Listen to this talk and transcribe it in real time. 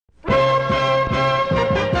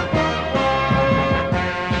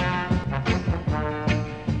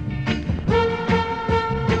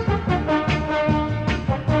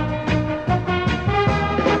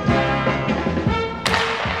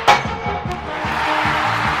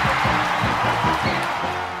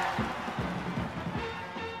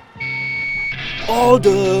all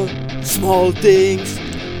the small things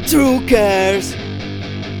true cares.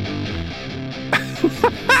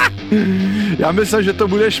 Já myslel, že to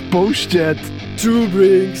budeš pouštět. True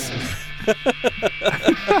brings.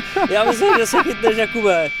 Já myslím, že se chytneš,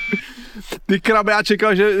 Jakube. Ty krabe, já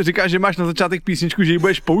čekal, že říkáš, že máš na začátek písničku, že ji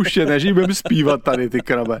budeš pouštět, ne, že ji budeme zpívat tady, ty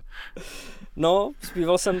krabe. No,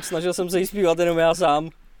 snažil jsem se jí zpívat jenom já sám.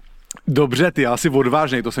 Dobře, ty, já jsi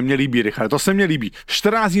odvážnej, to se mně líbí, Richard, to se mně líbí.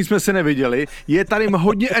 14 dní jsme se neviděli, je tady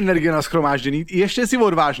hodně energie na shromáždění, ještě jsi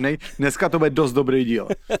odvážnej, dneska to bude dost dobrý díl.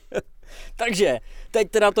 Takže,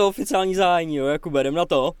 teď teda to oficiální zahájení, jo, Jakube, jdem na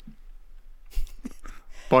to.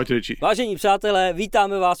 Pojď, Riči. Vážení přátelé,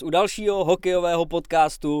 vítáme vás u dalšího hokejového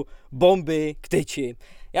podcastu Bomby k tyči.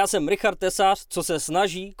 Já jsem Richard Tesař, co se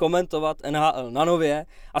snaží komentovat NHL na nově,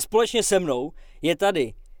 a společně se mnou je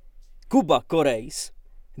tady Kuba Korejs,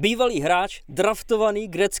 bývalý hráč draftovaný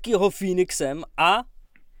greckého Phoenixem a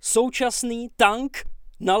současný tank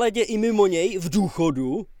na ledě i mimo něj v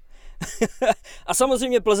důchodu. A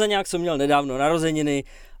samozřejmě Plzeňák, co měl nedávno narozeniny.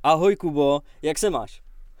 Ahoj Kubo, jak se máš?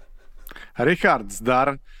 Richard,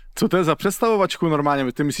 zdar. Co to je za představovačku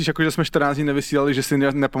normálně? Ty myslíš, jako, že jsme 14 dní nevysílali, že si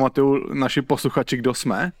nepamatují naši posluchači, kdo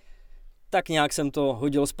jsme? Tak nějak jsem to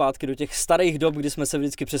hodil zpátky do těch starých dob, kdy jsme se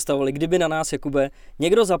vždycky představovali. Kdyby na nás, Jakube,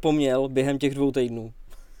 někdo zapomněl během těch 2 týdnů.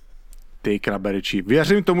 Ty kraberiči,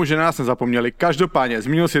 věřím tomu, že na nás nezapomněli. Každopádně,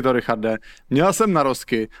 zmínil si to, Richarde. Měl jsem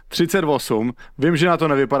narozky 38, vím, že na to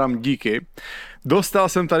nevypadám, díky. Dostal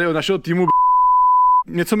jsem tady od našeho týmu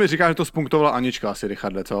něco mi říká, že to spunktovala Anička asi,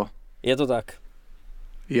 Richarde, co? Je to tak.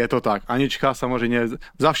 Je to tak. Anička samozřejmě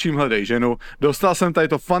za vším hledej ženu. Dostal jsem tady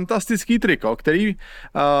to fantastický triko, který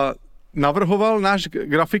navrhoval náš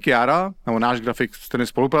grafik Jara, nebo náš grafik, s kterým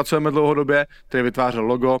spolupracujeme dlouhodobě, který vytvářel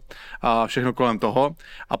logo a všechno kolem toho.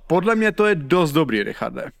 A podle mě to je dost dobrý,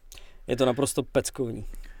 Richarde. Je to naprosto peckovní.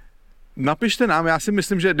 Napište nám, já si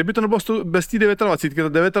myslím, že kdyby to nebylo bez té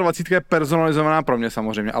 29, ta 29 je personalizovaná pro mě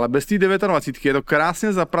samozřejmě, ale bez té 29 je to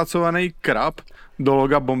krásně zapracovaný krab do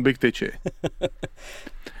loga Bomby k tyči.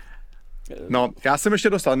 No, já jsem ještě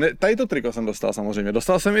dostal, tady to triko jsem dostal samozřejmě,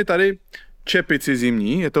 dostal jsem i tady čepici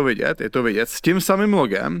zimní, je to vidět, s tím samým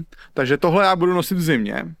logem, takže tohle já budu nosit v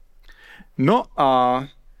zimě. No a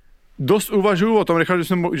dost uvažuju o tom, Richard,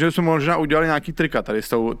 že jsme možná udělali nějaký trika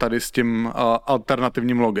tady s tím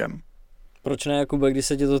alternativním logem. Proč ne, Jakube, když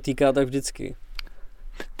se tě to týká, tak vždycky?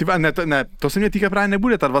 Ne, to se mě týká právě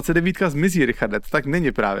nebude, ta 29 zmizí, Richarde, to tak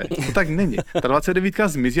není právě, to tak není. Ta 29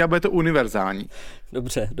 zmizí a bude to univerzální.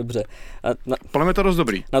 Dobře. Podle mě to dost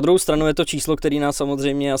dobrý. Na druhou stranu je to číslo, který nás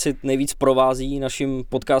samozřejmě asi nejvíc provází naším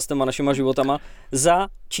podcastem a našima životama za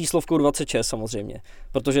číslovkou 26 samozřejmě,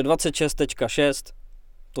 protože 26.6,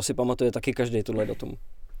 to si pamatuje taky každý tohle datum.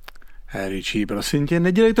 Richie, prosím tě,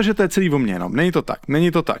 nedělej to, že to je celý o mně, no,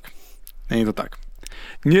 není to tak.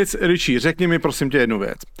 Nic, Richie, řekni mi prosím tě jednu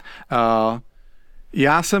věc.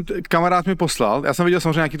 Kamarád mi poslal, já jsem viděl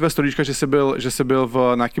samozřejmě nějaký tvé storíčka, že jsi byl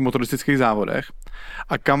v nějakých motoristických závodech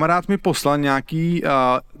a kamarád mi poslal nějaký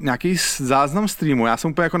záznam streamu, já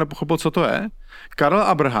jsem úplně jako nepochopil, co to je. Karel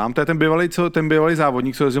Abraham, to je ten bývalý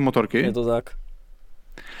závodník, co jezdil motorky. Je to tak.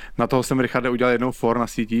 Na toho jsem, Richarde, udělal jednou for na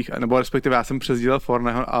sítích, nebo respektive já jsem přesdílel for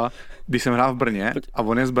a když jsem hrál v Brně a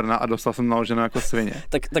on je z Brna a dostal jsem naloženo jako svině.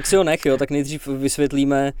 Tak si ho nech, jo, tak nejdřív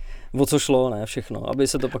vysvětlíme, o co šlo, ne, všechno, aby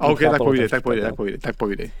se to pak nechápalo. Tak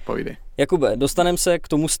povídej. Jakube, dostaneme se k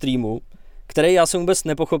tomu streamu, který já jsem vůbec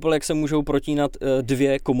nepochopil, jak se můžou protínat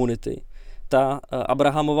 2 komunity. Ta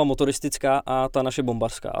Abrahamova motoristická a ta naše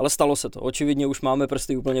bombařská, ale stalo se to, očividně už máme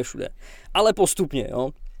prsty úplně všude. Ale postupně, jo.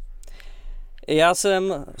 Já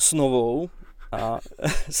jsem s Novou a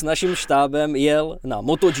s naším štábem jel na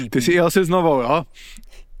MotoGP. Ty jsi jel si s Novou, jo?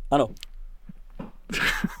 Ano.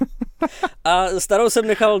 A starou jsem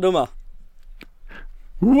nechal doma.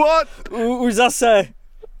 What? Už zase.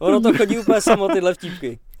 Ono to chodí úplně samo, tyhle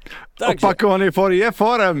vtípky. Takže, opakovaný for je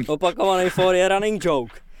forem. Opakovaný for je running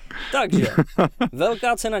joke. Takže,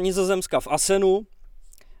 velká cena Nizozemska v Assenu.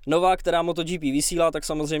 Nová, která MotoGP vysílá, tak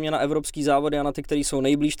samozřejmě na evropský závody a na ty, které jsou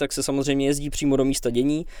nejblíž, tak se samozřejmě jezdí přímo do místa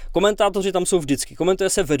dění. Komentátoři tam jsou vždycky, komentuje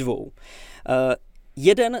se ve 2.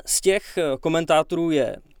 Jeden z těch komentátorů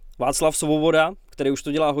je Václav Svoboda, který už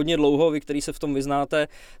to dělá hodně dlouho, vy, který se v tom vyznáte,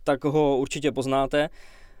 tak ho určitě poznáte.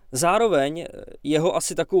 Zároveň jeho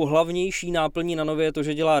asi takovou hlavnější náplní na Nově je to,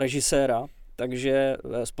 že dělá režiséra takže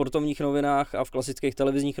ve sportovních novinách a v klasických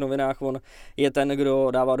televizních novinách on je ten,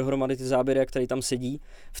 kdo dává dohromady ty záběry, který tam sedí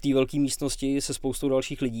v té velké místnosti se spoustou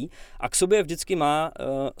dalších lidí a k sobě vždycky má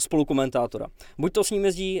spolukomentátora. Buď to s ním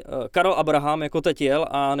jezdí Karel Abraham, jako teď jel,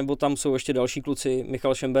 a nebo tam jsou ještě další kluci,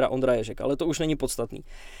 Michal Šembera, Ondra Ježek, ale to už není podstatný.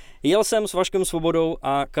 Jel jsem s Vaškem Svobodou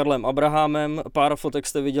a Karlem Abrahamem, pár fotek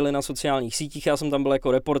jste viděli na sociálních sítích, já jsem tam byl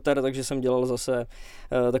jako reporter, takže jsem dělal zase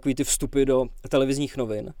takový ty vstupy do televizních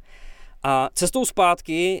novin. A cestou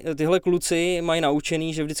zpátky tyhle kluci mají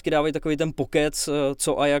naučený, že vždycky dávají takový ten pokec,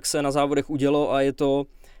 co a jak se na závodech udělo, a je to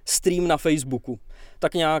stream na Facebooku.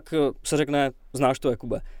 Tak nějak se řekne, znáš to,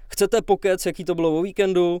 Jakube, chcete pokec, jaký to bylo o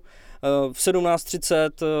víkendu, v 17:30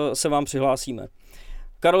 se vám přihlásíme.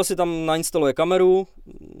 Karel si tam nainstaluje kameru,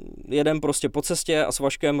 jedem prostě po cestě a s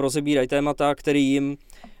Vaškem rozebírají témata, který jim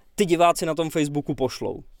ty diváci na tom Facebooku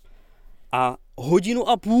pošlou. A 1,5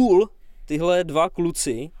 hodiny tyhle dva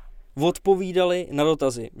kluci odpovídali na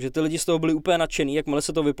dotazy, že ty lidi z toho byli úplně nadšený, jakmile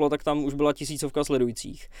se to vyplo, tak tam už byla 1000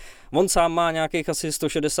 sledujících. On sám má nějakých asi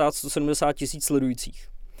 160-170 tisíc sledujících.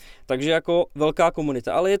 Takže jako velká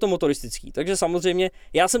komunita, ale je to motoristický. Takže samozřejmě,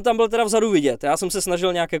 já jsem tam byl teda vzadu vidět, já jsem se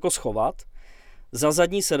snažil nějak jako schovat za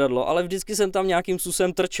zadní sedadlo, ale vždycky jsem tam nějakým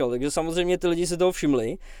způsobem trčel, takže samozřejmě ty lidi si toho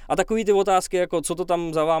všimli a takový ty otázky, jako co to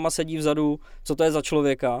tam za váma sedí vzadu, co to je za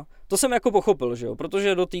člověka, to jsem jako pochopil, že jo,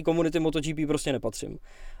 protože do té komunity MotoGP prostě nepatřím.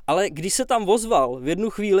 Ale když se tam ozval v jednu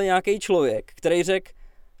chvíli nějaký člověk, který řekl,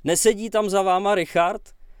 nesedí tam za váma Richard,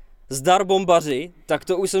 zdar bombaři, tak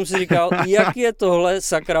to už jsem si říkal, jak je tohle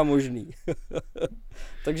sakra možný.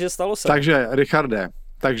 Takže stalo se. Takže, Richarde,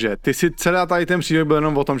 takže ty si celá tady ten příběh byl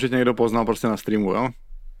jenom o tom, že tě někdo poznal prostě na streamu, jo?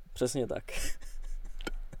 Přesně tak.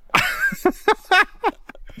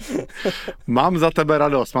 Mám za tebe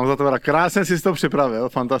radost. Krásně jsi to připravil,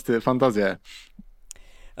 fantazie.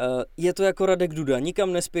 Je to jako Radek Duda,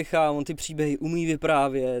 nikam nespěchá, on ty příběhy umí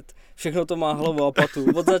vyprávět, všechno to má hlavu a patu,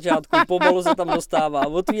 od začátku, pomalu se tam dostává,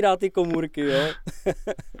 otvírá ty komůrky, jo.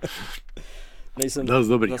 Nejsem dost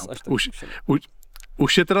dobrý.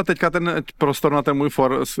 Už je teda teďka ten prostor na ten můj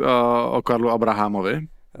for o Karlu Abrahamovi?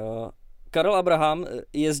 Karel Abraham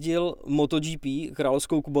jezdil MotoGP,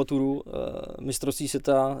 královskou kubaturu, mistrovství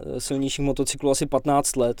světa silnějších motocyklů asi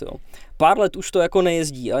 15 let. Jo. Pár let už to jako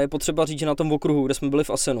nejezdí a je potřeba říct, že na tom okruhu, kde jsme byli v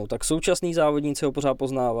Asenu, tak současní závodníci ho pořád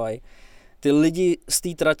poznávají. Ty lidi z té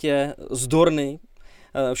tratě, z Dorny,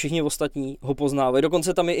 všichni ostatní ho poznávají.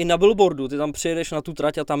 Dokonce tam je i na billboardu, ty tam přijedeš na tu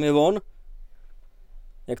trať a tam je on.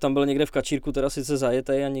 Jak tam byl někde v kačírku, teda sice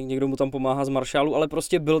zajetej a někdo mu tam pomáhá z maršálu, ale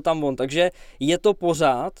prostě byl tam on. Takže je to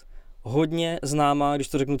pořád hodně známá, když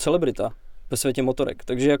to řeknu, celebrita ve světě motorek.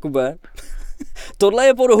 Takže Jakube, tohle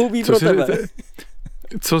je podhoubí pro tebe.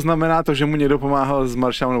 Co znamená to, že mu někdo pomáhal z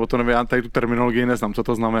maršálu, nebo to nevím, já tady tu terminologii neznám, co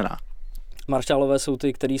to znamená? Maršálové jsou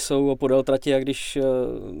ty, kteří jsou podél trati, a když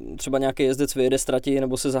třeba nějaký jezdec vyjede z trati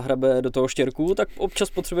nebo se zahrabe do toho štěrku, tak občas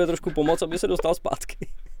potřebuje trošku pomoc, aby se dostal zpátky.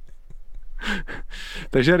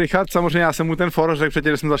 Takže Richard, samozřejmě já jsem mu ten for řekl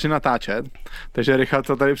předtím, že jsme začali natáčet, takže Richard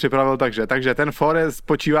to tady připravil takže ten for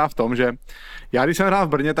spočívá v tom, že já když jsem hrál v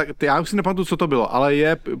Brně, tak já už si nepamatuju, co to bylo, ale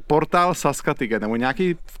je portál Sazka Ticket, nebo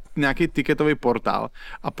nějaký ticketový portál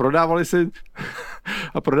a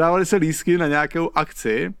prodávali se lístky na nějakou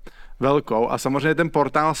akci velkou a samozřejmě ten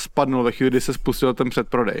portál spadnul ve chvíli, kdy se spustil ten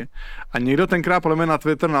předprodej. A někdo tenkrát podle mě na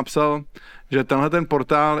Twitter napsal, že tenhle ten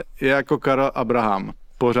portál je jako Karel Abraham.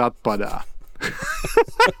 Pořád padá.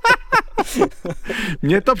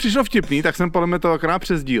 Mně to přišlo vtipný, tak jsem podle mě to akorát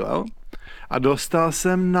přesdílel a dostal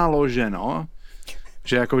jsem naloženo,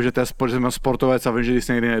 že jako, že to je sportovec a vím, že když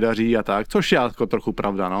se někdy nedaří a tak, což je jako trochu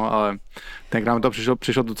pravda, no, ale tenkrát mi to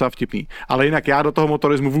přišlo docela vtipný. Ale jinak já do toho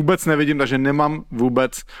motorismu vůbec nevidím, takže nemám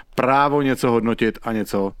vůbec právo něco hodnotit a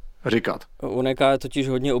něco říkat. Oneka je totiž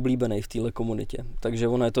hodně oblíbený v téhle komunitě, takže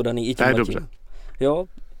ono je to daný i tím. To je dobře. Jo?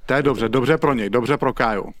 To je dobře pro něj, dobře pro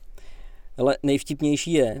Káju. Ale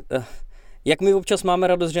nejvtipnější je, jak my občas máme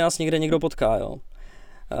radost, že nás někde někdo potká, jo.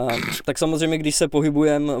 Tak samozřejmě, když se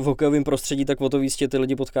pohybujeme v hokejovém prostředí, tak o to víc ty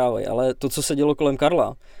lidi potkávají. Ale to, co se dělo kolem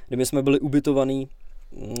Karla, kdy my jsme byli ubytovaní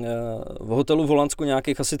v hotelu v Holandsku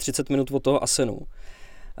nějakých asi 30 minut od toho Asenu.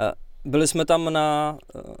 Byli jsme tam na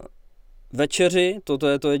večeři, toto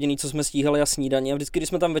je to jediné, co jsme stíhali, a snídaní. A vždycky, když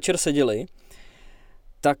jsme tam večer seděli,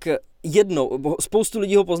 tak spoustu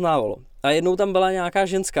lidí ho poznávalo. A jednou tam byla nějaká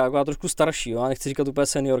ženská, taková trošku starší, jo? Já nechci říkat úplně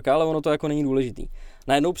seniorka, ale ono to jako není důležitý.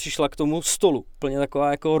 Najednou přišla k tomu stolu, plně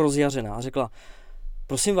taková jako rozjařená, a řekla,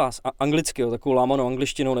 prosím vás, anglicky, jo, takovou lámanou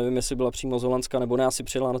angličtinou, nevím, jestli byla přímo z Holandska, nebo ne, asi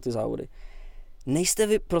přijela na ty závody. Nejste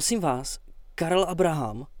vy, prosím vás, Karel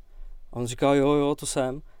Abraham? A on říkal, jo, to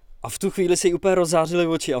jsem. A v tu chvíli se jí úplně rozzářily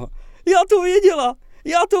oči. Já to věděla!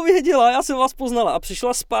 já to věděla, já jsem vás poznala a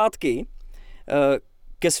přišla zpátky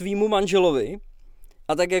ke svýmu manželovi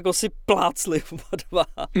a tak jako si plácli oba dva.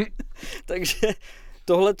 Takže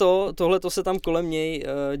tohleto se tam kolem něj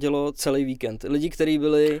dělo celý víkend. Lidi, kteří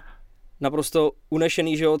byli naprosto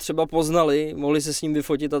unešený, že ho třeba poznali, mohli se s ním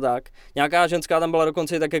vyfotit a tak. Nějaká ženská tam byla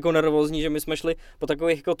dokonce tak jako nervózní, že my jsme šli po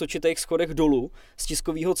takových jako točitých schodech dolů z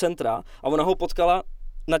tiskového centra a ona ho potkala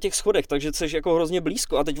na těch schodech, takže jsi jako hrozně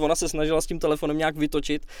blízko a teď ona se snažila s tím telefonem nějak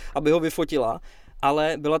vytočit, aby ho vyfotila,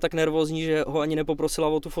 ale byla tak nervózní, že ho ani nepoprosila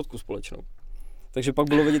o tu fotku společnou. Takže pak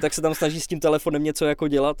bylo vidět, tak se tam snaží s tím telefonem něco jako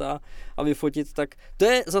dělat a vyfotit, tak to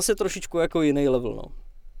je zase trošičku jako jiný level, no.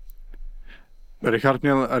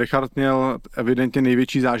 Richard měl evidentně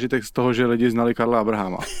největší zážitek z toho, že lidi znali Karla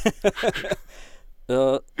Abrahama.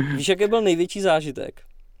 Víš, jaký byl největší zážitek?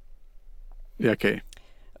 Jaký?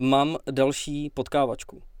 Mám další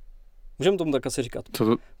potkávačku. Můžeme tomu tak asi říkat.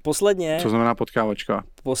 Co znamená potkávačka?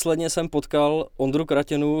 Posledně jsem potkal Ondru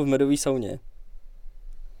Kratěnu v Medové sauně.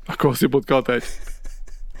 A koho jsi potkal teď?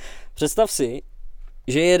 Představ si,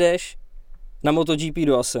 že jedeš na MotoGP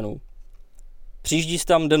do Asenu. Přijíždíš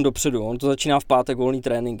tam den dopředu, on to začíná v pátek volný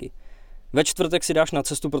tréninky. Ve čtvrtek si dáš na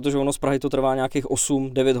cestu, protože ono z Prahy to trvá nějakých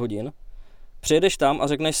 8-9 hodin. Přijedeš tam a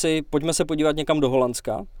řekneš si, pojďme se podívat někam do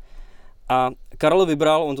Holandska. A Karel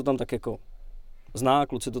vybral, on to tam tak jako zná,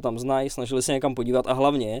 kluci to tam znají, snažili se někam podívat a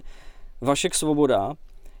hlavně Vašek Svoboda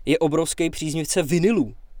je obrovský příznivce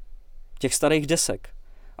vinylů, těch starých desek.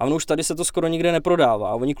 A ono už tady se to skoro nikde neprodává.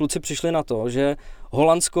 A oni kluci přišli na to, že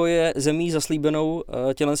Holandsko je zemí zaslíbenou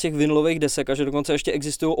těch vinylových desek a že dokonce ještě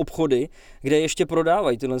existují obchody, kde ještě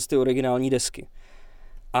prodávají tyhle originální desky.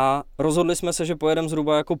 A rozhodli jsme se, že pojedeme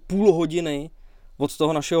zhruba jako půl hodiny od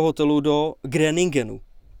toho našeho hotelu do Greningenu.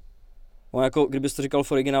 No jako, kdybys to říkal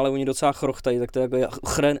v originále, oni docela chrochtají, tak to je jako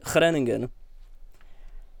Groningen.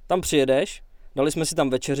 Tam přijedeš, dali jsme si tam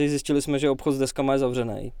večeři, zjistili jsme, že obchod s deskama je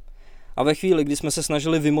zavřený. A ve chvíli, kdy jsme se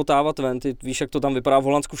snažili vymotávat ven, ty víš, jak to tam vypadá, v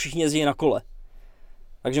Holandsku všichni jezdí na kole.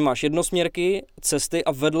 Takže máš jednosměrky, cesty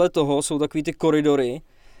a vedle toho jsou takový ty koridory,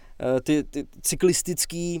 ty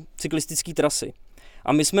cyklistický trasy.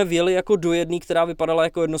 A my jsme vjeli jako do jedné, která vypadala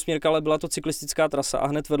jako jednosměrka, ale byla to cyklistická trasa a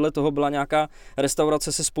hned vedle toho byla nějaká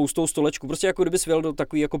restaurace se spoustou stolečků. Prostě jako kdybys vjel do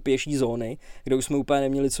takové jako pěší zóny, kde už jsme úplně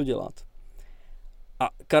neměli co dělat. A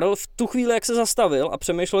Karel v tu chvíli, jak se zastavil a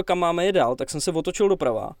přemýšlel, kam máme je dál, tak jsem se otočil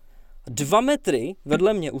doprava. 2 metry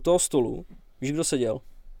vedle mě u toho stolu, víš, kdo seděl?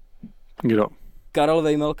 Kdo? Karel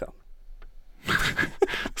Vejmelka.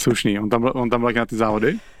 Slušný, on tam byl na ty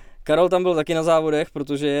závody? Karel tam byl taky na závodech,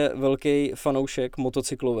 protože je velký fanoušek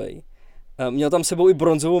motocyklovej. Měl tam sebou i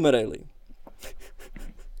bronzovou medaili.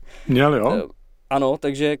 Měl, jo? Ano,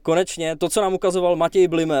 takže konečně to, co nám ukazoval Matěj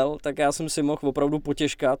Blimel, tak já jsem si mohl opravdu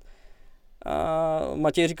potěškat. A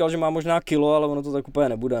Matěj říkal, že má možná kilo, ale ono to tak úplně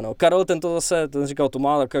nebude. No. Karel ten říkal, to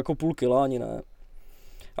má tak jako půl kila, ani ne.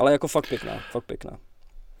 Ale jako fakt pěkná.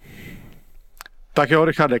 Tak jo,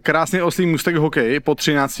 Richarde, krásný oslý můstek hokej po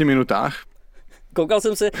 13 minutách. Koukal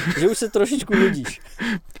jsem se, že už se trošičku nudíš.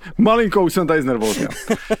 Malinko už jsem tady znervózněl.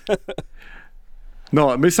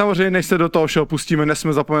 No, my samozřejmě, než se do toho všeho pustíme,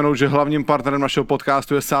 nesmíme zapomenout, že hlavním partnerem našeho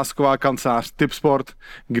podcastu je sázková kancelář Tipsport,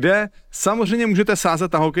 kde samozřejmě můžete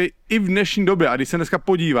sázet na hokej i v dnešní době. A když se dneska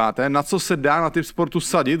podíváte, na co se dá na Tipsportu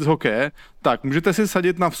sadit z hokeje, tak můžete si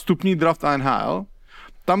sadit na vstupní draft NHL.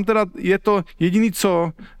 Tam teda je to jediný,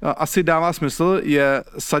 co asi dává smysl, je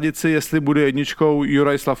sadit si, jestli bude jedničkou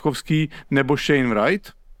Juraj Slavkovský nebo Shane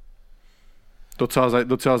Wright.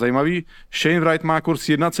 Docela zajímavý. Shane Wright má kurz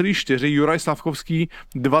 1,4, Juraj Slavkovský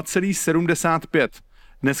 2,75.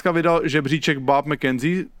 Dneska vydal žebříček Bob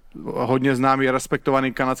McKenzie, hodně známý a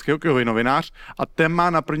respektovaný kanadský hokejový novinář, a ten má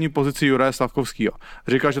na první pozici Juraje Slavkovskýho.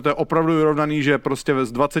 Říkal, že to je opravdu vyrovnaný, že prostě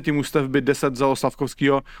z 20 mužstev by 10 vzalo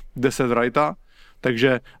Slavkovskýho, 10 Wrighta.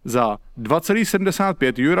 Takže za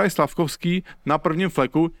 2,75 Juraj Slavkovský na prvním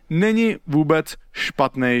fleku není vůbec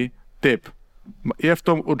špatný tip. Je v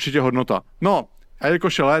tom určitě hodnota. No, a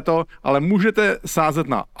jakož je léto, ale můžete sázet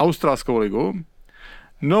na Australskou ligu,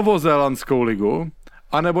 Novozélandskou ligu,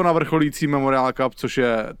 anebo na vrcholící Memorial Cup, což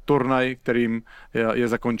je turnaj, kterým je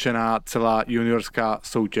zakončená celá juniorská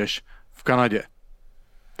soutěž v Kanadě.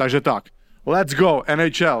 Takže tak, let's go,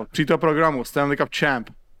 NHL, přítel programu Stanley Cup Champ.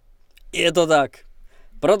 Je to tak.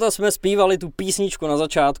 Proto jsme zpívali tu písničku na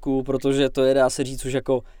začátku, protože to je, dá se říct, už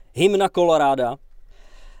jako hymna Koloráda.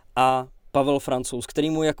 A Pavel Francouz,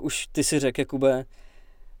 kterýmu, jak už ty si řekl, Jakube,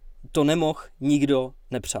 to nemohl nikdo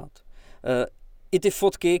nepřát. I ty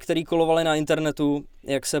fotky, které kolovaly na internetu,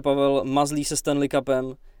 jak se Pavel mazlí se Stanley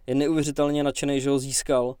Cupem, je neuvěřitelně nadšený, že ho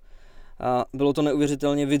získal. A bylo to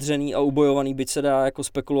neuvěřitelně vydřený a ubojovaný, byť se dá jako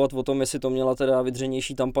spekulovat o tom, jestli to měla teda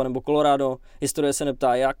vydřenější Tampa nebo Colorado. Historie se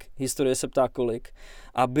neptá jak, historie se ptá kolik.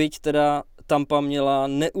 A byť teda Tampa měla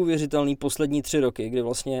neuvěřitelný poslední 3 roky, kdy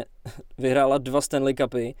vlastně vyhrála 2 Stanley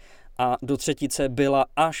Cupy a do třetice byla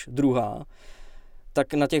až druhá,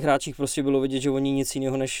 tak na těch hráčích prostě bylo vidět, že oni nic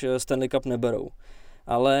jiného než Stanley Cup neberou.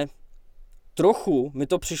 Ale trochu mi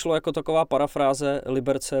to přišlo jako taková parafráze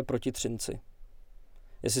Liberce proti Třinci.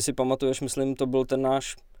 Jestli si pamatuješ, myslím, to byl to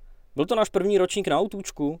náš první ročník na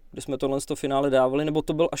autůčku, kdy jsme tohle finále dávali, nebo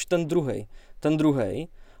to byl až ten druhej,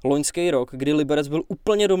 loňský rok, kdy Liberec byl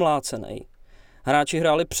úplně domlácený. Hráči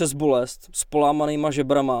hráli přes bolest, s polámanýma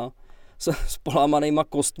žebrama, s polámanýma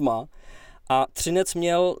kostma a Třinec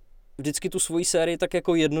měl vždycky tu svoji sérii tak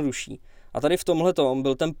jako jednodušší. A tady v tomhletom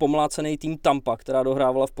byl ten pomlácený tým Tampa, která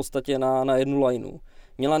dohrávala v podstatě na jednu lineu.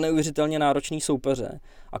 Měla neuvěřitelně náročný soupeře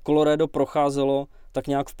a Colorado procházelo tak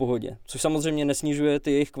nějak v pohodě, což samozřejmě nesnižuje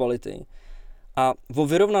ty jejich kvality. A o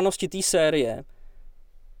vyrovnanosti té série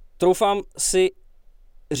troufám si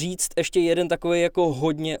říct ještě jeden takový jako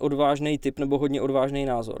hodně odvážný tip nebo hodně odvážný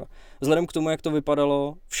názor. Vzhledem k tomu, jak to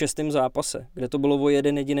vypadalo v 6. zápase, kde to bylo o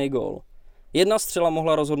jeden jediný gól. Jedna střela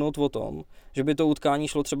mohla rozhodnout o tom, že by to utkání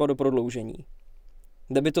šlo třeba do prodloužení,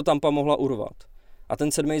 kde by to Tampa mohla urvat. A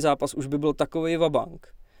ten 7. zápas už by byl takový vabank,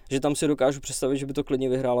 že tam si dokážu představit, že by to klidně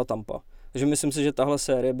vyhrála Tampa. Takže myslím si, že tahle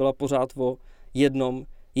série byla pořád o jednom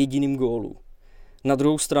jediným gólu. Na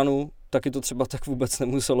druhou stranu taky to třeba tak vůbec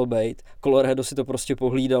nemuselo být. Colorado si to prostě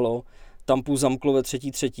pohlídalo, Tampu zamklo ve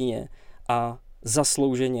 3. třetině a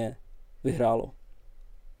zaslouženě vyhrálo.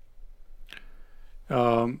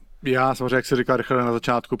 Já samozřejmě, jak si říkal Richard na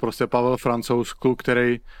začátku, prostě Pavel Francouz, kluk,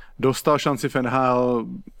 který dostal šanci v NHL,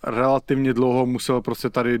 relativně dlouho musel prostě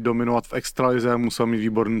tady dominovat v extralize, musel mít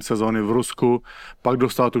výborné sezóny v Rusku, pak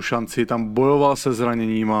dostal tu šanci, tam bojoval se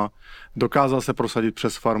zraněníma, dokázal se prosadit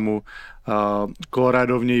přes farmu,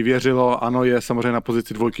 Colorado v něj věřilo, ano, je samozřejmě na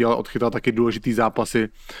pozici 2, ale odchytal taky důležitý zápasy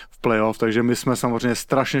v playoff, takže my jsme samozřejmě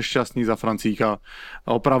strašně šťastní za Francíka.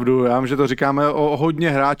 A opravdu, já vím, že to říkáme o hodně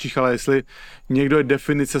hráčích, ale jestli někdo je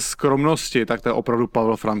definice skromnosti, tak to je opravdu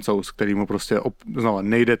Pavel Francouz, který mu prostě znova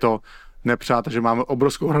nejde to nepřát, takže máme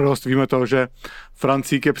obrovskou radost. Víme to, že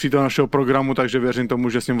Francík je přítel našeho programu, takže věřím tomu,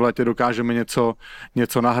 že s ním v létě dokážeme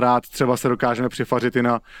něco nahrát. Třeba se dokážeme přifařit i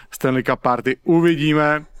na Stanley Cup party.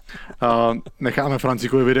 Uvidíme. Necháme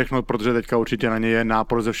Francíkovi vydechnout, protože teďka určitě na něj je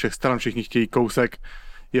nápor ze všech stran. Všichni chtějí kousek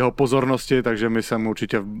jeho pozornosti, takže my se mu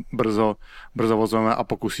určitě brzo ozveme a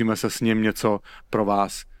pokusíme se s ním něco pro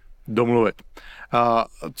vás domluvit.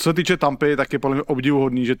 Co se týče Tampy, tak je podle mě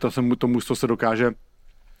obdivuhodný, že to mužstvo se dokáže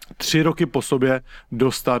 3 roky po sobě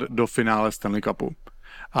dostat do finále Stanley Cupu.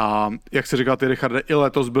 A jak jsi říkal ty, Richarde, i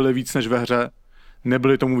letos byli víc než ve hře,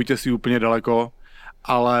 nebyli tomu vítězství úplně daleko,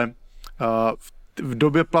 ale v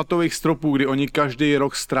době platových stropů, kdy oni každý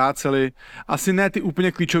rok ztráceli asi ne ty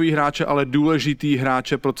úplně klíčový hráče, ale důležitý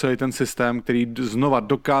hráče pro celý ten systém, který znova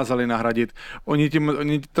dokázali nahradit. Oni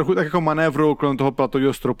trochu tak jako manévrují kolem toho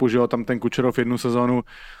platového stropu, že jo, tam ten Kučerov 1 sezónu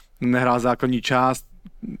nehrál základní část,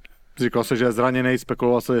 říkal se, že je zraněný,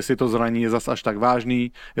 spekuloval se, jestli to zranění je zas až tak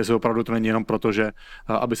vážný, jestli opravdu to není jenom proto, že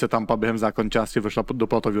aby se Tampa během základní části vešla do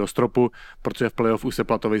platového stropu, protože v playoff už se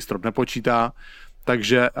platový strop nepočítá.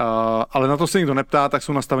 Takže, ale na to se nikdo neptá, tak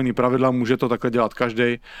jsou nastavený pravidla, může to takhle dělat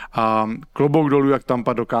každý. A klobouk dolů, jak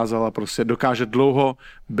Tampa dokázala, prostě dokáže dlouho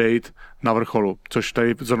být na vrcholu, což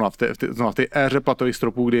tady zrovna v té éře platových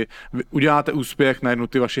stropů, kdy uděláte úspěch, najednou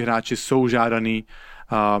ty vaši hráči jsou žádaný,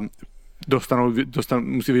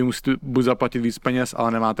 musíte buď zaplatit víc peněz,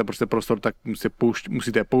 ale nemáte prostě prostor, tak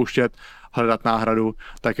musíte je pouštět, hledat náhradu,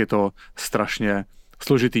 tak je to strašně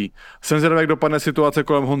složitý. Jsem zvědavý, jak dopadne situace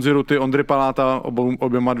kolem Honzy Ruty, Ondry Paláta,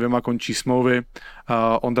 oběma 2 končí smlouvy.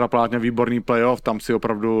 Ondra Palát měl výborný playoff, tam si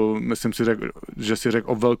opravdu, myslím si, že si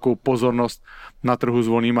řekl o velkou pozornost na trhu s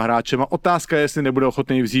volnýma hráčema. Otázka je, jestli nebude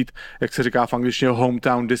ochotný vzít, jak se říká v angličtině,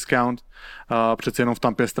 hometown discount. Přece jenom v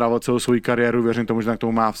Tampě strávil celou svou kariéru, věřím tomu, že k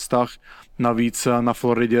tomu má vztah. Navíc na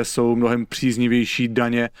Floridě jsou mnohem příznivější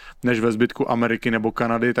daně než ve zbytku Ameriky nebo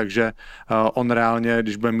Kanady, takže on reálně,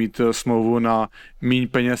 když bude mít smlouvu na míň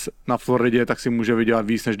peněz na Floridě, tak si může vydělat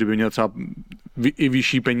víc, než kdyby měl třeba i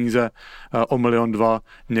vyšší peníze o 1,2 milionu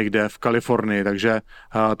někde v Kalifornii, takže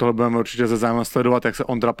tohle budeme určitě se zájmem sledovat, jak se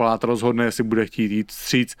Ondra Palát rozhodne, jestli bude chtít jít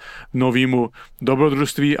vstříc novýmu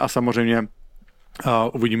dobrodružství a samozřejmě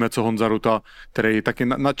uvidíme, co Honza Ruta, který taky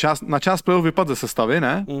na část playoff vypadl ze sestavy,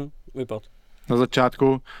 ne? Vypad. na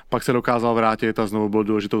začátku, pak se dokázal vrátit a znovu byl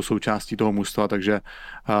důležitou součástí toho mužstva, takže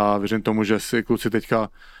věřím tomu, že si kluci teďka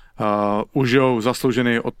užijou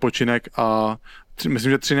zasloužený odpočinek a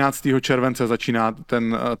myslím, že 13. července začíná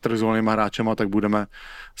ten trh s volnýma hráčema, tak budeme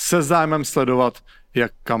se zájmem sledovat,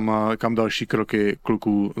 jak kam další kroky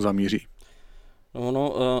kluků zamíří.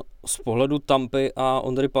 No, z pohledu Tampy a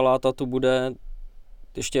Ondry Paláta to bude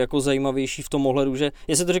ještě jako zajímavější v tom ohledu, že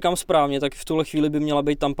jestli to říkám správně, tak v tuhle chvíli by měla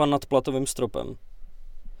být Tampa nad platovým stropem.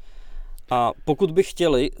 A pokud by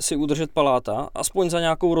chtěli si udržet Paláta, aspoň za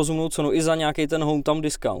nějakou rozumnou cenu, i za nějaký ten hometown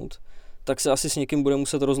discount, tak se asi s někým bude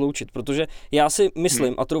muset rozloučit, protože já si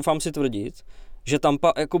myslím, a troufám si tvrdit, že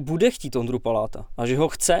Tampa jako bude chtít Ondru Paláta a že ho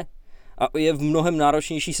chce. A je v mnohem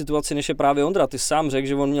náročnější situaci, než je právě Ondra. Ty sám řekl,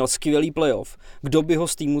 že on měl skvělý playoff. Kdo by ho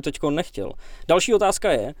z týmu teďko nechtěl? Další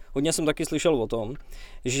otázka je, hodně jsem taky slyšel o tom,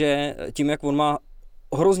 že tím, jak on má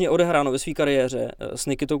hrozně odehráno ve své kariéře s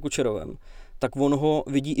Nikitou Kučerovem, tak on ho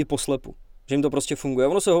vidí i poslepu. Že jim to prostě funguje.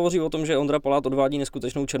 Ono se hovoří o tom, že Ondra Palát odvádí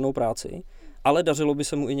neskutečnou černou práci, ale dařilo by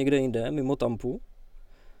se mu i někde jinde, mimo Tampu.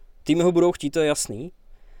 Týmy ho budou chtít, to je jasný,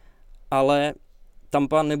 ale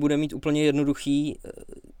Tampa nebude mít úplně jednoduchý,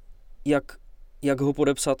 jak ho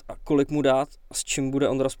podepsat a kolik mu dát a s čím bude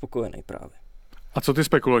Ondra spokojený právě. A co ty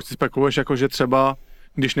spekuluješ? Ty spekuluješ jako, že třeba,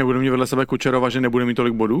 když nebude mít vedle sebe Kučerova, že nebude mít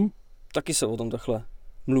tolik bodů? Taky se o tom takhle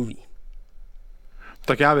mluví.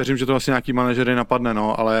 Tak já věřím, že to asi nějaký manažery napadne,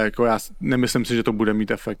 no, ale jako já nemyslím si, že to bude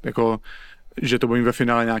mít efekt. Jako, že to bude mít ve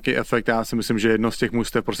finále nějaký efekt. Já si myslím, že jedno z těch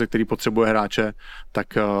mužstev, prostě, který potřebuje hráče,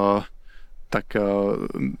 tak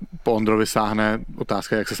po Ondrovi sáhne.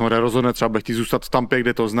 Otázka, jak se samozřejmě rozhodne, třeba bude chtít zůstat v Tampě,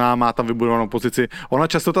 kde to zná, má tam vybudovanou pozici. Ona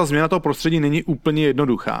často ta změna toho prostředí není úplně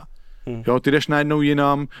jednoduchá. Jo, ty jdeš najednou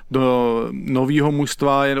jinam do nového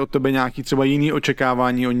mužstva, je od tebe nějaký třeba jiný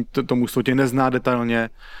očekávání, to mužstvo tě nezná detailně.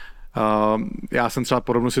 Já jsem třeba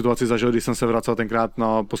podobnou situaci zažil, když jsem se vracel tenkrát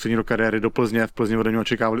na poslední rok kariéry do Plzně. V Plzni ode mě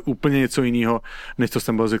očekávali úplně něco jiného, než co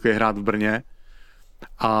jsem byl zvyklý hrát v Brně.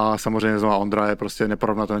 A samozřejmě znovu Ondra je prostě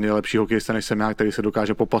neporovnatelně lepší hokejista než jsem já, který se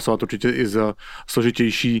dokáže popasovat určitě i z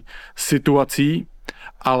složitější situací,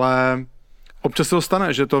 ale občas se to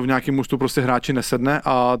stane, že to v nějakém mužstvu prostě hráči nesedne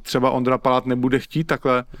a třeba Ondra Palát nebude chtít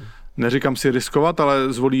takhle, neříkám si riskovat,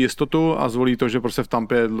 ale zvolí jistotu a zvolí to, že prostě v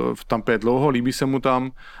Tampě je dlouho, líbí se mu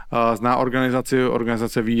tam, zná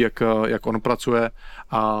organizace ví, jak on pracuje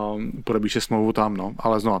a podepíše smlouvu tam, no.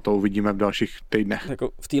 Ale znovu to uvidíme v dalších týdnech. Jako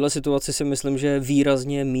v téhle situaci si myslím, že je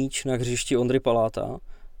výrazně míč na hřišti Ondry Paláta,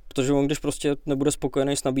 protože on, když prostě nebude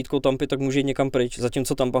spokojený s nabídkou Tampy, tak může jít někam pryč,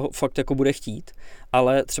 zatímco Tampa ho fakt jako bude chtít,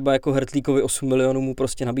 ale třeba jako Hertlíkovi 8 milionů mu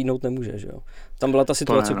prostě nabídnout nemůže, že jo. Tam byla ta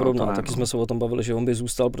situace podobná, taky jsme se o tom bavili, že on by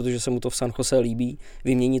zůstal, protože se mu to v San Jose líbí,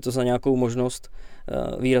 vymění to za nějakou možnost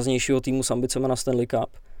výraznějšího týmu s ambicemi na Stanley Cup.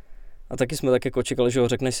 A taky jsme tak jako čekali, že ho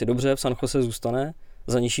řekneš si dobře, v San Jose zůstane,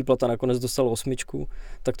 za nižší plata nakonec dostal 8,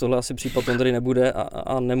 tak tohle asi případ Ondry nebude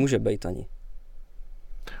a nemůže být ani.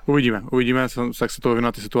 Uvidíme, jak se to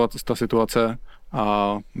vyvine ta situace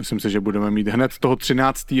a myslím si, že budeme mít hned toho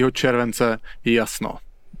 13. července jasno.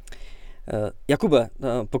 Jakube,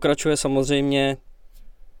 pokračuje samozřejmě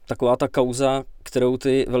taková ta kauza, kterou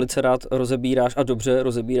ty velice rád rozebíráš a dobře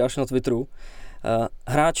rozebíráš na Twitteru.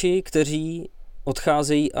 Hráči, kteří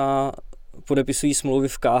odcházejí a podepisují smlouvy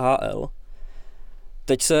v KHL.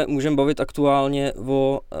 Teď se můžeme bavit aktuálně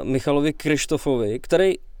o Michalovi Krištofovi,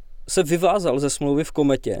 který se vyvázal ze smlouvy v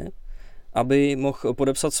Kometě, aby mohl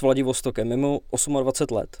podepsat s Vladivostokem mimo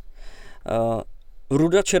 28 let.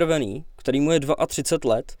 Ruda Červený, který mu je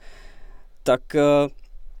 32 let, tak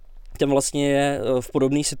ten vlastně je v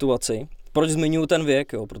podobné situaci. Proč zmiňuji ten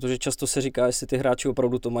věk? Jo? Protože často se říká, jestli ty hráči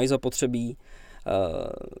opravdu to mají zapotřebí,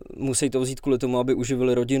 musí to vzít kvůli tomu, aby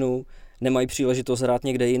uživili rodinu, nemají příležitost hrát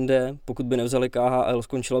někde jinde, pokud by nevzali KHL,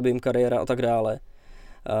 skončila by jim kariéra a tak dále.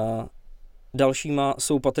 Dalšíma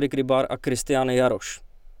jsou Patrik Rybár a Kristián Jaroš.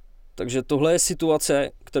 Takže tohle je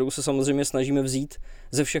situace, kterou se samozřejmě snažíme vzít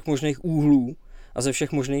ze všech možných úhlů a ze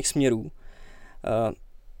všech možných směrů.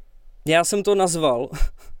 Já jsem to nazval,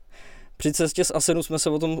 při cestě z Asenu jsme se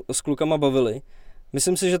o tom s klukama bavili.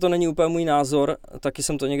 Myslím si, že to není úplně můj názor, taky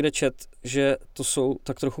jsem to někde čet, že to jsou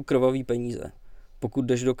tak trochu krvavý peníze, pokud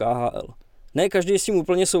jdeš do KHL. Ne každý s tím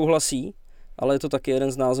úplně souhlasí, ale je to taky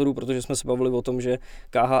jeden z názorů, protože jsme se bavili o tom, že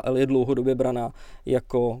KHL je dlouhodobě braná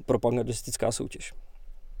jako propagandistická soutěž.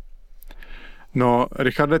 No,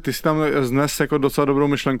 Richarde, ty jsi tam znes jako docela dobrou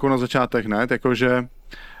myšlenku na začátek, ne? Jakože,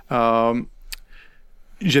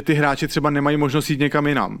 že ty hráči třeba nemají možnost jít někam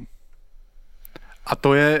jinam. A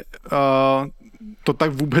to je, to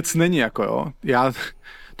tak vůbec není, jako jo.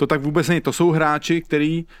 To tak vůbec není. To jsou hráči,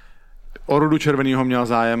 který o Rudu Červenýho měl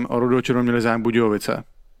zájem, o Rudu Červeného měli zájem Budějovice.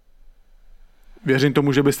 Věřím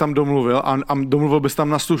tomu, že bys tam domluvil a domluvil bys tam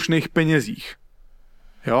na slušných penězích.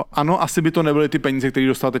 Jo? Ano, asi by to nebyly ty peníze, které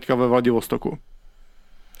dostal teďka ve Vladivostoku.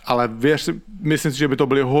 Ale myslím si, že by to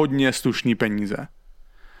byly hodně slušný peníze.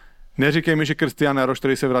 Neříkej mi, že Christian Jaroš,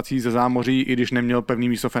 který se vrací ze zámoří, i když neměl pevný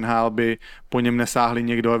místo v NHL, by po něm nesáhli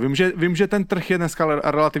někdo. Vím, že ten trh je dneska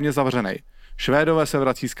relativně zavřený. Švédové se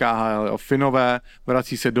vrací z KHL, jo. Finové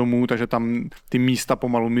vrací se domů, takže tam ty místa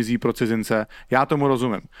pomalu mizí pro cizince. Já tomu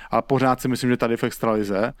rozumím, ale pořád si myslím, že tady v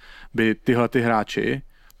extralize by tyhle ty hráči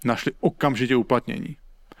našli okamžitě uplatnění.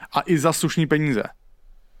 A i za slušný peníze.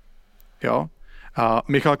 Jo? A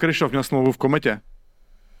Michal Kryšov měl smlouvu v Kometě.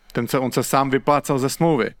 On se sám vyplácal ze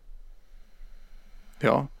smlouvy.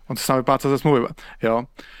 Jo? On se sám vyplácal ze smlouvy. Jo?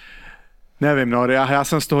 Nevím, no, já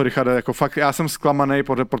jsem z toho, Richarde, jako fakt, já jsem zklamaný,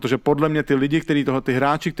 protože podle mě ty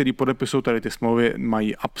hráči, kteří podepisují tady ty smlouvy,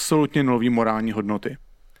 mají absolutně nový morální hodnoty.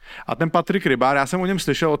 A ten Patrik Rybár, já jsem o něm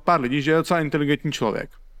slyšel od pár lidí, že je docela inteligentní člověk.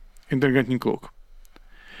 Inteligentní kluk.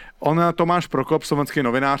 Tomáš Prokop, slovenský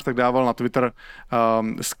novinář, tak dával na Twitter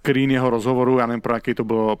screen jeho rozhovoru, já nevím, pro jaký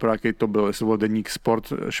to byl, jestli byl deník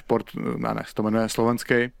Sport, ne, to jmenuje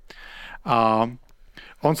slovenský. A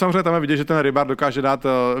on samozřejmě tam je vidět, že ten Rybár dokáže dát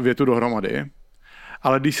větu dohromady,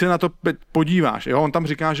 ale když se na to podíváš, jo, on tam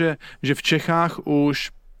říká, že v Čechách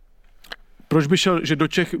už, proč by šel, že do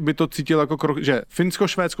Čech by to cítil jako krok, že Finsko,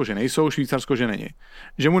 Švédsko, že nejsou, Švýcarsko, že není.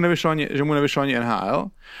 Že mu nevyšlo ani NHL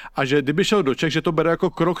a že kdyby šel do Čech, že to bere jako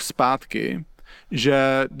krok zpátky,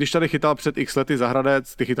 že když tady chytal před x lety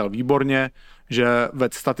Zahradec, ty chytal výborně, že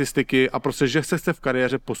vedl statistiky a prostě, že se chce v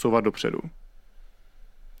kariéře posouvat dopředu.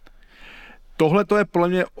 Tohle to je podle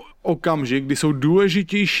mě okamžik, kdy jsou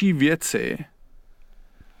důležitější věci,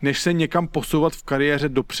 než se někam posouvat v kariéře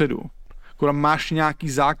dopředu. Když máš nějaký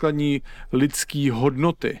základní lidský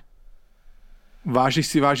hodnoty. Vážíš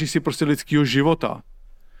si prostě lidského života.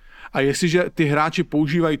 A jestliže ty hráči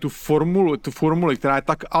používají tu formuli, která je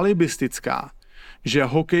tak alibistická, že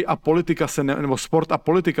hokej a politika nebo sport a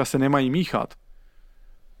politika se nemají míchat,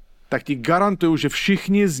 tak ti garantuju, že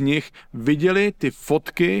všichni z nich viděli ty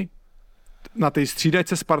fotky na té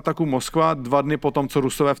střídačce Spartaku Moskva 2 dny potom, co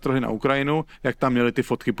Rusové vtrhli na Ukrajinu, jak tam měli ty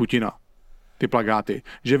fotky Putina. Ty plakáty.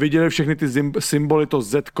 Že viděli všechny ty symboly, to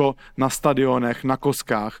zetko na stadionech, na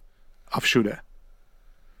koskách a všude.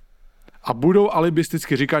 A budou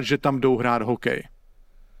alibisticky říkat, že tam jdou hrát hokej.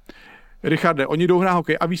 Richarde, oni jdou hrát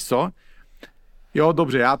hokej a víš co? Jo,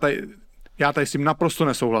 dobře, já tady s tím naprosto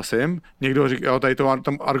nesouhlasím. Někdo říká, jo, tady to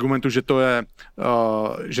tam argumentu, že to je,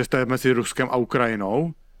 že to je mezi Ruskem a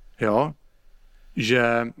Ukrajinou, jo,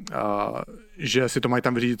 že si to mají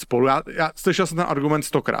tam vyřídit spolu. Já slyšel jsem ten argument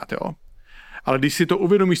 100krát, jo. Ale když si to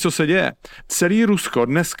uvědomíš, co se děje, celý Rusko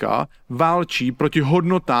dneska válčí proti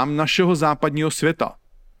hodnotám našeho západního světa.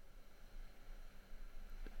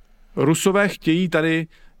 Rusové chtějí tady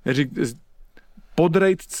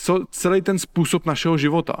podrejt celý ten způsob našeho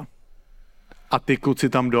života. A ty kluci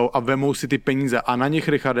tam jdou a vemou si ty peníze a na nich,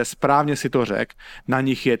 Richarde, správně si to řekl, na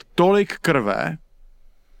nich je tolik krve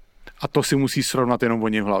a to si musí srovnat jenom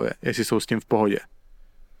oni v hlavě, jestli jsou s tím v pohodě.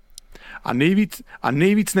 A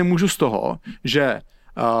nejvíc nemůžu z toho, že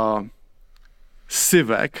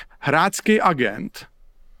Sivek, hráčský agent,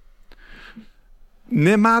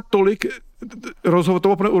 nemá tolik rozhovor, to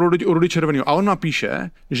u Rudy Červeného. A on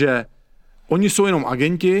napíše, že oni jsou jenom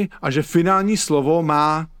agenti a že finální slovo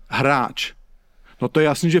má hráč. No to je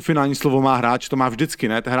jasný, že finální slovo má hráč, to má vždycky,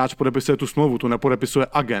 ne? Ten hráč podepisuje tu smlouvu, tu nepodepisuje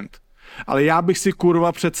agent. Ale já bych si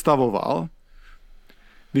kurva představoval,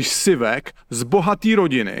 když Sivek z bohatý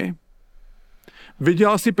rodiny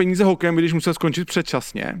vydělal si peníze hokejem, když musel skončit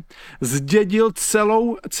předčasně, zdědil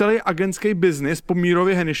celý agentský biznis po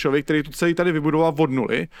Mírovi Henišovi, který to celý tady vybudoval od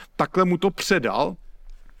nuly, takhle mu to předal,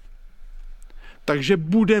 takže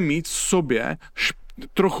bude mít v sobě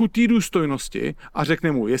trochu té důstojnosti a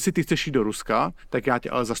řekne mu, jestli ty chceš jít do Ruska, tak já tě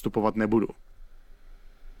ale zastupovat nebudu.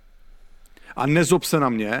 A nezob se na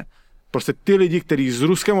mě, prostě ty lidi, kteří s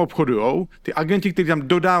Ruskem obchodujou, ty agenti, kteří tam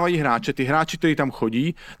dodávají hráče, ty hráči, kteří tam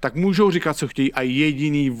chodí, tak můžou říkat, co chtějí a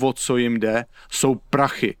jediný, o co jim jde, jsou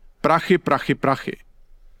prachy. Prachy.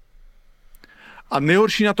 A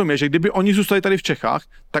nejhorší na tom je, že kdyby oni zůstali tady v Čechách,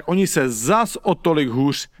 tak oni se zas o tolik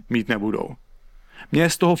hůř mít nebudou. Mně je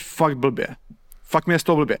z toho fakt blbě.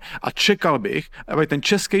 A čekal bych, aby ten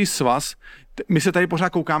český svaz, my se tady pořád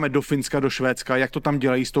koukáme do Finska, do Švédska, jak to tam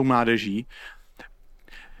dělají s tou mládeží.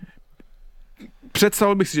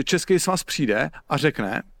 Představil bych si, že český svaz přijde a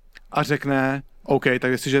řekne, OK,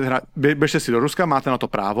 tak jestliže běžte si do Ruska, máte na to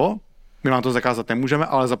právo, my vám to zakázat nemůžeme,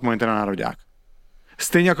 ale zapomeňte na nároďák.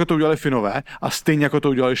 Stejně jako to udělali Finové a stejně jako to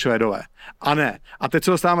udělali Švédové. A ne. A teď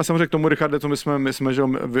se dostáváme samozřejmě k tomu, Richarde, co my jsme že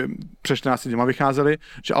před 14 dněma vycházeli,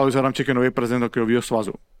 že Alois Adamčík je nový prezident hokejového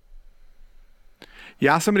svazu.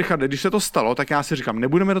 Já jsem, Richarde, když se to stalo, tak já si říkám,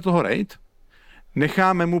 nebudeme do toho rejt,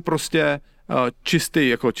 necháme mu prostě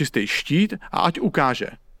čistý štít a ať ukáže.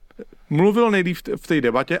 Mluvil nejdřív v té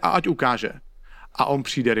debatě a ať ukáže. A on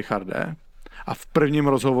přijde, Richarde, a v prvním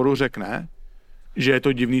rozhovoru řekne, že je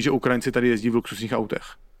to divný, že Ukrajinci tady jezdí v luxusních autech.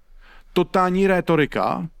 Totální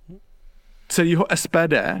rétorika celého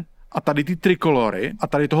SPD a tady ty trikolory a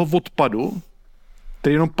tady toho odpadu,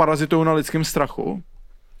 který jenom parazitují na lidském strachu.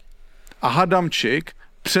 A Hadamčík,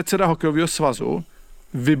 předseda hokejového svazu,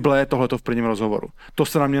 vybleje tohleto v prvním rozhovoru. To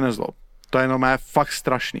se na mě nezlob. To je jenom fakt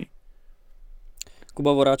strašný.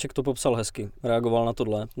 Kuba Voráček to popsal hezky, reagoval na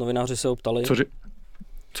tohle. Novináři se ho ptali.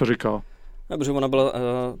 Co říkal? Protože ona byla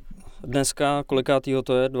dneska, kolikátýho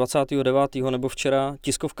to je, 29. nebo včera,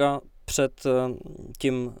 tiskovka před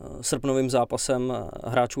tím srpnovým zápasem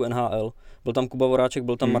hráčů NHL. Byl tam Kuba Voráček,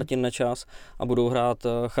 byl tam Martin Nečas a budou hrát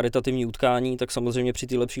charitativní utkání, tak samozřejmě při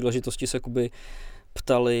téhle příležitosti se Kuby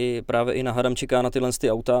ptali právě i na Hadamčíka, na tyhle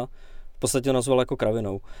ty auta. V podstatě to nazval jako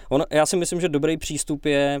kravinou. Já si myslím, že dobrý přístup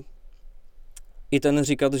je i ten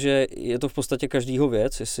říkat, že je to v podstatě každýho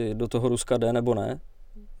věc, jestli do toho Ruska jde nebo ne.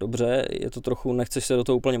 Dobře, je to trochu, nechceš se do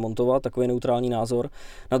toho úplně montovat, takový neutrální názor.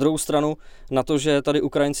 Na druhou stranu, na to, že tady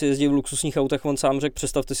Ukrajinci jezdí v luxusních autech, on sám řekl,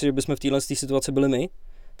 představte si, že bychom v téhle situaci byli my,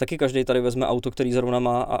 taky každý tady vezme auto, který zrovna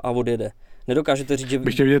má a odjede. Nedokážete říct, že...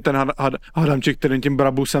 Bych chtěl vidět ten Hadamčík, který tím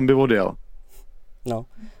Brabusem by odjel. No.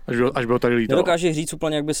 Až byl tady lítal. Nedokážeš říct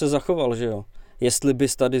úplně, jak by se zachoval, že jo? Jestli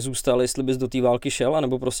bys tady zůstal, jestli bys do té války šel,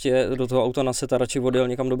 anebo prostě do toho auta naset a radši odjel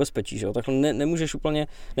někam do bezpečí, že jo? Takhle nemůžeš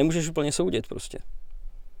úplně soudit prostě.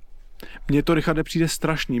 Mně to, Richarde, přijde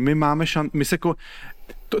strašný. My máme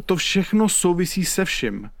to všechno souvisí se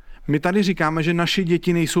vším. My tady říkáme, že naše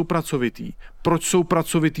děti nejsou pracovitý. Proč jsou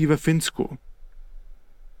pracovitý ve Finsku?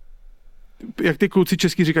 Jak ty kluci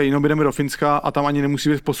český říkají, no jdeme do Finska a tam ani nemusí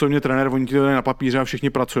být posledně trenér, oni ti to dají na papíře a všichni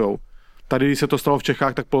pracujou. Tady, když se to stalo v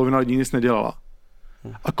Čechách, tak polovina lidí nic nedělala.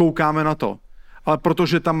 A koukáme na to. Ale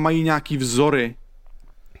protože tam mají nějaký vzory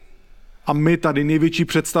a my tady, největší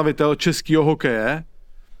představitel českého hokeje,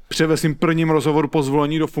 ve svým prvním rozhovoru po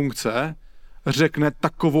zvolení do funkce, řekne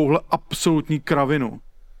takovouhle absolutní kravinu.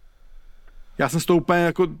 Já jsem s tou úplně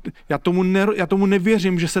jako, já tomu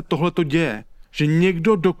nevěřím, že se tohle to děje. Že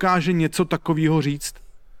někdo dokáže něco takového říct.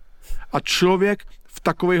 A člověk v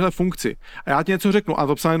takovejhle funkci. A já ti něco řeknu, a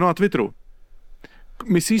to psal jedno na Twitteru.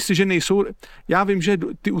 Myslíš si, že nejsou... Já vím, že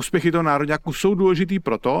ty úspěchy toho národňáku jsou důležitý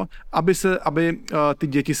proto, aby ty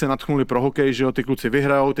děti se nadchnuly pro hokej, že jo, ty kluci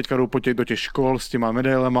vyhrajou, teďka jdou do těch škol s těma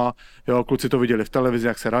medailema, jo, kluci to viděli v televizi,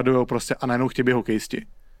 jak se radujou prostě a najednou chtějí být hokejisti.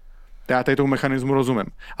 Já tady tomu mechanismu rozumím.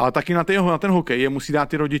 Ale taky na ten hokej je musí dát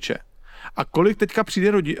ty rodiče. A kolik teďka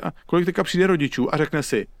přijde rodičů a řekne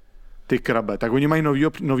si, ty krabe, tak oni mají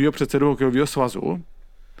novýho předsedu hokejového svazu,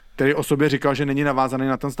 který o sobě říkal, že není navázaný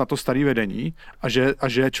na to staré vedení a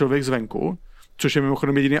že je člověk zvenku, což je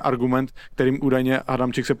mimochodem jediný argument, kterým údajně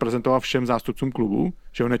Hadamčík se prezentoval všem zástupcům klubu,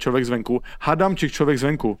 že on je člověk zvenku. Hadamčík, člověk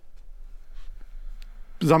zvenku.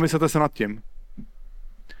 Zamyslete se nad tím.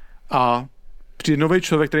 A přijde nový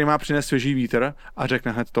člověk, který má přinést svěží vítr a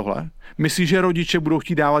řekne hned tohle. Myslíš, že rodiče budou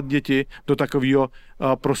chtít dávat děti do takového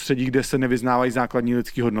prostředí, kde se nevyznávají základní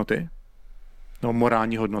lidské hodnoty? No,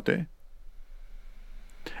 morální hodnoty?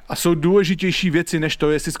 A jsou důležitější věci, než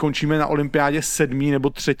to, jestli skončíme na olympiádě 7. nebo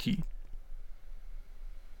 3.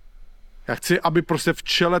 Já chci, aby prostě v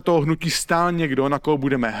čele toho hnutí stál někdo, na koho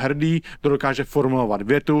budeme hrdí, kdo dokáže formulovat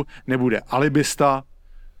větu, nebude alibista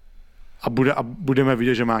a budeme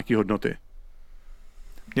vidět, že má nějaký hodnoty.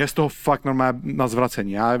 Mě je z toho fakt normálně na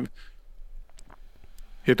zvracení.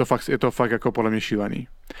 Je to fakt jako podle mě šílený.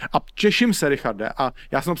 A těším se, Richarde, a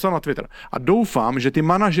já jsem psal na Twitter, a doufám, že ty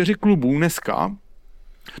manažeři klubů dneska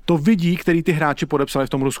to vidí, který ty hráči podepsali v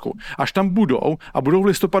tom Rusku. Až tam budou v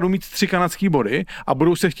listopadu mít 3 kanadský body a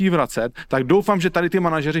budou se chtít vracet, tak doufám, že tady ty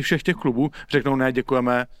manažeři všech těch klubů řeknou, ne,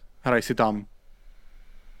 děkujeme, hraj si tam.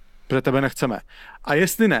 Protože tebe nechceme. A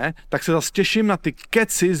jestli ne, tak se zase těším na ty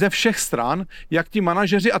keci ze všech stran, jak ti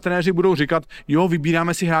manažeři a trenéři budou říkat, jo,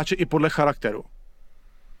 vybíráme si hráče i podle charakteru.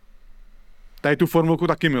 Tady tu formulku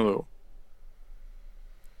taky miluju.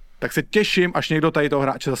 Tak se těším, až někdo tady toho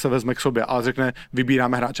hráče zase vezme k sobě, ale řekne,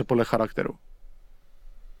 vybíráme hráče podle charakteru.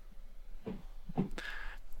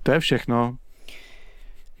 To je všechno.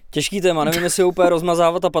 Těžký téma, nevím, jestli úplně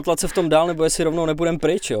rozmazávat a patlat se v tom dál, nebo jestli rovnou nebudem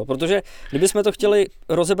pryč, jo. Protože kdybychom to chtěli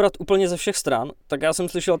rozebrat úplně ze všech stran, tak já jsem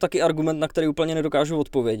slyšel taky argument, na který úplně nedokážu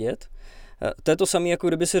odpovědět. To je to samé, jako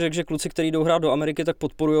kdyby si řekl, že kluci, kteří jdou hrát do Ameriky, tak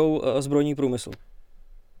podporujou zbrojní průmysl.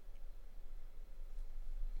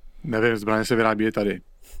 Nevím, zbraně se vyrábí tady.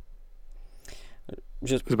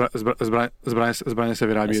 Že... Zbraně se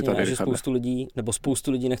vyrábí jasně, tady. Že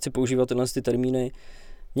spoustu lidí, nechci používat tyhle ty termíny,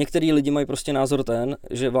 některý lidi mají prostě názor ten,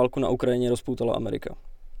 že válku na Ukrajině rozpoutala Amerika.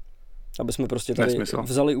 Aby jsme prostě tady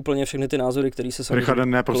vzali úplně všechny ty názory, které se samozřejmě... Richarde,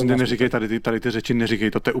 ne, prosím tě, neříkej tady ty řeči,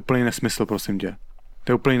 neříkej to je úplný nesmysl, prosím tě.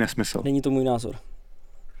 To je úplný nesmysl. Není to můj názor.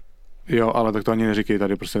 Jo, ale tak to ani neříkej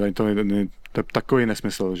tady, prostě to je takový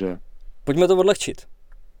nesmysl, že... Pojďme to odlehčit.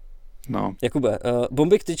 No. Jakube,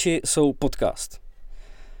 Bomby k tyči jsou podcast.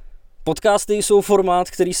 Podcasty jsou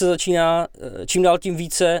formát, který se začíná čím dál tím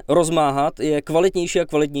více rozmáhat, je kvalitnější a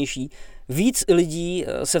kvalitnější. Víc lidí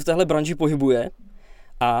se v téhle branži pohybuje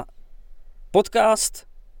a podcast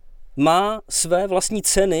má své vlastní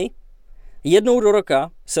ceny. Jednou do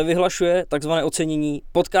roka se vyhlašuje takzvané ocenění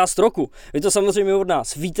Podcast roku. Vy to samozřejmě od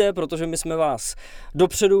nás víte, protože my jsme vás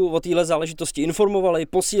dopředu o téhle záležitosti informovali,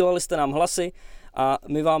 posílali jste nám hlasy a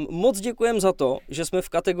my vám moc děkujeme za to, že jsme v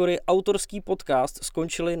kategorii autorský podcast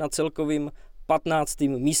skončili na celkovým 15.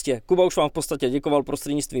 místě. Kuba už vám v podstatě děkoval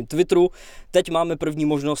prostřednictvím Twitteru, teď máme první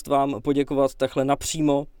možnost vám poděkovat takhle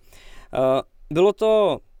napřímo. Bylo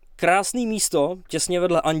to krásné místo, těsně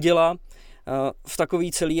vedle Anděla, v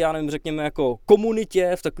takový celý, já nevím, řekněme jako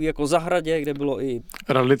komunitě, v takový jako zahradě, kde bylo i...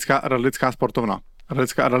 Radlická sportovna.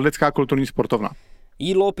 Radlická kulturní sportovna.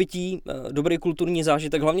 Jídlo, pití, dobrý kulturní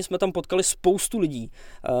zážitek, hlavně jsme tam potkali spoustu lidí.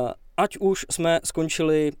 Ať už jsme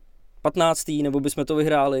skončili 15. nebo bychom to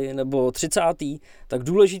vyhráli, nebo 30. tak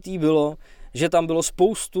důležitý bylo, že tam bylo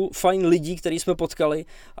spoustu fajn lidí, který jsme potkali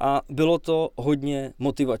a bylo to hodně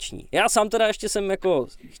motivační. Já sám teda ještě jsem jako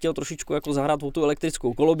chtěl trošičku jako zahrát o tu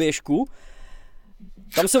elektrickou koloběžku.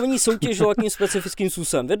 Tam se o ní soutěžilo jakým specifickým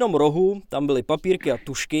způsobem. V jednom rohu tam byly papírky a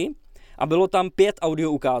tušky a bylo tam 5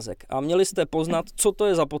 audio ukázek a měli jste poznat, co to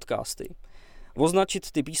je za podcasty.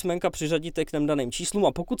 Označit ty písmenka, přiřadit je k těm daným číslům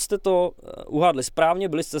a pokud jste to uhádli správně,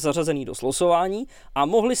 byli jste zařazený do slosování a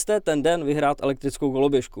mohli jste ten den vyhrát elektrickou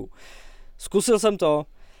koloběžku. Zkusil jsem to,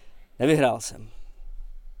 nevyhrál jsem.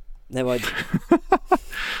 Nevadí.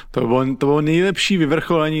 To bylo nejlepší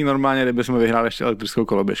vyvrcholení normálně, kdyby jsme vyhráli ještě elektrickou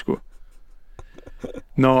koloběžku.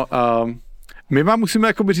 No, my vám musíme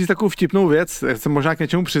jakoby říct takovou vtipnou věc, já jsem možná k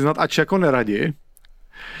něčemu přiznat, ač jako neradi.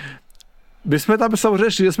 My jsme tam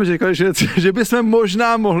samozřejmě šli, že jsme říkali, že bychom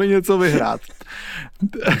možná mohli něco vyhrát.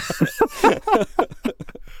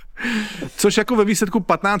 Což jako ve výsledku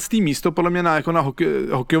 15. místo podle mě jako na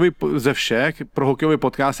hokejový ze všech, pro hokejový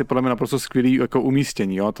podcast je podle mě naprosto skvělý jako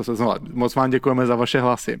umístění, jo? To se znovu, moc vám děkujeme za vaše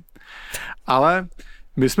hlasy. Ale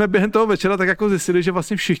my jsme během toho večera tak jako zjistili, že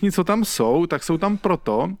vlastně všichni, co tam jsou, tak jsou tam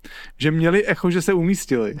proto, že měli echo, že se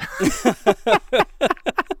umístili.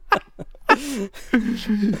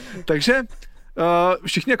 Takže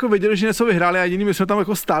všichni jako věděli, že něco vyhráli a jediný my jsme tam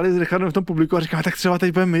jako stáli s Richardem v tom publiku a říkáme, tak třeba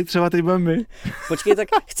teď budeme my. Počkej, tak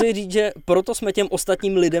chci říct, že proto jsme těm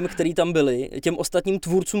ostatním lidem, kteří tam byli, těm ostatním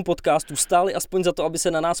tvůrcům podcastu stáli aspoň za to, aby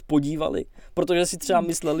se na nás podívali, protože si třeba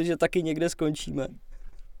mysleli, že taky někde skončíme.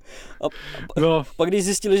 A pak když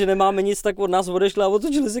zjistili, že nemáme nic, tak od nás odešli a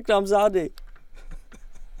otočili se k nám zády.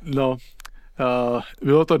 No,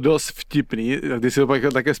 bylo to dost vtipný, když si to pak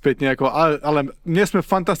také zpětně jako, ale měli jsme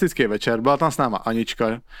fantastický večer, byla tam s náma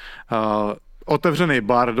Anička, otevřený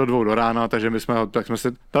bar do 2 do rána, takže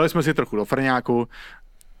dali jsme si trochu do frňáku,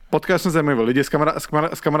 potkali jsme se lidi,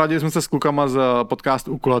 skamarádili jsme se s klukama z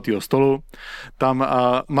podcastu U kulatýho stolu, tam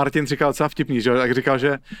Martin říkal docela vtipný, že tak říkal,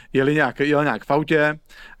 že jel nějak v autě,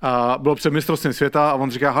 bylo před mistrovstvím světa a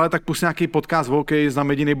on říká, hele, tak pust nějaký podcast v hokeji, znám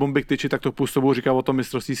jediný Bomby k tyči, tak to pust tobou, říká o tom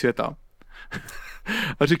mistrovství světa.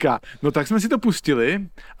 A říká, no tak jsme si to pustili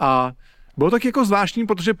a bylo tak jako zvláštní,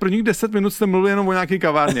 protože prvních 10 minut jste mluvili jenom o nějaký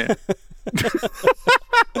kavárně.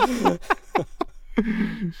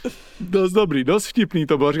 Dost dobrý, dost vtipný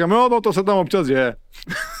to bylo. Říkám, no to se tam občas děje.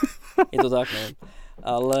 Je to tak, ne?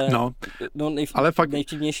 Ale fakt...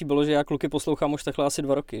 nejvtipnější bylo, že já kluky poslouchám už takhle asi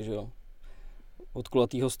 2 roky, že jo? Od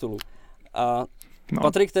kulatýho stolu. A no.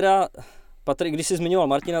 Patrik, když jsi zmiňoval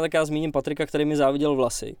Martina, tak já zmíním Patrika, který mi záviděl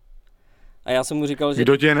vlasy. A já jsem mu říkal, že...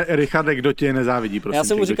 Richarde, kdo tě nezávidí, prosím. Já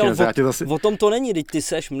jsem mu říkal, o tom to není, teď ty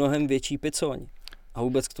seš mnohem větší picoň. A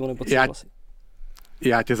vůbec k tomu nepotřebuješ vlasy.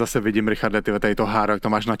 Já tě zase vidím, Richarde, ty tady to háro, jak to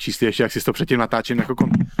máš načíst, ještě jak jsi to předtím natáčím, jako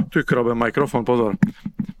ty krobe, mikrofon, pozor.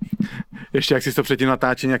 Ještě jak jsi to předtím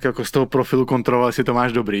natáčím, jako z toho profilu kontroloval, jestli to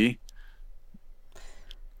máš dobrý.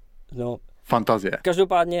 No. Fantazie.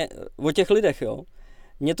 Každopádně o těch lidech, jo.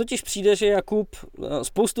 Mně totiž přijde, že Jakub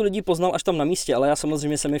spoustu lidí poznal až tam na místě, ale já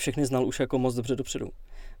samozřejmě jsem je všechny znal už jako moc dobře dopředu.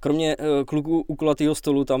 Kromě kluků u kulatýho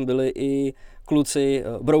stolu tam byli i kluci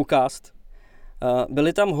Broadcast.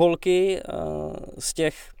 Byly tam holky z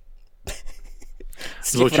těch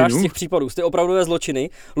vražd, z těch případů, z těch opravdové zločiny.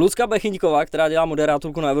 Lucka Bechyňková, která dělá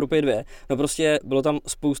moderátorku na Evropě 2, no prostě bylo tam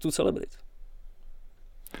spoustu celebrit.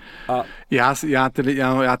 A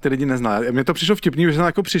Já ty lidi neznám. Mně to přišlo vtipný, že jsme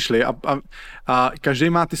jako přišli a každý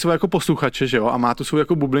má ty svoje jako posluchače, že jo, a má tu svou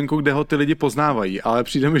jako bublinku, kde ho ty lidi poznávají, ale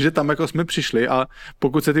přijde mi, že tam jako jsme přišli a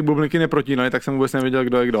pokud se ty bublinky neprotínaly, tak jsem vůbec nevěděl,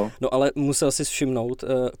 kdo je kdo. No ale musel si všimnout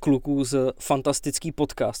kluků z Fantastický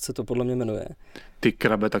podcast, se to podle mě jmenuje. Ty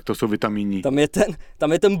krabe, tak to jsou vitamíní.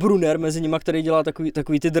 Tam je ten Brunner mezi nimi, který dělá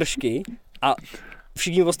takový ty držky a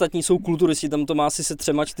všichni ostatní jsou kulturisti, tam to má asi se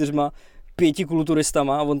 3, 4, 5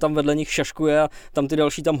 kulturistama a on tam vedle nich šaškuje a tam ty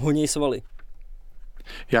další tam honí svaly.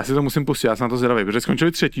 Já si to musím pustit, já jsem na to zvědavý, protože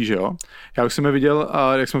skončili 3, že jo? Já už jsem je viděl,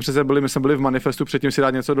 jak jsme přece byli, my jsme byli v manifestu předtím si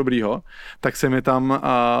dát něco dobrýho, tak jsem je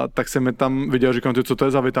tam viděl, říkám, ty, co to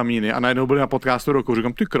je za vitamíny a najednou byli na podcastu roku,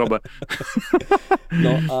 říkám, ty krobe.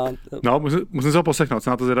 No, musím se ho poslechnout,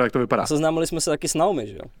 jsem na to zvědavý, jak to vypadá. A seznámili jsme se taky s Naomi,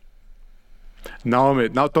 že jo? Naomi,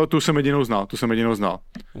 tu jsem jedinou znal.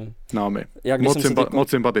 Naomi, moc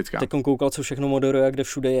sympatická. Teď koukal, co všechno moderuje a kde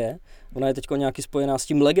všude je. Ona je teď nějaký spojená s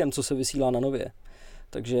tím legem, co se vysílá na Nově.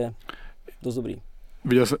 Takže dost dobrý.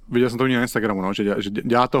 Viděl jsem to na Instagramu, no, že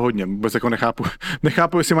dělá to hodně. Vůbec jako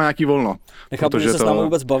nechápu, jestli má nějaký volno. Nechápu, že se s námi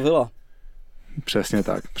vůbec bavila.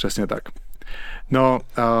 Přesně tak. No,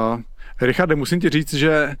 Richarde, musím ti říct,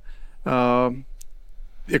 že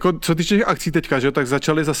jako co týče těch akcí teďka, že, tak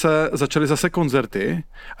začaly zase koncerty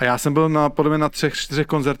a já jsem byl podle mě na 3-4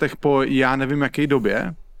 koncertech po já nevím jaké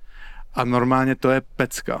době a normálně to je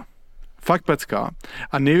pecka. Fakt pecka.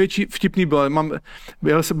 A největší vtipný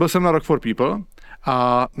byl jsem na Rock for People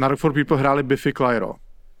a na Rock for People hráli Biffy Clyro.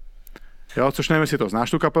 Jo, což nevím, jestli to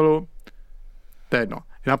znáš tu kapelu. To je jedno.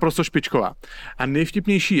 Je naprosto špičková. A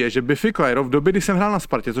nejvtipnější je, že Biffy Clyro v době, kdy jsem hrál na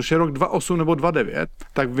Spartě, což je rok 2008 nebo 2009,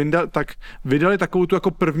 tak vydali takovou tu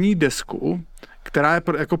jako první desku, která je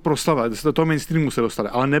jako proslava, do toho mainstreamu se dostali,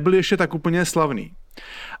 ale nebyli ještě tak úplně slavný.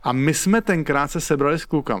 A my jsme tenkrát se sebrali s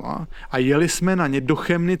klukama a jeli jsme na ně do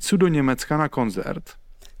Chemnicu do Německa na koncert.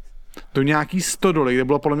 Do nějaký stodoly, kde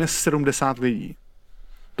bylo podle mě 70 lidí.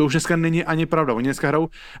 To už dneska není ani pravda. Oni dneska hrajou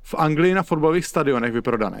v Anglii na fotbalových stadionech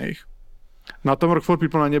vyprodaných. Na tom Rock for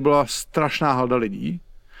People na ně byla strašná halda lidí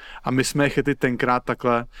a my jsme je chytli tenkrát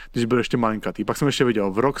takhle, když byl ještě malinkatý. Pak jsem ještě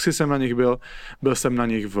viděl, v Roxy jsem na nich byl jsem na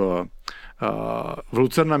nich v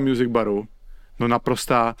Lucerna Music Baru, no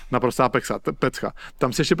naprostá pecka.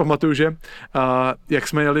 Tam si ještě pamatuju, že jak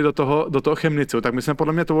jsme jeli do toho Chemnicu, tak my jsme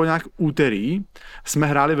podle mě to bylo nějak úterý, jsme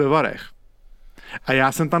hráli ve Varech. A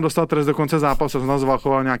já jsem tam dostal trest do konce zápasu, jsem tam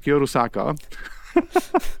zvalchoval nějakýho Rusáka.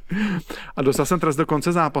 A dostal jsem trest do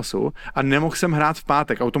konce zápasu a nemohl jsem hrát v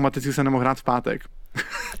pátek, automaticky jsem nemohl hrát v pátek.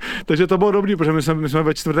 Takže to bylo dobrý, protože my jsme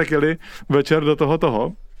ve čtvrtek jeli večer do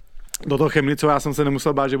toho Chemnicu a já jsem se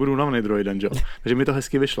nemusel bát, že budu unavený druhý den, jo. Takže mi to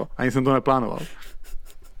hezky vyšlo, ani jsem to neplánoval.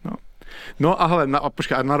 No a hele,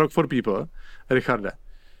 počkej, na Rock for People, Richarde,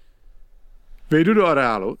 vyjdu do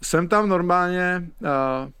areálu, jsem tam normálně,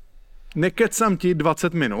 nekecám ti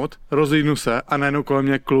 20 minut, rozjídnu se a najednou kolem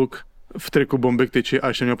mě kluk v triku Bomby k tyči a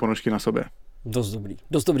ještě měl ponožky na sobě.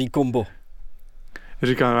 Dost dobrý kombo.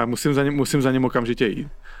 Říkám, musím za ním okamžitě jít.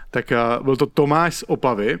 Tak byl to Tomáš z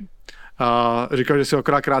Opavy a říkal, že si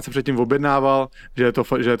akorát krátce předtím objednával,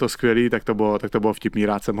 že je to skvělý, tak to bylo vtipný,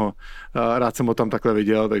 rád jsem ho tam takhle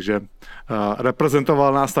viděl, takže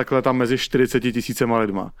reprezentoval nás takhle tam mezi 40 000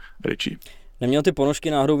 lidma, Richie. Neměl ty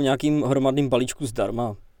ponožky náhodou v nějakým hromadným balíčku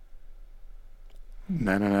zdarma?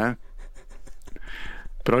 Ne.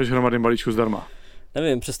 Proč hromadným balíčku zdarma?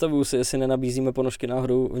 Nevím, představuju si, jestli nenabízíme ponožky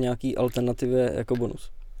náhodou v nějaký alternativě jako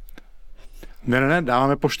bonus. Ne,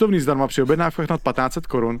 dáváme poštovní zdarma při objednávkách nad 1500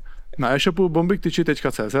 korun. Na e-shopu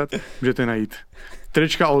bombyktyči.cz můžete najít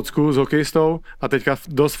trička old school s hokejistou a teďka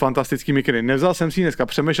dost fantastický mikiny. Nevzal jsem si ji dneska,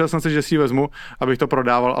 přemýšlel jsem si, že si ji vezmu, abych to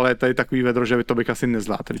prodával, ale je tady takový vedro, že to bych asi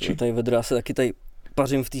nezvládl, Tričí. Tady vedro, já se taky tady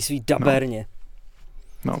pařím v té svý dabérně.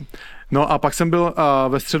 No a pak jsem byl,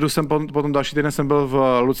 ve středu potom další týden jsem byl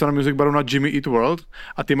v Lucerna Music Baru na Jimmy Eat World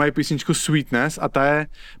a ty mají písničku Sweetness a ta je,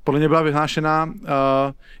 podle mě byla vyhlášená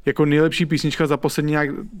jako nejlepší písnička za poslední nějak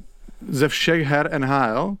ze všech her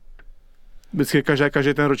NHL. Vždycky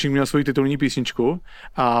každý ten ročník měl svoji titulní písničku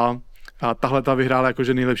a tahle ta vyhrála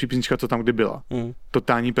jakože nejlepší písnička, co tam kdy byla.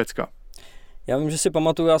 Totální pecka. Já vím, že si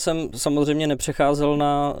pamatuju, já jsem samozřejmě nepřecházel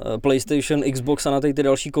na PlayStation, Xbox a na ty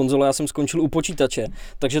další konzole, já jsem skončil u počítače,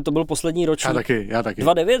 takže to byl poslední ročník. Já taky.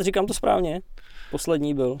 2.9, říkám to správně?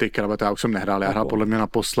 Poslední byl. Ty krabete, já už jsem nehrál, já hrál podle mě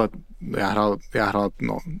naposled, já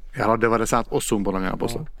hrál 98 podle mě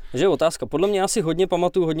naposled. No. Takže otázka, podle mě já si hodně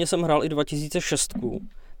pamatuju, hodně jsem hrál i 2006,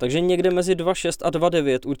 takže někde mezi 2.6 a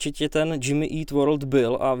 2.9 určitě ten Jimmy Eat World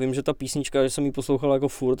byl a vím, že ta písnička, že jsem ji poslouchal jako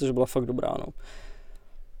furt, že byla fakt dobrá, no.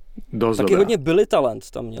 Dost taky dobrá. Hodně Billy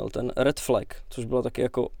Talent tam měl, ten Red Flag, což byla taky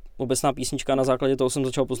jako obecná písnička, na základě toho jsem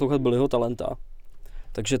začal poslouchat Billyho Talenta.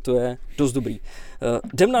 Takže to je dost dobrý.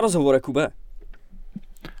 Jdem na rozhovor, Jakube.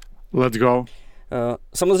 Let's go.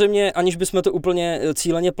 Samozřejmě, aniž bychom to úplně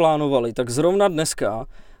cíleně plánovali, tak zrovna dneska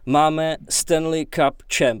máme Stanley Cup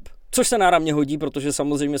Champ. Což se náramně hodí, protože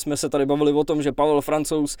samozřejmě jsme se tady bavili o tom, že Pavel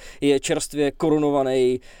Francouz je čerstvě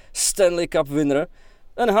korunovaný Stanley Cup winner.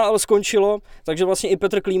 NHL skončilo, takže vlastně i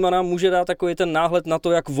Petr Klíma nám může dát takový ten náhled na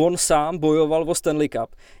to, jak on sám bojoval o Stanley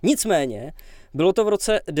Cup. Nicméně, bylo to v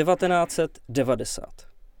roce 1990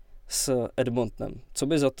 s Edmontonem. Co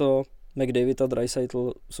by za to McDavid a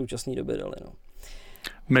Draisaitl v současné době dali, no?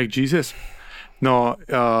 McJesus. No,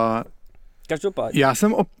 Každopádně.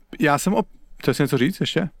 Já jsem chtěl jsi něco říct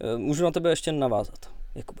ještě? Můžu na tebe ještě navázat,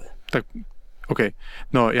 Jakube. Tak, OK.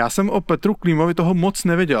 No, já jsem o Petru Klímovi toho moc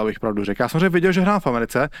nevěděl, abych pravdu řekl. Já samozřejmě věděl, že hrál v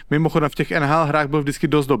Americe. Mimochodem v těch NHL hrách byl vždycky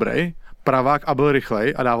dost dobrý, pravák a byl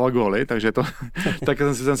rychlej a dával góly, takže to, tak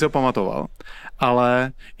jsem si ho pamatoval.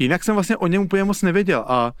 Ale jinak jsem vlastně o něm úplně moc nevěděl.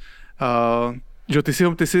 A že ty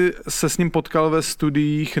jsi se s ním potkal ve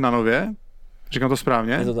studiích na Nově? Říkám to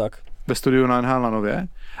správně? Je to tak. Ve studiu na NHL na Nově.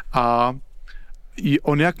 A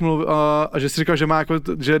on jak mluví, a že si říkal, že má jako,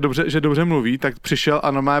 že dobře mluví, tak přišel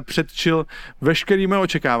a normálně předčil veškerý moje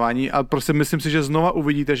očekávání a prostě myslím si, že znova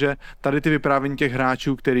uvidíte, že tady ty vyprávění těch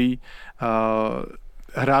hráčů, který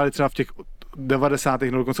hráli třeba v těch 90.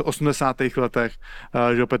 nebo dokonce 80. letech,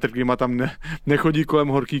 že Petr Klíma tam nechodí kolem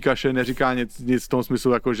horký kaše, neříká nic v tom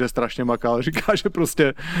smyslu, jako že strašně makal, říká, že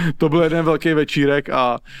prostě to byl jeden velký večírek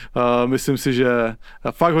a myslím si, že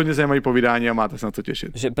fakt hodně zajímavý povídání a máte se na co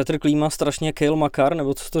těšit. Že Petr Klíma strašně kejl makar,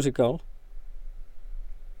 nebo co jsi to říkal?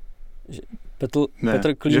 Že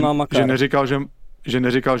Petr Klíma makar. Že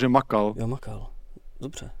neříkal, že makal. Jo, makal.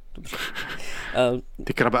 Dobře.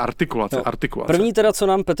 Ty krabe, artikulace. První teda, co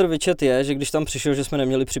nám Petr vyčet je, že když tam přišel, že jsme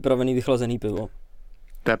neměli připravený vychlazený pivo.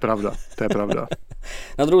 To je pravda.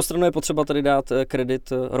 Na druhou stranu je potřeba tady dát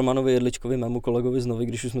kredit Romanovi Jedličkovi, mému kolegovi z Novy,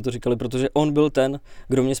 když už jsme to říkali, protože on byl ten,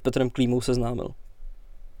 kdo mě s Petrem Klímou seznámil.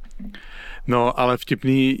 No, ale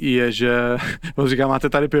vtipný je, že on říká, máte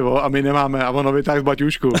tady pivo a my nemáme a ono vytáhl z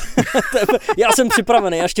baťůžku. Já jsem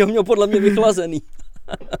připravený, já ještě ho měl podle mě vychlazený.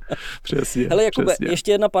 Přesně. Hele Jakube,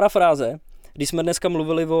 ještě jedna parafráze, když jsme dneska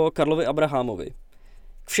mluvili o Karlovi Abrahamovi.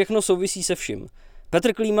 Všechno souvisí se vším.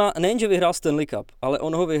 Petr Klíma nejenže vyhrál Stanley Cup, ale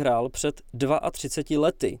on ho vyhrál před 32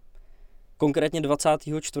 lety. Konkrétně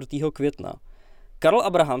 24. května. Karl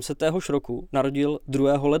Abraham se téhož roku narodil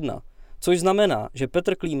 2. ledna, což znamená, že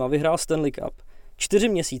Petr Klíma vyhrál Stanley Cup 4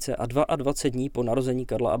 měsíce a 22 dní po narození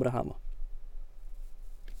Karla Abrahama.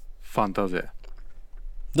 Fantazie.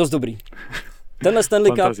 Dost dobrý. Tenhle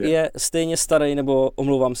Stanley Cup je stejně starý, nebo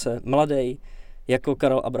omlouvám se, mladý, jako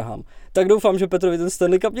Karel Abraham. Tak doufám, že Petrovi ten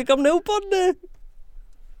Stanley Cup někam neupadne.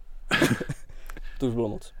 To už bylo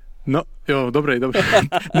moc. No, jo, dobrý.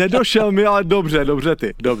 Nedošel mi, ale dobře.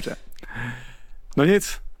 No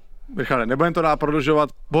nic, Richarde, nebudeme to dál prodlužovat,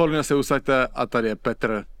 pohodlně se usaďte a tady je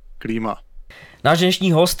Petr Klíma. Náš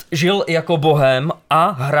dnešní host žil jako bohém a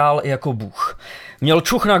hrál jako bůh. Měl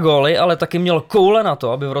čuch na góly, ale taky měl koule na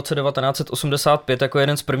to, aby v roce 1985 jako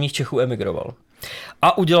jeden z prvních Čechů emigroval.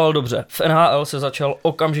 A udělal dobře. V NHL se začal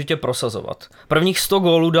okamžitě prosazovat. Prvních 100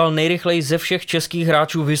 gólů dal nejrychleji ze všech českých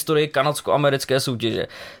hráčů v historii kanadsko-americké soutěže.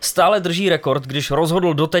 Stále drží rekord, když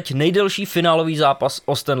rozhodl doteď nejdelší finálový zápas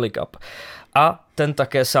o Stanley Cup. A ten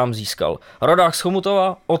také sám získal. Rodák z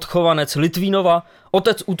Chomutova, odchovanec Litvínova,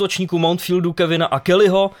 otec útočníků Mountfieldu Kevina a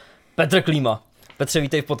Kellyho, Petr Klíma. Petře,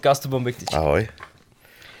 vítej v podcastu Bomby k tyči. Ahoj.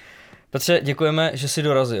 Petře, děkujeme, že jsi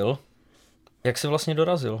dorazil. Jak jsi vlastně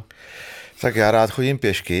dorazil? Tak já rád chodím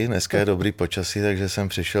pěšky, dneska je dobrý počasí, takže jsem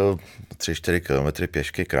přišel 3-4 kilometry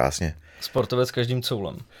pěšky, krásně. Sportovec každým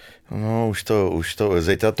coulem. No už to,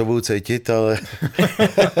 zítra to budu cítit, ale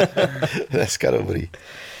dneska dobrý.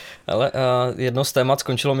 Ale jedno z témat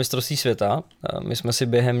skončilo mistrovství světa, my jsme si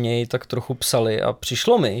během něj tak trochu psali a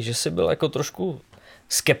přišlo mi, že jsi byl jako trošku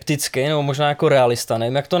skeptický, nebo možná jako realista,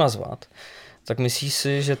 nevím jak to nazvat. Tak myslíš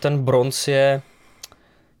si, že ten bronz je...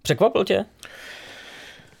 Překvapil tě?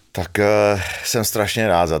 Tak jsem strašně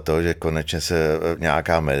rád za to, že konečně se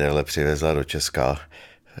nějaká medaile přivezla do Česka.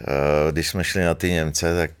 Když jsme šli na ty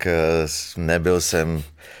Němce, tak nebyl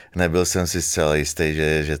jsem si zcela jistý,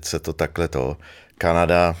 že se to takhle to.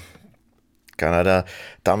 Kanada,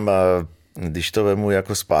 tam, když to vemu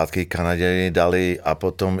jako zpátky, Kanaděni dali a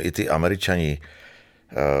potom i ty Američani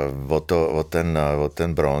o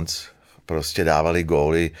ten bronz prostě dávali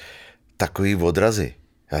góly takový odrazy.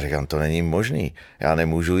 Já říkám, to není možný. Já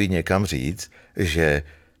nemůžu jít někam říct, že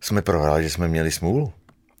jsme prohráli, že jsme měli smůlu.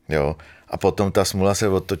 Jo? A potom ta smůla se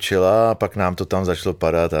otočila a pak nám to tam začalo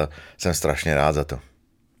padat a jsem strašně rád za to.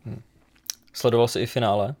 Sledoval jsi i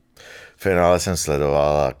finále? Finále jsem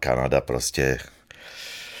sledoval a Kanada prostě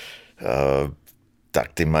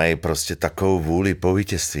tak ty mají prostě takovou vůli po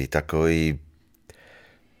vítězství, takový,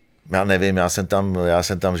 já nevím, já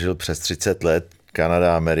jsem tam žil přes 30 let,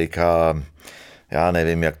 Kanada, Amerika, já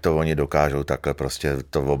nevím, jak to oni dokážou takhle prostě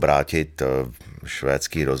to obrátit,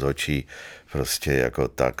 švédský rozhodčí, prostě jako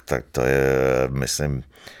tak to je, myslím,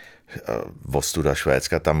 ostuda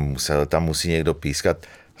Švédska, tam musí někdo pískat,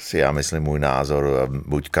 si já myslím můj názor,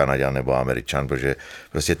 buď Kanaďan nebo Američan, protože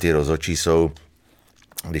prostě ty rozhodčí jsou,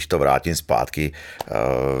 když to vrátím zpátky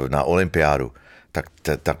na olympiádu,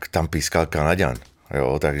 tak tam pískal Kanaďan.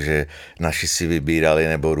 Jo, takže naši si vybírali,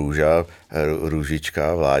 nebo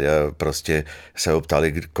Růžička, Vláďa, prostě se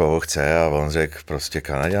optali, koho chce a on řekl prostě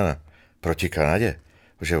Kanaďana, proti Kanadě,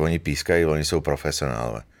 protože oni pískají, oni jsou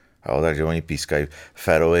profesionálové. Jo, takže oni pískají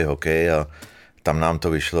férový hokej a tam nám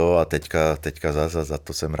to vyšlo a teďka za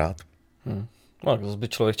to jsem rád. No, zase by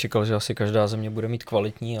člověk čekal, že asi každá země bude mít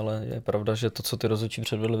kvalitní, ale je pravda, že to, co ty rozhodčí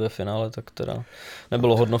předvedli ve finále, tak teda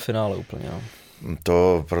nebylo hodno finále úplně. No.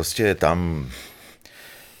 To prostě tam,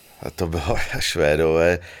 to bylo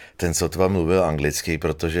Švédové, ten sotva mluvil anglicky,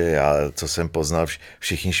 protože já, co jsem poznal,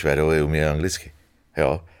 všichni Švédové umějí anglicky.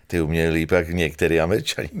 Jo? Ty umějí líp jak některý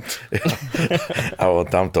Američani. A on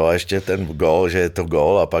tam to a ještě ten gól, že je to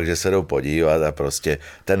gól a pak, že se jdou podívat a prostě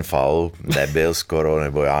ten faul nebyl skoro,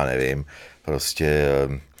 nebo já nevím. Prostě...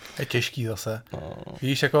 Je těžký zase.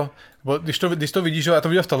 Vidíš jako, když to vidíš, já to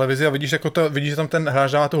viděl v televizi a vidíš, že tam ten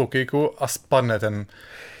hráč dává tu hokejku a spadne ten...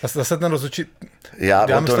 Zase ten rozhodčí...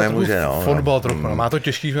 On to nemůže, no. Fotbal trochu, má to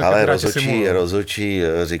těžký. Ale rozhodčí,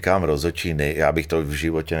 říkám rozhodčí, já bych to v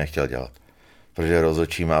životě nechtěl dělat. Protože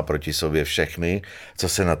rozhodčí má proti sobě všechny, co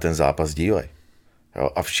se na ten zápas dívají.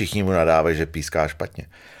 A všichni mu nadávají, že píská špatně.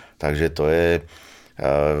 Takže to je,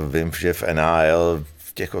 vím, že v NHL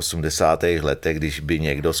v těch 80. letech, když by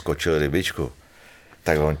někdo skočil rybičku,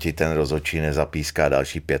 tak on ti ten rozhodčí nezapíská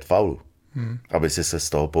další 5 faulů, aby si se z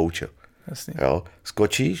toho poučil. Jasně. Jo?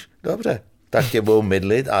 Skočíš? Dobře. Tak tě budou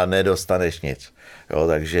mydlit a nedostaneš nic. Jo?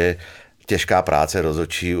 Takže těžká práce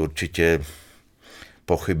rozhodčí určitě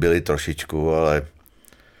pochybili trošičku, ale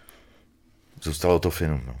zůstalo to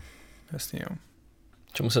finu. No. Jasně, jo.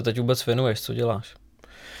 Čemu se teď vůbec věnuješ? Co děláš?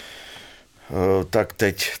 Tak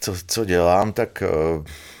teď, co dělám, tak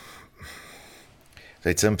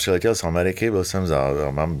teď jsem přiletěl z Ameriky,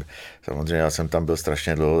 samozřejmě já jsem tam byl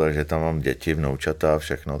strašně dlouho, takže tam mám děti, vnoučata a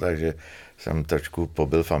všechno, takže jsem trošku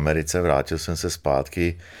pobyl v Americe, vrátil jsem se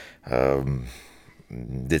zpátky.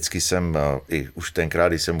 Vždycky jsem, i už tenkrát,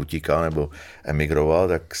 když jsem utíkal nebo emigroval,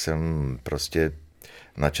 tak jsem prostě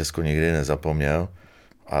na Česko nikdy nezapomněl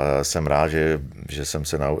a jsem rád,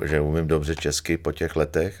 že umím dobře česky po těch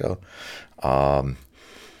letech a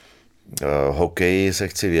hokeji se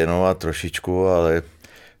chci věnovat trošičku, ale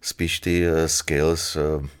spíš ty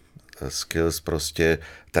skills prostě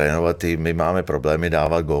trénovat, my máme problémy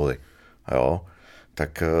dávat góly, jo,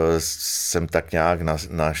 tak jsem tak nějak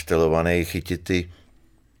naštelovaný chytit ty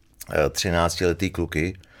 13letý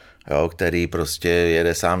kluky, jo, který prostě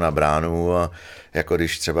jede sám na bránu a jako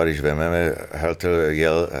když vememe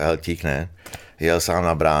Heltík, jel sám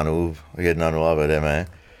na bránu, 1-0 vedeme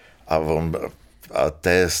a to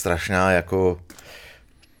je strašná jako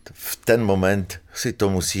v ten moment si to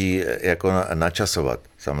musí jako načasovat.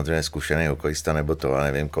 Samozřejmě zkušený hokejista nebo to, a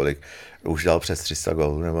nevím kolik, už dal přes 300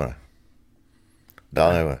 gólů nebo ne?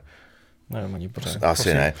 Dal nebo ne? Nevím, ani pořád.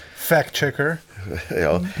 Asi ne. Fact checker.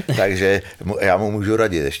 Jo, takže já mu můžu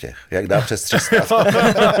radit ještě, jak dá přes 300.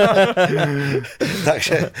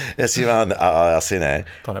 Takže jestli má, asi ne.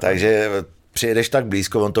 Takže přijedeš tak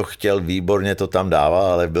blízko, on to chtěl výborně, to tam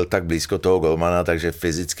dává, ale byl tak blízko toho golmana, takže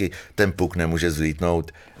fyzicky ten puk nemůže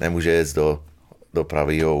zlítnout, nemůže jet do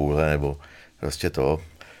pravého úhle nebo prostě to.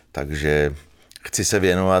 Takže chci se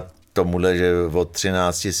věnovat tomuhle, že od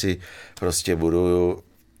 13 si prostě budu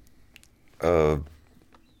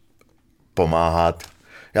pomáhat.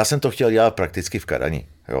 Já jsem to chtěl dělat prakticky v Kadani.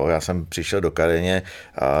 Jo, já jsem přišel do Kadaně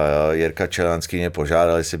a Jirka Čelanský mě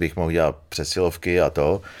požádal, jestli bych mohl dělat přesilovky a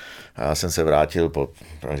to. A já jsem se vrátil po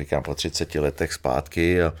 30 letech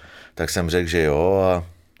zpátky, a tak jsem řekl, že jo,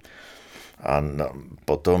 a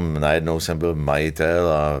potom najednou jsem byl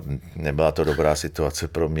majitel a nebyla to dobrá situace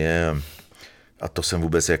pro mě a to jsem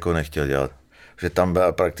vůbec jako nechtěl dělat. Že tam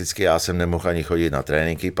prakticky já jsem nemohl ani chodit na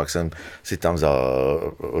tréninky, pak jsem si tam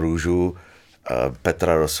vzal Růžu,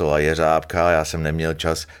 Petra Rosola, Jeřábka, já jsem neměl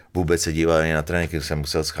čas vůbec se dívat ani na tréninky, jsem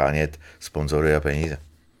musel schánět sponzory a peníze.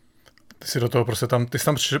 Ty jsi do toho prostě ty jsi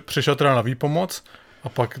tam přišel teda na výpomoc a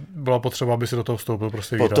pak byla potřeba, aby si do toho vstoupil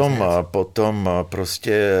prostě Potom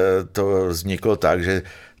prostě to vzniklo tak, že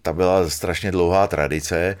ta byla strašně dlouhá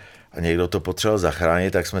tradice a někdo to potřeboval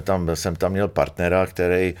zachránit, tak jsem tam měl partnera,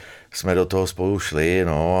 který jsme do toho spolu šli,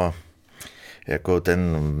 no a jako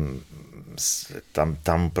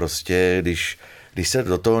tam prostě, když se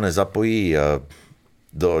do toho nezapojí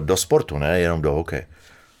do sportu, ne jenom do hokeje,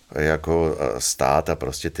 jako stát a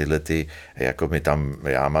prostě tyhle jako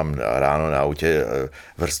já mám ráno na autě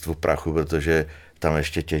vrstvu prachu, protože tam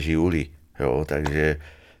ještě těží uhlí, jo, takže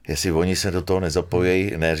jestli oni se do toho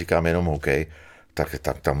nezapojí, neříkám jenom hokej, tak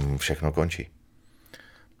tam všechno končí.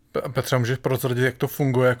 Petře, můžeš prozradit, jak to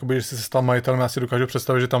funguje, jakoby, když jsi se stal majitelem, já si dokážu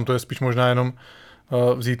představit, že tam to je spíš možná jenom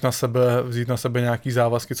vzít na sebe nějaký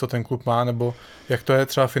závazky, co ten klub má, nebo jak to je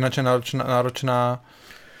třeba finančně náročná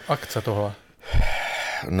akce tohle?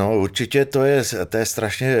 No určitě to je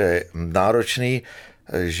strašně náročný,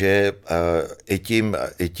 že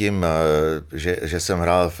i tím, že jsem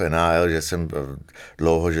hrál v NHL, že jsem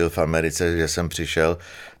dlouho žil v Americe, že jsem přišel,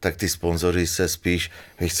 tak ty sponzoři se spíš,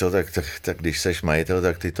 víš co, tak když seš majitel,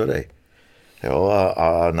 tak ty to dej. Jo,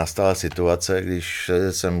 a nastala situace, když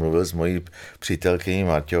jsem mluvil s mojí přítelkyní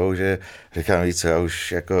Marťou, že říkám víc, já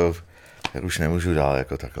už nemůžu dál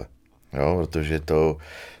jako takhle. Jo, protože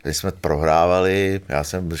když jsme prohrávali, já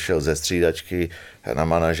jsem šel ze střídačky na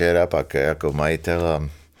manažéra, pak jako majitel a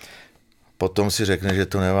potom si řekne, že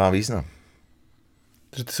to nemá význam.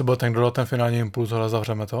 Že ty si byl ten, kdo dal ten finální impuls, ale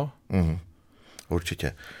zavřeme to?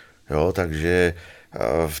 Určitě. Jo, takže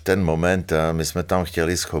v ten moment my jsme tam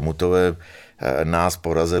chtěli s Chomutovem, nás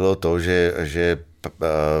porazilo to, že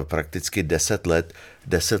prakticky 10 let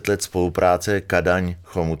spolupráce Kadaň,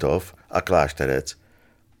 Chomutov a Klášterec.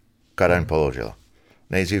 Kadaň položil.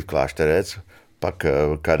 Nejdřív Klášterec, pak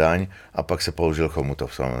Kadaň a pak se položil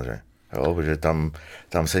Chomutov samozřejmě. Jo, protože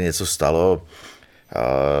tam se něco stalo.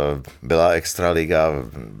 Byla extraliga,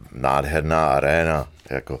 nádherná aréna.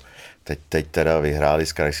 Jako teď teda vyhráli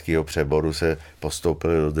z krajského přeboru, se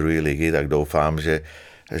postoupili do druhé ligy, tak doufám, že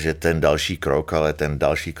ten další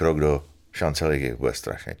krok do šance ligy bude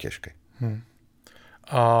strašně těžký.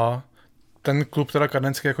 A ten klub teda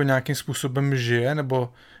kadenský jako nějakým způsobem žije,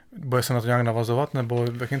 nebo bude se na to nějak navazovat, nebo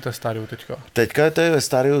v jakém to je stádiu teďka? Teďka to je ve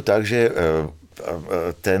stádiu tak, že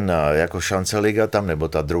ten jako šance liga tam, nebo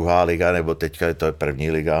ta druhá liga, nebo teďka to je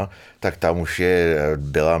první liga, tak tam už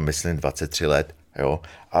byla, myslím, 23 let, jo,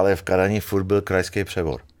 ale v Kadani furt byl krajský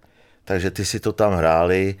přebor. Takže ty si to tam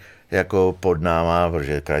hráli jako pod náma,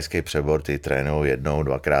 protože krajský přebor ty trénují jednou,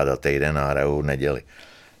 dvakrát a týden a hrajou neděli.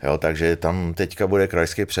 Jo, takže tam teďka bude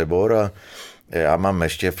krajský přebor a já mám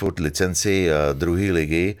ještě furt licenci druhé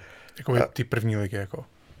ligy. Jako ty první ligy, jako?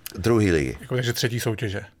 Druhý ligy. Jako takže třetí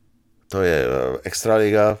soutěže. To je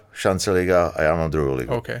extraliga, šance liga a já mám druhou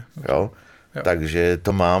ligu. Okay. Jo? Takže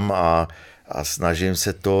to mám a snažím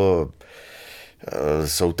se to.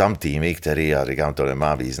 Jsou tam týmy, který, já říkám, to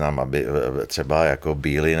nemá význam, aby třeba jako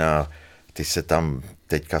Bílina, ty se tam,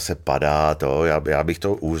 teďka se padá to, já bych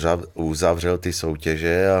to uzavřel ty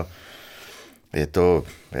soutěže a je to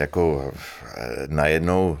jako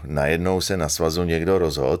najednou se na svazu někdo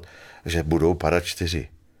rozhodl, že budou padat 4.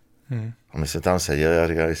 A my jsme tam seděli a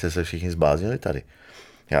říkali, jste se všichni zbláznili tady.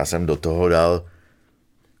 Já jsem do toho dal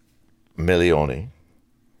miliony,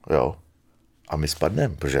 jo, a my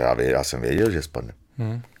spadneme, protože já jsem věděl, že spadneme.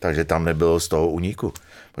 Takže tam nebylo z toho úniku,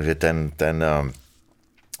 protože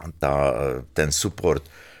ten support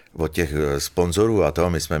od těch sponzorů a toho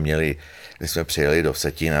my jsme přijeli do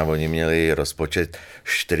Vsetína, oni měli rozpočet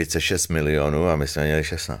 46 milionů a my jsme měli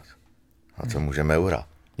 16. A co můžeme uhrát?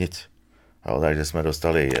 Nic. Jo, takže jsme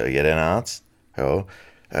dostali 11, jo.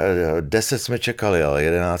 10 jsme čekali, ale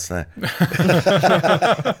 11 ne.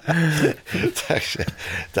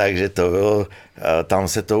 takže to bylo, tam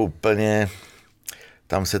se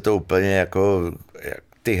to úplně jako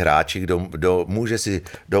ty hráči, kdo může si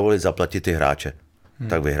dovolit zaplatit ty hráče,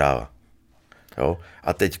 tak vyhrává. Jo?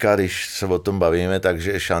 A teďka, když se o tom bavíme,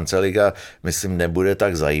 takže šance liga, myslím, nebude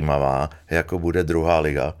tak zajímavá, jako bude druhá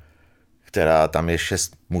liga, která tam je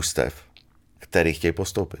 6 mužstev, který chtějí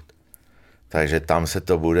postoupit. Takže tam se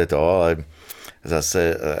to bude to, ale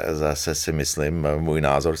zase si myslím, můj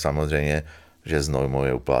názor samozřejmě, že Znojmo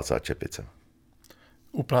je uplácá Čepicem.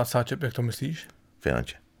 Uplácá jak to myslíš?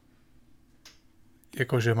 Finančně.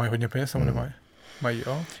 Jakože mají hodně peněz, nebo nemají? Mají,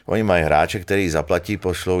 jo? Oni mají hráče, který zaplatí,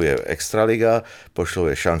 pošlou je Extraliga, pošlou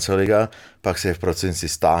je Šanceliga, pak se je v prosinci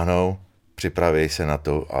stáhnou, připraví se na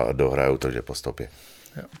to a dohrajou to, že postoupí.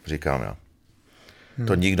 Jo. Říkám já.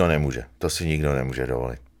 To nikdo nemůže. To si nikdo nemůže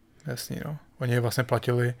dovolit. Jasný, no. Oni vlastně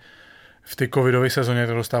platili v té covidové sezóně,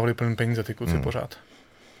 to dostávali plný peníze ty kluci pořád.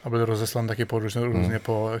 A byli rozeslan taky různě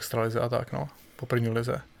po extralize a tak, no. Po první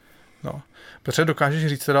lize. No. Petře, dokážeš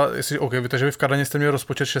říct teda, jestli, takže vy v Kadaně jste měli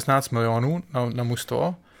rozpočet 16 milionů na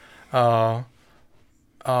mužstvo.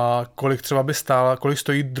 A kolik třeba by stála, kolik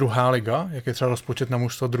stojí druhá liga? Jak je třeba rozpočet na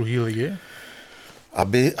mužstvo druhé ligy?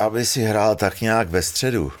 Aby si hrál tak nějak ve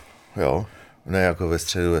středu, jo. Ne jako ve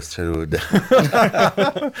středu.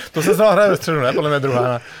 To se znamená hraje ve středu, ne? Podle mě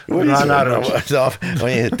druhá nároč. No,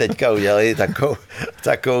 oni teďka udělali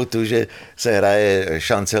takovou tu, že se hraje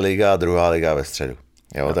šance liga a druhá liga ve středu.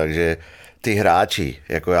 Jo, no. Takže ty hráči,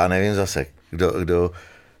 jako já nevím zase,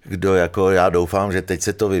 kdo jako já doufám, že teď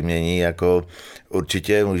se to vymění, jako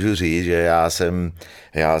určitě můžu říct, že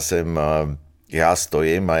já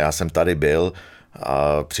stojím a já jsem tady byl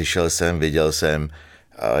a přišel jsem, viděl jsem,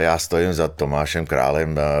 já stojím za Tomášem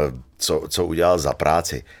Králem, co udělal za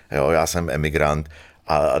práci. Jo, já jsem emigrant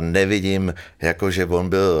a nevidím, jako že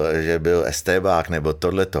byl estébák nebo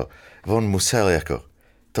tohleto. On musel, jako.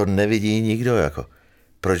 To nevidí nikdo, jako.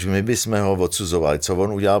 Proč my bychom ho odsuzovali, co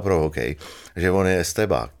on udělal pro hokej, že on je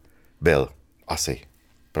estébák. Byl. Asi.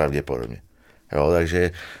 Pravděpodobně. Jo,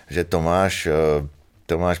 takže že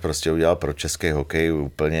Tomáš prostě udělal pro český hokej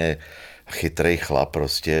úplně chytrý chlap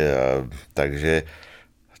prostě, takže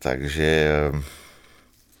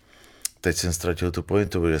teď jsem ztratil tu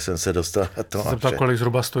pointu, že jsem se dostal na to. Jsem ptal, kolik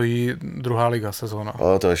zhruba stojí druhá liga sezóna?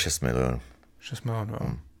 To je 6 milionů. 6 milionů, jo.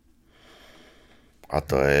 A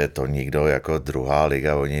to nikdo, jako druhá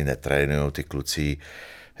liga, oni netrénují ty kluci,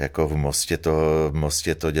 jako v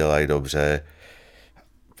Mostě to dělají dobře.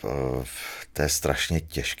 To je strašně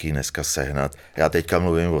těžký dneska sehnat. Já teďka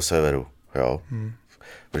mluvím o severu, jo.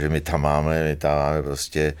 Protože my tam máme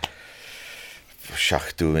prostě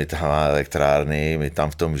šachtu, my tam máme elektrárny, my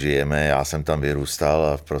tam v tom žijeme, já jsem tam vyrůstal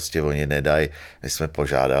a prostě oni nedají. My jsme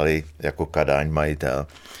požádali jako Kadaň majitel,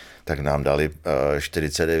 tak nám dali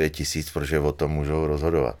 49 000, protože o tom můžou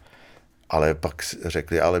rozhodovat. Ale pak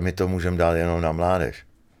řekli, ale my to můžeme dát jenom na mládež.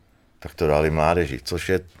 Tak to dali mládeži, což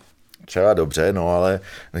je třeba dobře, no ale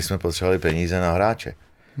my jsme potřebovali peníze na hráče,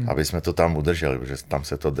 aby jsme to tam udrželi, protože tam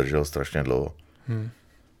se to drželo strašně dlouho.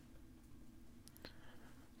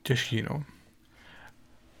 Těžký, no.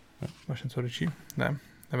 Máš něco řečí? Ne,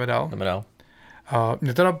 jdeme dál. A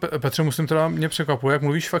mě teda, Petře, mě překvapuje, jak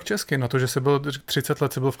mluvíš fakt česky, na to, že jsi byl 30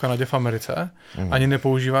 let v Kanadě, v Americe, ani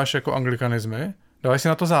nepoužíváš jako anglikanizmy. Dáváš si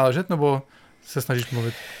na to záležet, nebo se snažíš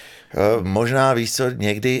mluvit? Možná, víš co,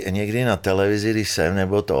 někdy na televizi, když jsem,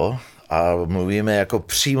 nebo to, a mluvíme jako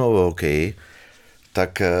přímo o hokeji,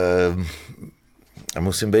 tak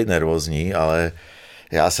musím být nervózní, ale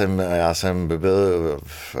já jsem byl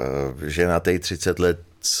ženatý 30 let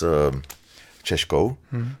s Češkou,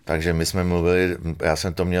 takže my jsme mluvili, já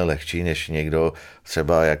jsem to měl lehčí, než někdo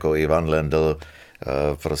třeba jako Ivan Lendl,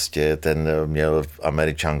 prostě ten měl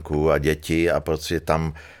Američanku a děti a prostě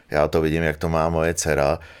tam, já to vidím, jak to má moje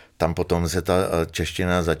dcera, tam potom se ta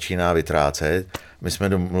čeština začíná vytrácet. My jsme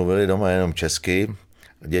mluvili doma jenom česky,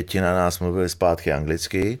 děti na nás mluvili zpátky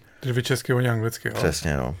anglicky. Takže vy česky, oni anglicky, jo?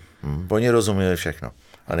 Přesně, no. Oni rozuměli všechno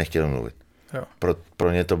a nechtěli mluvit. Jo.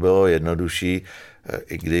 Pro ně to bylo jednodušší,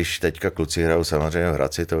 i když teďka kluci hrajou samozřejmě v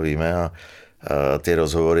Hradci, to víme, a ty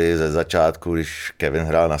rozhovory ze začátku, když Kevin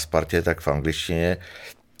hrál na Spartě, tak v angličtině,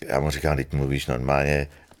 já mu říkám, teď mluvíš normálně,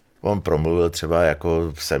 on promluvil třeba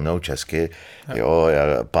jako se mnou česky, jo,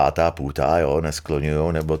 pátá, půtá, jo,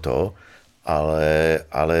 neskloňujou nebo to,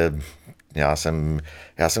 ale já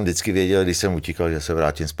jsem vždycky věděl, když jsem utíkal, že se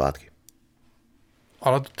vrátím zpátky.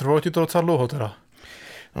 Ale trvalo ti to docela dlouho teda.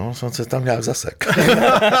 No, jsem se tam nějak zasek.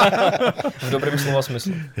 V dobrém slova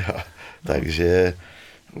smyslu. Ja, takže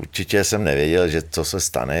určitě jsem nevěděl, že co se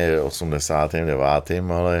stane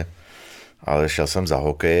 89. ale šel jsem za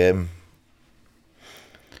hokejem.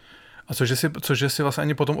 A cože si vlastně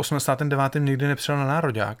ani po tom 89. nikdy nepřijel na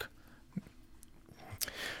nároďák?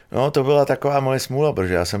 No, to byla taková moje smůla,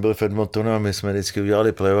 protože já jsem byl v Edmontonu a my jsme vždycky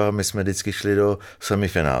udělali playoff a my jsme vždycky šli do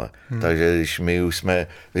semifinále. Takže když my už jsme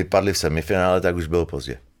vypadli v semifinále, tak už bylo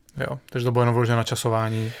pozdě. Jo, takže to bylo jenom vložené na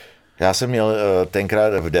časování. Já jsem měl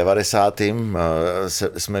tenkrát v 90.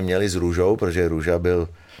 jsme měli s Růžou, protože Růža byl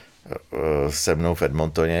se mnou v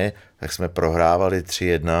Edmontoně, tak jsme prohrávali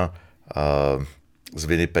 3-1 s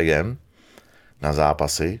Winnipegem na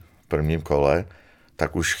zápasy v prvním kole,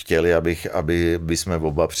 tak už chtěli, aby jsme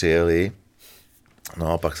oba přijeli.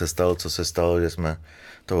 No a pak se stalo, co se stalo, že jsme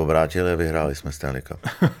to obrátili a vyhráli jsme Stanley Cup.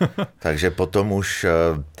 Takže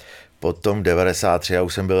potom 93 já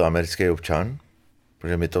už jsem byl americký občan,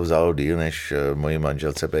 protože mi to vzalo díl, než mojí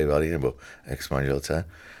manželce bývalý, nebo ex-manželce.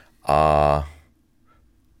 A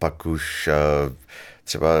pak už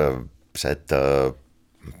třeba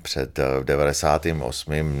před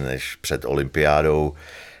 98. než před olympiádou,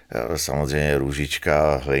 samozřejmě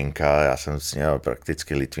Růžička, Hlinka, já jsem sněl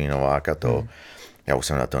prakticky Litvínovák a to, já už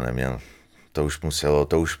jsem na to neměl. To už muselo,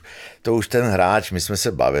 to už ten hráč, my jsme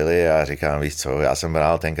se bavili a říkám, víš co, já jsem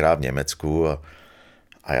hrál tenkrát v Německu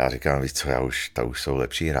a já říkám, víš co, to už jsou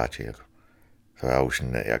lepší hráči, jako. To já už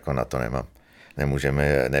jako na to nemám.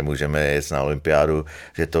 Nemůžeme jet na olympiádu,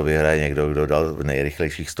 že to vyhraje někdo, kdo dal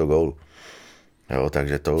nejrychlejších 100 gólů. Jo,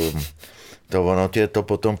 takže to ono tě to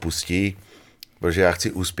potom pustí, protože já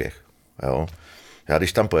chci úspěch. Jo. Já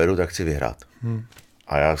když tam pojedu, tak chci vyhrát.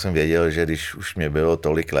 A já jsem věděl, že když už mě bylo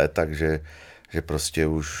tolik let, takže že prostě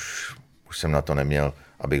už jsem na to neměl,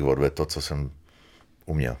 abych odvedl to, co jsem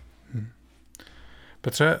uměl.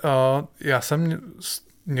 Petře, já jsem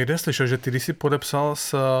někde slyšel, že ty, když jsi podepsal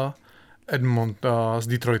s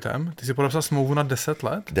Detroitem, ty jsi podepsal smlouvu na 10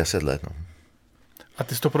 let? 10 let, no. A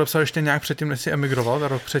ty jsi to podepsal ještě nějak předtím, než jsi emigroval,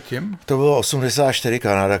 rok předtím? To bylo 84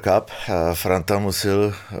 Canada Cup. Franta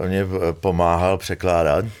Musil mě pomáhal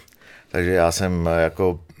překládat, takže já jsem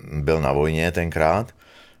jako byl na vojně tenkrát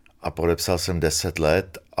a podepsal jsem 10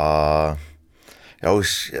 let a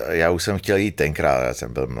já už jsem chtěl jít tenkrát, já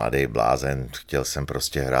jsem byl mladý blázen, chtěl jsem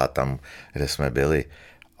prostě hrát tam, kde jsme byli,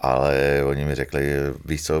 ale oni mi řekli,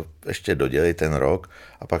 víš co, ještě dodělej ten rok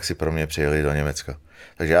a pak si pro mě přijeli do Německa.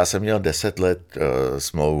 Takže já jsem měl 10 let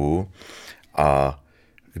smlouvu a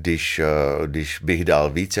když bych dal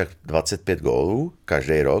víc jak 25 gólů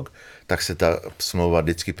každý rok, tak se ta smlouva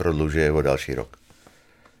vždycky prodlužuje o další rok.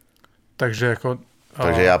 Takže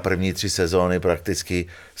já první 3 sezóny prakticky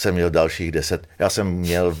jsem měl dalších 10. Já jsem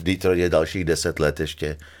měl v Detroitě dalších 10 let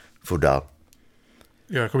ještě furt dál.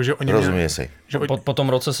 Jo, jakoby, že oni rozumíje si. Že po tom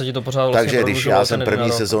roce se ti to pořád vlastně takže když já jsem první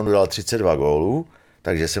rok. sezónu dal 32 gólů,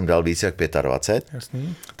 takže jsem dal víc jak 25,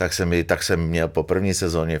 jasný. Tak jsem měl po první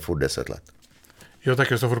sezóně furt 10 let. Jo, tak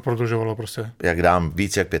to furt prodlužovalo prostě. Jak dám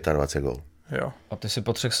víc jak 25 gólů. Jo. A ty si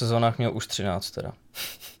po 3 sezónách měl už 13 teda.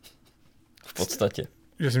 V podstatě.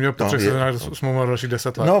 Že jsi měl po 3 sezónách smlouvu na dalších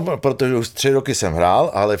 10 let. No, protože už 3 roky jsem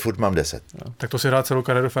hrál, ale furt mám 10. No. Tak to si hrál celou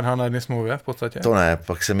kariéru v NHL na jedné smlouvě v podstatě? To ne,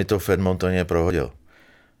 pak se mi to v Edmontoně prohodil.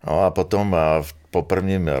 No a potom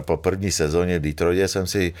po první sezóně v Detroitě jsem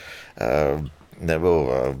si,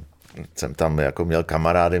 jsem tam jako měl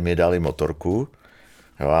kamarády, mi dali motorku.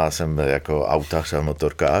 Jo, já jsem jako autař a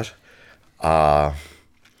motorkář. A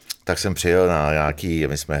tak jsem přijel na nějaký,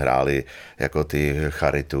 my jsme hráli jako ty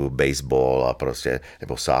charitu, baseball a prostě,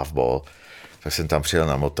 nebo softball. Tak jsem tam přijel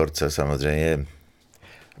na motorce, samozřejmě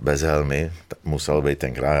bez helmy, musel být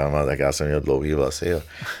tenkrát helma, tak já jsem měl dlouhý vlasy,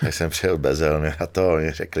 tak jsem přijel bez helmy a to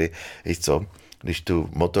oni řekli, víš co, když tu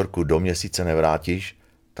motorku do měsíce nevrátíš,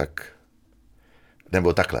 tak,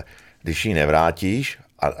 nebo takhle, když ji nevrátíš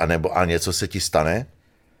a něco se ti stane,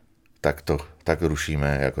 tak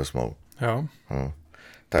rušíme jako smlouvu. Jo.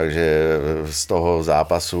 Takže z toho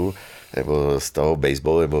zápasu, nebo z toho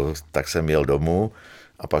baseballu, tak jsem jel domů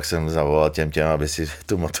a pak jsem zavolal těm, aby si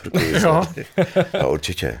tu motorku vyzvedli. No,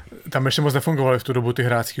 určitě. Tam ještě moc nefungovaly v tu dobu ty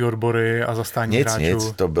hráčské odbory a zastání hráčů.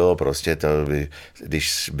 Nic, to bylo prostě,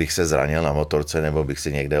 když bych se zranil na motorce nebo bych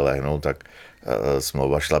si někde lehnul, tak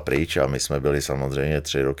smlouva šla pryč a my jsme byli samozřejmě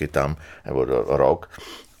 3 roky tam, nebo rok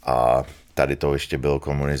a tady to ještě byl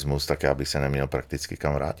komunismus, tak já bych se neměl prakticky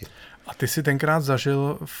kam vrátit. A ty jsi tenkrát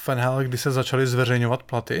zažil v NHL, kdy se začaly zveřejňovat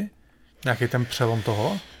platy? Nějaký ten přelom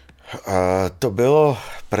toho? To bylo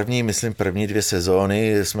první 2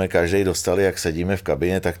 sezóny, jsme každý dostali, jak sedíme v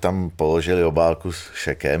kabině, tak tam položili obálku s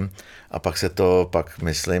šekem a pak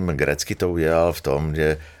myslím, Gretzky to udělal v tom,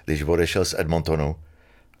 že když odešel z Edmontonu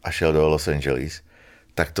a šel do Los Angeles,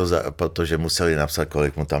 tak protože museli napsat,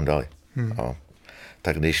 kolik mu tam dali. No.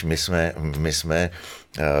 Tak když my jsme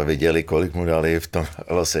viděli, kolik mu dali v tom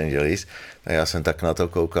Los Angeles, tak já jsem tak na to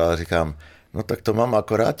koukal a říkám, no tak to mám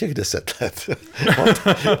akorát těch 10 let.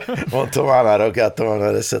 on to má na rok, já to mám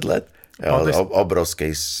na 10 let. Jo,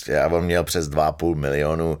 obrovský. On měl přes 2,5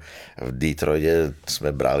 milionu. V Detroitě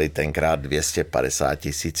jsme brali tenkrát 250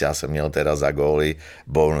 000. Já jsem měl teda za góly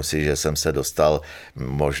bonusy, že jsem se dostal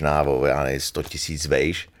možná o 100 000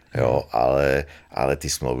 vejš. Jo, ale ty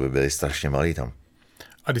smlouvy byly strašně malý tam.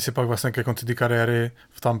 A když si pak vlastně ke konci té kariéry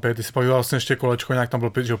v Tampě, ty si pak dělal vlastně ještě kolečko, nějak tam byl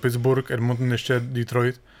Pittsburgh, Edmonton, ještě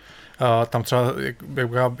Detroit. A tam třeba,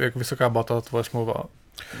 jak vysoká byla ta tvoje smlouva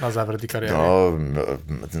na závěr té kariéry? No,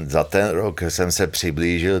 za ten rok jsem se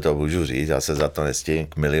přiblížil, to můžu říct, já se za to nestihím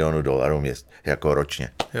k $1 milion jako ročně.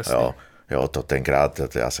 Jasně. Jo, to tenkrát,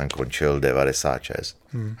 já jsem končil 96.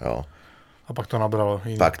 Jo. A pak to nabralo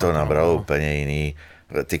jiný. Pak to nabralo úplně jiný.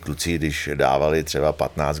 Ty kluci, když dávali třeba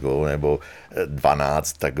 15 gólů nebo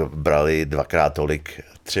 12, tak brali dvakrát tolik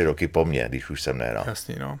 3 roky po mně, když už jsem nehrál.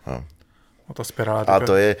 Jasný, no. No. Ta spirála. A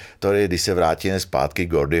to je, když se vrátíme zpátky,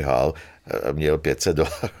 Gordie Howe měl $500.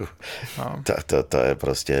 No. To je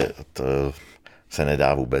prostě, to se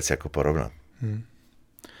nedá vůbec jako porovnat.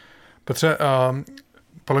 Petře,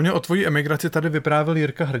 podle mě o tvojí emigraci tady vyprávěl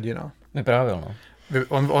Jirka Hrdina. Vyprávěl, no.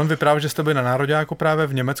 On vyprávěl, že jste byli na nároďáku právě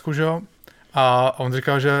v Německu, že jo? A on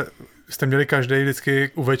říkal, že jste měli každý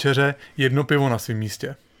vždycky u večeře 1 pivo na svém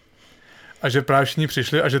místě. A že právě všichni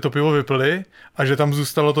přišli a že to pivo vypili a že tam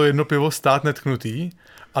zůstalo to 1 pivo stát netknutý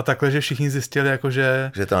a takhle, že všichni zjistili, jako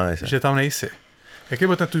že tam nejsi. Jaký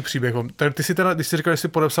byl ten tvůj příběh? Ty si teda, když jsi říkal, že jsi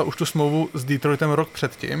podepsal už tu smlouvu s Detroitem rok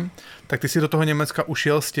předtím, tak ty si do toho Německa už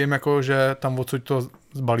jel s tím, jako že tam odsud to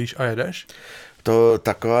zbalíš a jedeš? To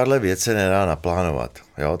takováhle věc se nedá naplánovat.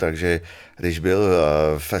 Jo? Takže když byl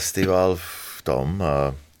festival v tom,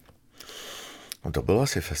 to byl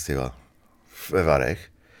asi festival ve Varech,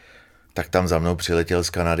 tak tam za mnou přiletěl z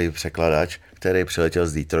Kanady překladač, který přiletěl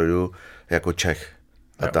z Detroitu jako Čech.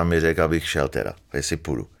 A tam mi řekl, abych šel teda, jestli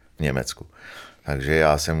půjdu v Německu. Takže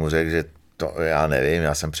já jsem mu řekl, že to, já nevím,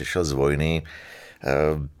 já jsem přišel z vojny,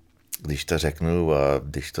 když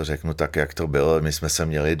to řeknu tak, jak to bylo, my jsme se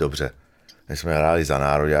měli dobře. My jsme hráli za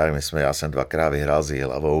nároďák, já jsem 2krát vyhrál s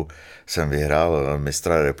Jihlavou, jsem vyhrál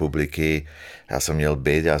mistra republiky, já jsem měl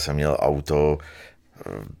byt, já jsem měl auto,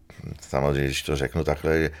 samozřejmě, když to řeknu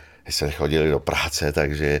takhle, jsme chodili do práce,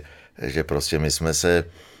 takže že prostě my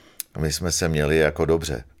jsme se měli jako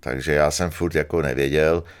dobře. Takže já jsem furt jako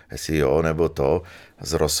nevěděl, jestli jo nebo to.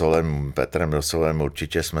 S Petrem Rosolem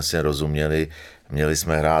určitě jsme si rozuměli. Měli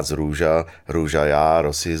jsme hrát z Růža já,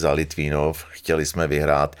 Rossi za Litvínov. Chtěli jsme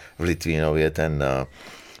vyhrát v Litvínově ten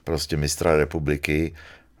prostě mistra republiky.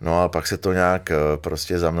 No a pak se to nějak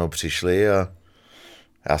prostě za mnou přišli a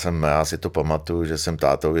já si to pamatuju, že jsem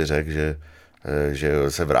tátovi řekl, že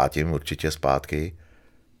se vrátím určitě zpátky.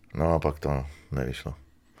 No a pak to nevyšlo.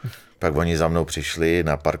 Pak oni za mnou přišli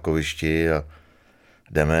na parkovišti a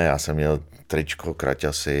jdeme, já jsem měl tričko,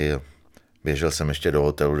 kraťasy, běžel jsem ještě do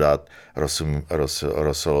hotelu dát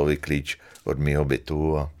Rosolovi klíč od mýho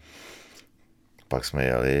bytu a pak jsme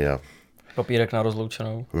jeli a... Papírek na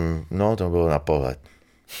rozloučenou. No, to bylo na pohled.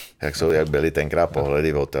 Jak byly tenkrát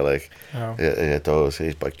pohledy v hotelech, je to,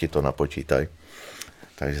 pak ti to napočítaj.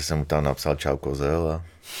 Takže jsem mu tam napsal čau kozel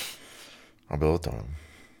a bylo to.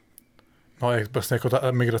 No jak vlastně jako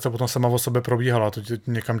ta migrace potom sama o sobě probíhala, to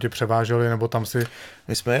někam tě převáželi, nebo tam si...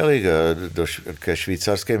 My jsme jeli ke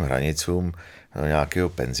švýcarským hranicům do nějakého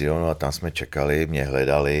penzionu a tam jsme čekali, mě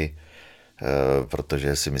hledali,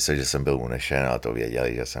 protože si mysleli, že jsem byl unešen a to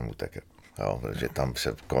věděli, že jsem utekl. Jo, protože tam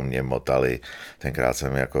se kolem mě motali, tenkrát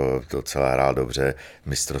jsem jako docela hrál dobře,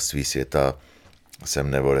 mistrovství světa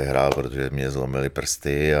jsem neodehrál, protože mě zlomili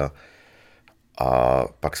prsty a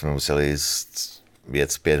pak jsme museli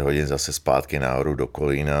jet 5 hodin zase zpátky nahoru do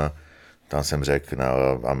Kolína. Tam jsem řekl na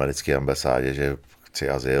americké ambasádě, že chci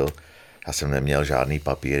azyl. Já jsem neměl žádný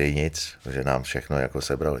papíry, nic, že nám všechno jako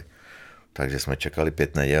sebrali. Takže jsme čekali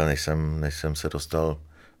 5 neděl, než jsem se dostal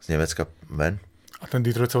z Německa ven. A ten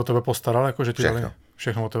Detroit se o tebe postaral, jako že ti všechno. dali?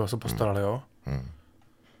 Všechno o tebe se postarali, jo?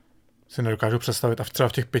 Si nedokážu představit. A třeba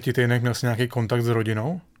v těch 5 týdnech měl jsi nějaký kontakt s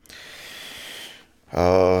rodinou?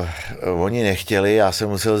 Oni nechtěli, já jsem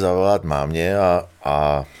musel zavolat mámě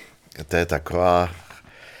a to je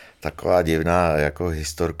taková divná jako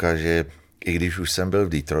historka, že i když už jsem byl v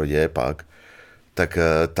Detroitě pak, tak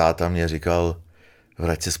táta mě říkal,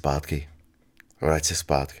 vrať se zpátky.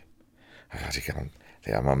 A já říkám,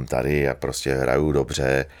 já mám tady, já prostě hraju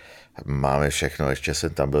dobře, máme všechno, ještě jsem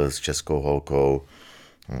tam byl s českou holkou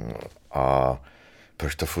a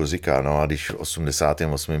proč to furt říká, no a když v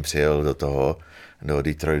 88. přijel do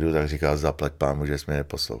Detroitu, tak říkal, zaplať pámu, že jsi mě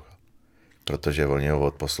neposlouchal. Protože oni ho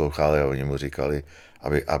odposlouchali a oni mu říkali,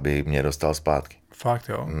 aby mě dostal zpátky. Fakt,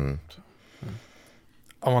 jo?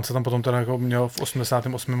 A on se tam potom teda jako měl v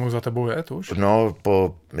 88. mohl za tebou jet už? No,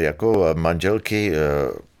 jako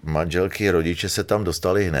manželky, rodiče se tam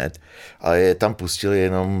dostali hned, ale je tam pustili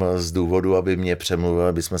jenom z důvodu, aby mě přemluvili,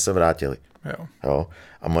 aby jsme se vrátili. Jo. Jo?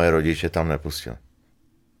 A moje rodiče tam nepustili.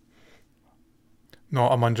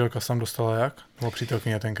 No a manželka se tam dostala jak? Nebo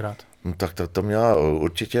přítelkyně tenkrát? No, tak to měla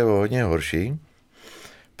určitě hodně horší,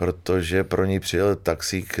 protože pro ní přijel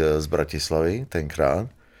taxík z Bratislavy tenkrát.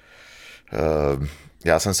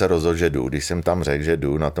 Já jsem se rozhodl, že jdu. Když jsem tam řekl, že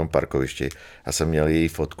jdu na tom parkovišti, já jsem měl její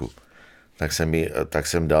fotku. Tak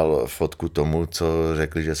jsem dal fotku tomu, co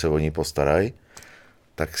řekli, že se o ní postarají.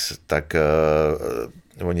 Tak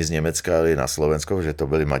oni z Německa jeli na Slovensko, že to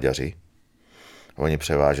byli Maďaři. Oni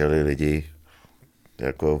převáželi lidi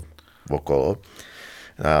jako okolo.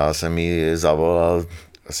 A já jsem jí zavolal,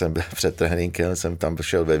 před tréninkem jsem tam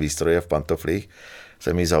šel ve výstroji v pantoflích,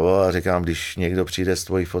 jsem jí zavolal a říkám, když někdo přijde s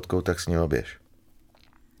tvojí fotkou, tak s ním běž.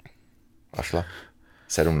 A šla.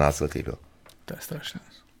 17 letý byl. To je strašné.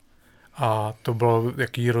 A to bylo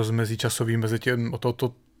jaký rozmezí časový mezi tím,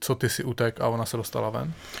 to, co ty si utek a ona se dostala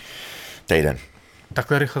ven? Týden.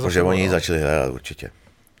 Takhle rychle protože oni ji začali hledat určitě.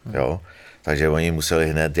 Jo? Takže oni museli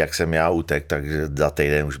hned, jak jsem já utek, takže za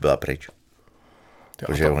týden už byla pryč.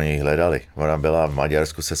 Protože oni ji hledali. Ona byla v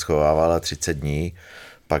Maďarsku, se schovávala 30 dní,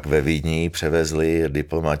 pak ve Vídni převezli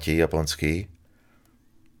diplomati japonský.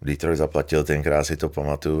 Detroit zaplatil, tenkrát si to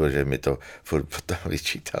pamatuju, že mi to furt potom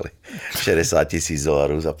vyčítali.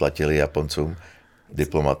 $60,000 zaplatili Japoncům,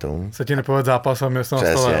 diplomatům. Se ti nepovedl zápas a mě se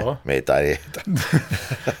nastalo, jo? My tady.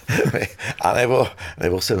 A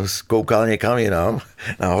nebo jsem koukal někam jinam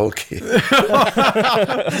na holky.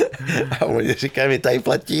 A oni říkají, my tady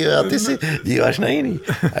platíme a ty si díváš na jiný.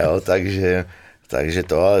 A jo, takže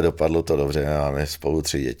to, ale dopadlo to dobře. Máme spolu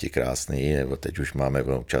 3 děti krásný, nebo teď už máme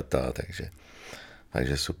vnoučata,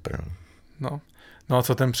 takže super. No a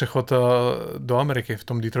co ten přechod do Ameriky v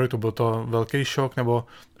tom Detroitu? Byl to velký šok, nebo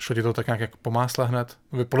šlo ti to tak nějak jak po másle hned?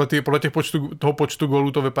 Podle těch toho počtu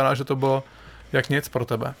gólů to vypadá, že to bylo jak nic pro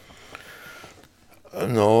tebe.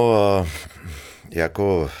 No,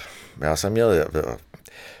 jako já jsem měl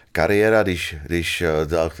kariéra, když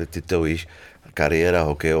ty to víš, kariéra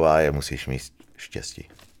hokejová je, musíš mít štěstí.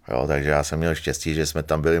 Jo, takže já jsem měl štěstí, že jsme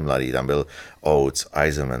tam byli mladí. Tam byl Oates,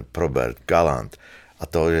 Eisenman, Probert, Gallant. A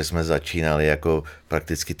to, že jsme začínali jako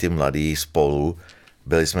prakticky ty mladí spolu,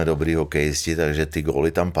 byli jsme dobrý hokejisti, takže ty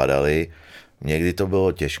góly tam padaly. Někdy to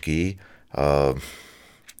bylo těžký.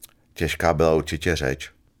 Těžká byla určitě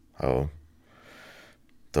řeč. Jo.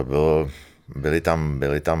 To bylo, byli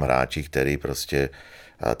tam hráči, který prostě,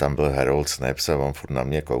 tam byl Harold Snaps a on furt na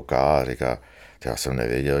mě kouká a říká, já jsem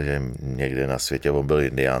nevěděl, že někde na světě, on byl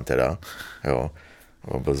Indián teda, jo.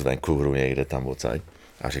 On byl z Vancouveru někde tam odsaď.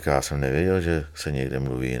 A říká, já jsem nevěděl, že se někde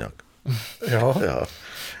mluví jinak. Jo? Jo.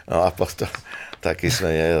 No a potom taky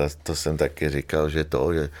to jsem taky říkal, že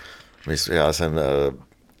já jsem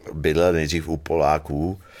bydlel nejdřív u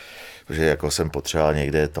Poláků, že jako jsem potřeboval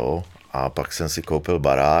někde to a pak jsem si koupil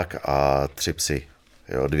barák a 3 psy,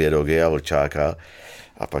 jo, 2 dogy a vlčáka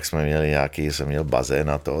a pak jsem měl bazén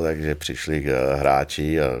na to, takže přišli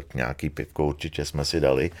hráči a nějaký pivko určitě jsme si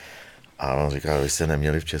dali a on říkal, vy jste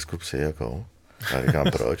neměli v Česku psy, jako? A říkám,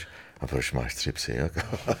 proč? A proč máš 3 psy? Jako?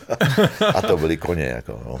 A to byly koně.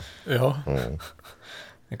 Jako, no. Jo.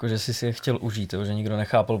 Jakože jsi si je chtěl užít, že nikdo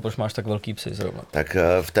nechápal, proč máš tak velký psy zrovna. Tak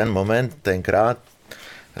v ten moment,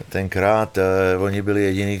 tenkrát oni byli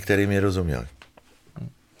jediní, kteří mě rozuměli.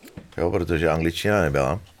 Jo, protože angličtina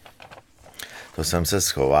nebyla. To jsem se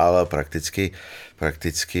schoval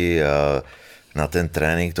prakticky na ten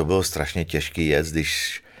trénink. To bylo strašně těžký jet,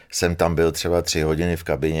 když jsem tam byl třeba 3 hodiny v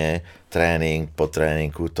kabině, trénink, po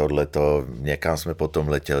tréninku, tohleto, někam jsme potom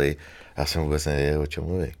letěli. Já jsem vůbec nevěděl, o čem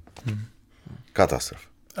mluví. Katastrof.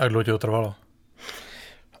 A jak dlouho ti to trvalo?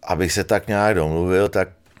 Abych se tak nějak domluvil, tak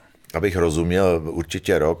abych rozuměl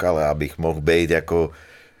určitě rok, ale abych mohl být jako,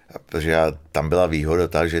 protože tam byla výhoda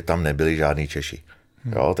tak, že tam nebyli žádní Češi.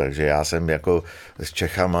 Jo, takže já jsem jako s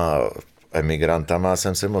Čechama, emigrantama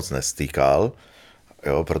jsem se moc nestýkal,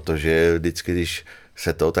 jo, protože vždycky, když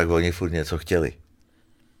se tak oni furt něco chtěli.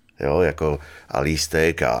 Jo, jako a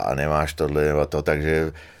lístek a nemáš tohle nebo to,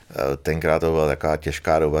 takže tenkrát to byla taková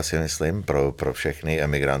těžká doba, si myslím, pro všechny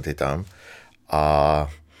emigranty tam. A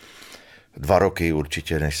 2 roky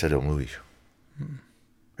určitě, než se domluvíš.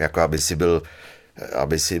 Jako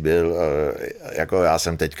aby si byl, jako já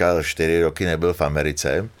jsem teďka 4 roky nebyl v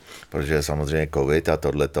Americe, protože samozřejmě covid a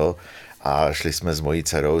tohleto, a šli jsme s mojí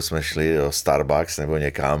dcerou, jsme šli do Starbucks nebo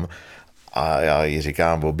někam a já jí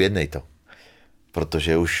říkám, objednej to,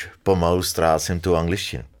 protože už pomalu ztrácím tu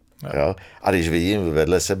angličtinu. Jo? A když vidím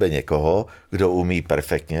vedle sebe někoho, kdo umí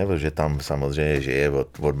perfektně, protože tam samozřejmě žije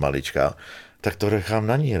od malička, tak to nechám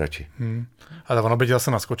na ní radši. Ale ona by tě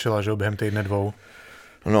zase naskočila, že jo, během týdne 2.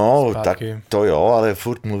 No, zpátky. tak to jo, ale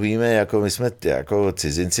furt mluvíme, jako my jsme jako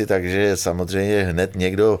cizinci, takže samozřejmě hned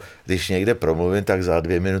někdo, když někde promluvím, tak za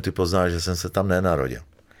 2 minuty pozná, že jsem se tam nenarodil.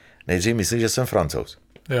 Nejdřív myslím, že jsem Francouz.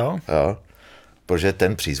 Jo? Jo? Protože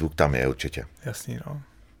ten přízvuk tam je určitě. Jasný, no.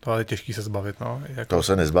 To je těžký se zbavit, no. Jako... To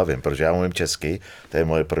se nezbavím, protože já mluvím česky, to je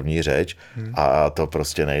moje první řeč a to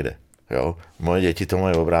prostě nejde. Jo? Moje děti to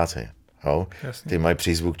mají obráceně. Jo? Ty mají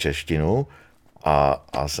přízvuk češtinu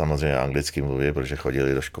a samozřejmě anglicky mluví, protože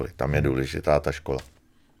chodili do školy. Tam je důležitá ta škola.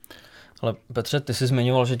 Ale Petře, ty jsi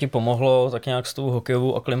zmiňoval, že ti pomohlo tak nějak s tou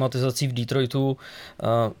hokejovou aklimatizací v Detroitu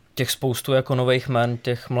těch spoustu jako nových jmen,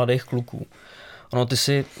 těch mladých kluků. Ono, ty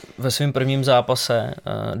jsi ve svém prvním zápase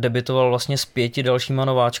debitoval vlastně s 5 dalšíma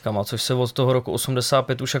nováčkama, což se od toho roku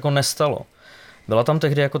 85 už jako nestalo. Byla tam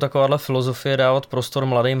tehdy jako takováhle filozofie dávat prostor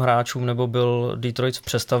mladým hráčům, nebo byl Detroit v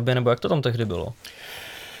přestavbě, nebo jak to tam tehdy bylo?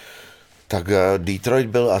 Tak Detroit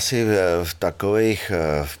byl asi v takových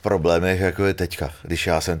v problémech, jako je teďka, když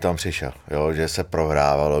já jsem tam přišel, jo, že se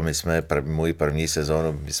prohrávalo. Můj první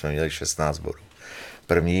sezónu, my jsme měli 16 bodů.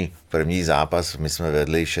 První zápas my jsme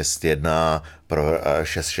vedli 6-1,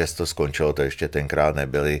 6-6 to skončilo, to ještě tenkrát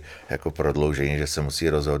nebyly jako prodloužení, že se musí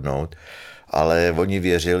rozhodnout, ale oni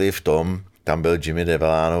věřili v tom, tam byl Jimmy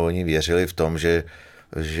Devellano, oni věřili v tom,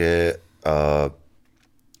 že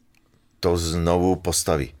to znovu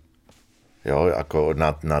postaví. Jo, jako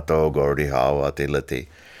na toho Gordie Howe a tyhle ty.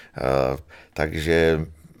 Takže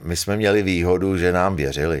my jsme měli výhodu, že nám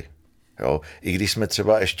věřili. Jo. I když jsme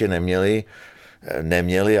třeba ještě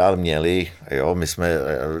neměli, ale měli, jo, my jsme,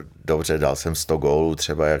 dobře, dal jsem 100 gólů,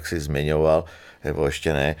 třeba jak jsi zmiňoval, nebo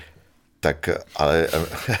ještě ne, tak, ale...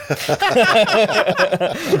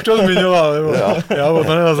 Už to zmiňoval, nebo já o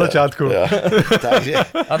to ne na začátku. Takže,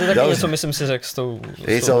 a ty taky něco, myslím si, řekl s tou...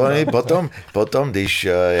 Potom, když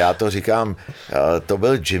já to říkám, to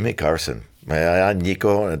byl Jimmy Carson. Já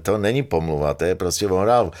nikoho, to není pomluva, to je prostě, on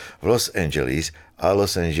hrál v Los Angeles a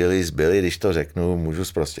Los Angeles byli, když to řeknu, můžu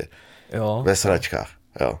zprostě. Jo. Ve sračkách,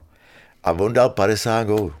 jo. A on dal 50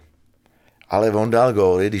 gólů. Ale on dal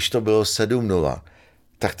góly, když to bylo 7-0,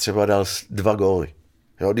 tak třeba dal 2 góly.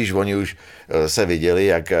 Jo, když oni už se viděli,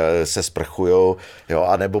 jak se sprchujou, jo,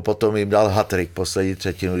 anebo potom jim dal hat-trick poslední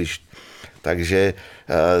třetinu, takže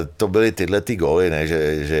to byly tyhle ty góly, ne,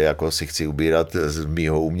 že jako si chci ubírat z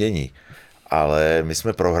mýho umění. Ale my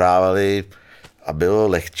jsme prohrávali a bylo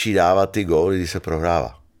lehčí dávat ty góly, když se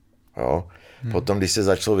prohrává. Jo. Potom, když se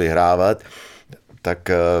začalo vyhrávat, tak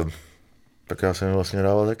já jsem vlastně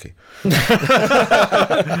dával taky.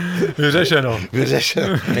 Vyřešeno.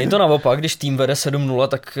 Není to naopak, když tým vede 7-0,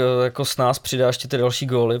 tak jako s nás přidáš ty další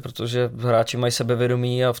góly, protože hráči mají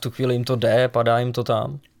sebevědomí a v tu chvíli jim to jde, padá jim to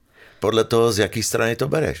tam. Podle toho, z jaký strany to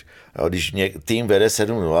bereš. Jo, když tým vede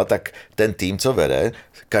 7-0, tak ten tým, co vede,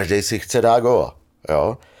 každý si chce dát góla.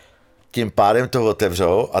 Jo? Tím pádem to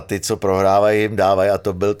otevřou a ty, co prohrávají, jim dávají, a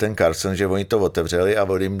to byl ten Carson, že oni to otevřeli a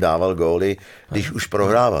on jim dával góly, když už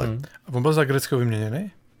prohrávali. A on byl za Greckého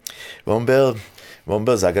vyměněný? On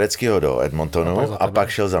byl za Greckého do Edmontonu a pak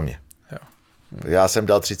šel za mě. Jo. Já jsem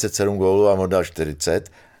dal 37 gólů a on dal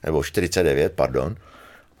 40, nebo 49, pardon.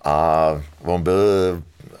 A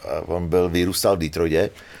on vyrůstal v Detroitě.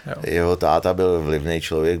 Jo. Jeho táta byl vlivný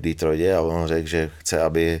člověk v Detroitě a on řekl, že chce,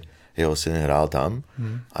 aby jeho syn hrál tam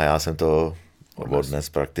a já jsem to odnes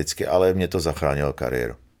prakticky, ale mě to zachránilo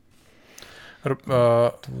kariéru.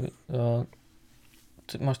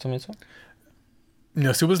 Máš tam něco?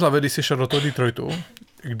 Měl jsi vůbec hlavě, když jsi šel do toho Detroitu,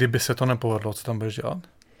 kdyby se to nepovedlo, co tam budeš dělat?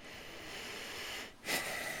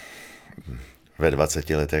 Ve 20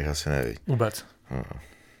 letech asi nevím. Vůbec.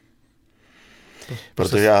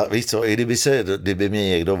 Protože já, víš co, i kdyby mě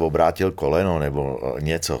někdo obrátil koleno nebo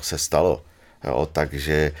něco se stalo, jo,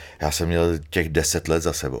 takže já jsem měl těch 10 let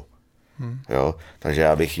za sebou. Jo, takže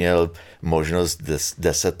já bych měl možnost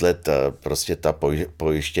 10 let, prostě ta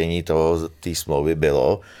pojištění té smlouvy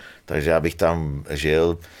bylo, takže já bych tam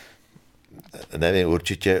žil, nevím,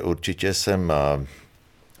 určitě jsem,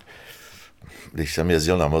 když jsem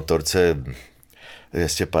jezdil na motorce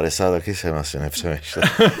 250, taky jsem asi nepřemýšlel.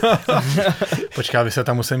 Počká, vy se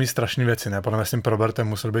tam museli mít strašné věci, ne? Podle mě s tím Robertem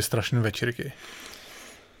musely být strašné večírky.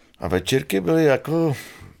 A večírky byly jako,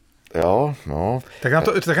 jo, no.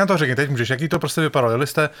 Tak nám to řekni, teď můžeš, jaký to prostě vypadalo? Jeli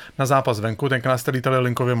jste na zápas venku, tenkrát jste lítali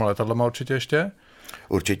linkovýma letadlama určitě ještě?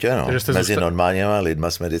 Určitě, no. Mezi normálníma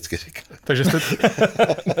lidma jsme vždycky říkali.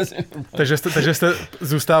 Takže jste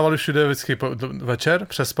zůstávali všude vždycky večer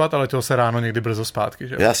přespat, ale to se ráno někdy brzo zpátky,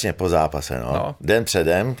 že? Jasně, po zápase, no. Den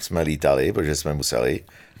předem jsme lítali, protože jsme museli,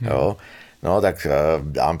 jo. No, tak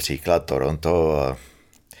dám příklad Toronto,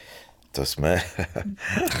 to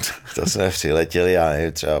jsme přiletěli, já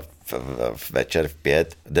nevím, třeba v večer v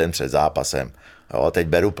 5, den před zápasem. Jo, teď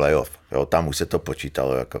beru playoff, jo, tam už se to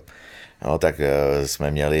počítalo. Jako. No, tak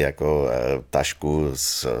jsme měli jako tašku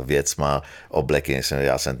s věcma, obleky,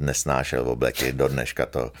 já jsem nesnášel obleky do dneška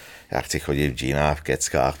to. Já chci chodit v džínách, v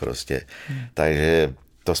keckách prostě. Takže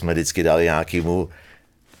to jsme vždycky dali nějakému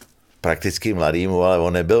prakticky mladýmu, ale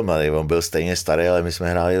on nebyl mladý, on byl stejně starý, ale my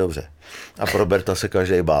jsme hráli dobře. A pro Berta se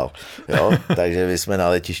každý bál. Jo? Takže my jsme na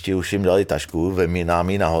letišti už jim dali tašku, nám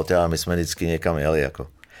ji na hotel a my jsme vždycky někam jeli. Jako.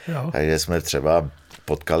 Takže jsme třeba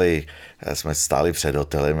potkali, jsme stáli před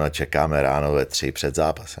hotelem a čekáme ráno ve 3 před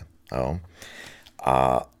zápasem. Jo?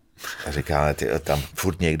 A říkáme, tam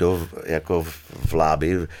furt někdo jako v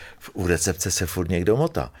lábi, u recepce se furt někdo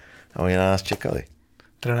motá. A oni na nás čekali.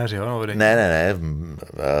 Trenéři, jo? Nebo ne,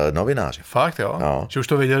 novináři. Fakt, jo? No. Že už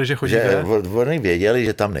to věděli, že chodíte? Oni věděli,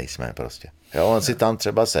 že tam nejsme prostě. Jo, on si tam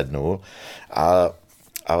třeba sednul,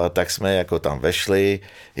 ale tak jsme jako tam vešli,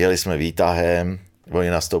 jeli jsme výtahem, oni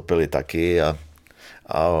nastoupili taky a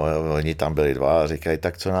oni tam byli 2 a říkají,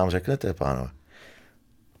 tak co nám řeknete, pánové?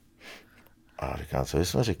 A říkám, co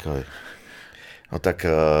jsme říkali? No tak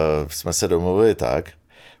jsme se domluvili tak,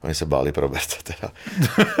 oni se báli pro Berta teda,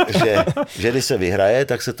 že když se vyhraje,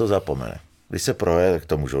 tak se to zapomene. Když se prohraje, tak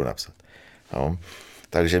to můžou napsat. No.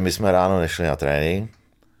 Takže my jsme ráno nešli na trénink,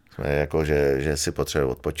 jsme jako, že si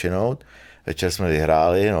potřebujeme odpočinout. Večer jsme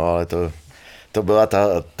vyhráli, no ale to byla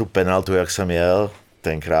tu penaltu, jak jsem jel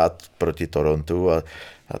tenkrát proti Torontu a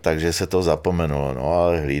takže se to zapomenulo. No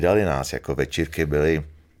ale hlídali nás, jako večírky byly.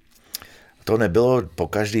 To nebylo po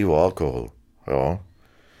každý o alkohol, jo.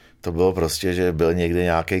 To bylo prostě, že byl někde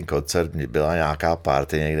nějaký koncert, byla nějaká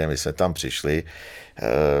party někde, my jsme tam přišli.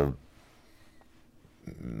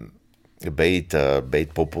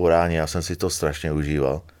 Bejt populární, já jsem si to strašně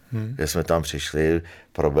užíval. Že jsme tam přišli,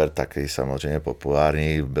 Robert taky samozřejmě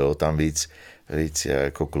populární, bylo tam víc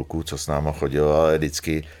jako kluků, co s náma chodilo, ale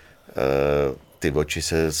vždycky ty oči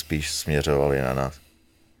se spíš směřovaly na nás.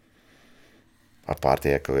 A party,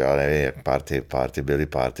 jako já nevím, jak party byly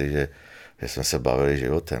party, že jsme se bavili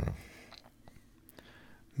životem.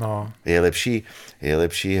 No. Je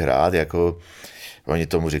lepší hrát, jako oni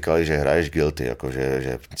tomu říkali, že hraješ guilty, jako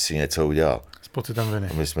že si něco udělal. S pocitem viny.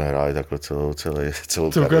 A my jsme hráli takhle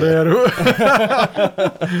celou kariéru.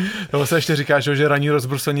 Nebo se ještě říká, že ranní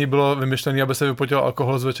rozbrusení bylo vymyšlené, aby se vypotil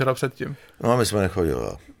alkohol z večera předtím. No a my jsme nechodili.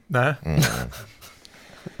 Ne?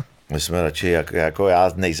 My jsme radši, jako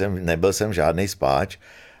já nebyl jsem žádný spáč,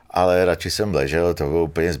 ale radši jsem ležel, to bylo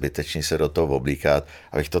úplně zbytečný se do toho oblíkat,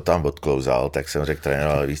 abych to tam odklouzal, tak jsem řekl trenéru,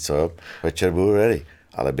 ale víš co, večer budu ready,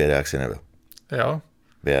 ale bědák si nebyl. Jo?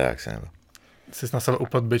 Bědák si nebyl. Jsi na sebe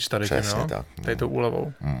uplet bič tady tím, jo? Tak. Tady tou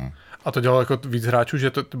úlevou. A to dělalo jako víc hráčů,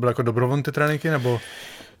 že to bylo jako dobrovolné ty tréninky, nebo?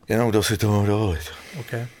 Jenom kdo si to mohl dovolit.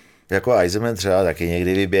 Okay. Jako Eisenman třeba taky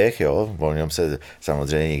někdy vyběh, jo, o něm se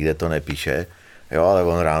samozřejmě nikde to nepíše, jo, ale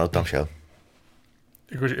on ráno tam šel.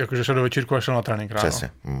 Jakože šel do večírku a šel na trénink ráno.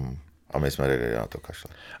 Přesně. A my jsme na to kašli.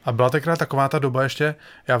 A byla tenkrát taková ta doba ještě,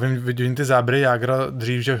 já vidím ty záběry Jágra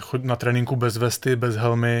dřív, že chodil na tréninku bez vesty, bez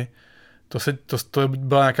helmy. To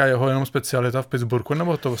byla nějaká jeho jenom specialita v Pittsburghu,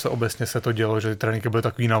 nebo to se obecně se to dělo, že ty tréninky byly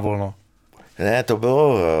takový na volno? Ne, to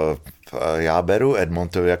bylo, já beru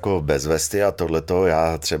Edmonton jako bez vesty a tohleto,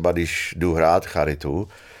 já třeba když jdu hrát Charitu,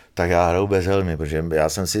 tak já hraju bez helmy, protože já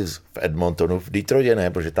jsem si v Edmontonu, v Detroitě ne,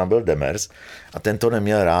 protože tam byl Demers a ten to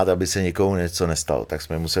neměl rád, aby se nikomu něco nestalo, tak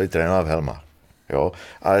jsme museli trénovat v helmách. Jo?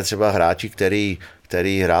 Ale třeba hráči,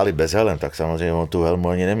 který hráli bez helm, tak samozřejmě on tu helmu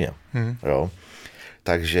ani neměl. Jo?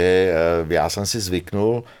 Takže já jsem si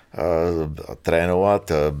zvyknul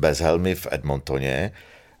trénovat bez helmy v Edmontoně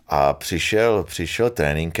a přišel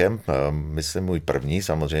tréninkem, myslím můj první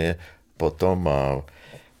samozřejmě, potom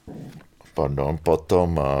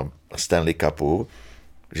Stanley Cupu,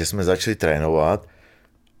 že jsme začali trénovat,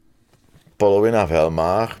 polovina v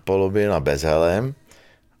helmách, polovina bez helem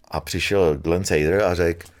a přišel Glenn Seider a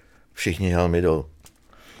řekl, všichni helmy dolů.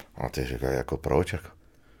 A ty říkají, jako proč?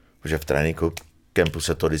 Protože v tréninku kempu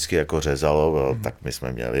se to vždycky jako řezalo, tak my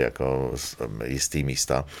jsme měli jako jistý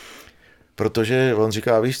místa. Protože on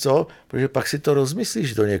říká, víš co, protože pak si to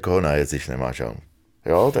rozmyslíš do někoho najet, když nemáš helm.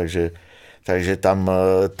 Jo, takže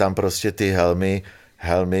tam prostě ty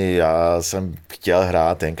helmy, já jsem chtěl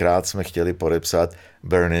hrát, tenkrát jsme chtěli podepsat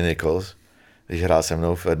Bernie Nichols, když hrál se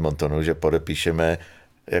mnou v Edmontonu, že podepíšeme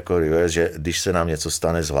jako že když se nám něco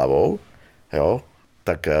stane s hlavou, jo,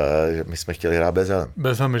 tak my jsme chtěli hrát bez helmy.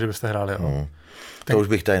 Bez helmy, že byste hráli, jo. To už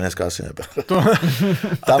bych tady dneska asi nebyl.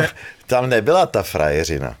 Tam nebyla ta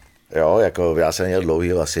frajeřina. Jo, jako já jsem měl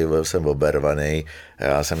dlouhý vlasy, byl jsem obervaný,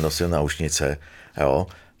 já jsem nosil náušnice, jo,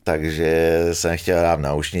 takže jsem chtěl hrát v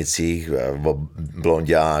náušnicích,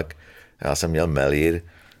 blonďák, Já jsem měl melír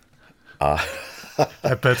a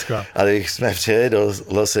Epecka. a když jsme přijeli do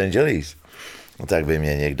Los Angeles, no, tak by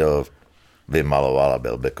mě někdo vymaloval a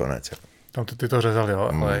byl by konec. Tam ty to řezal, jo?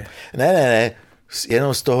 Ale... Ne,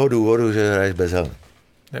 jenom z toho důvodu, že hraješ bez helmy.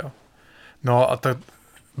 Jo. No a tak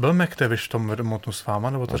byl McTavish v tom remotu s váma,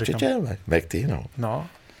 nebo to Určitě, říkám? McTee, no. No.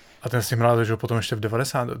 A ten s tím hrál, že potom ještě v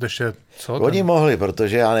 90, ještě co? Oni mohli,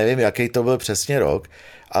 protože já nevím, jaký to byl přesně rok,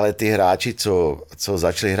 ale ty hráči, co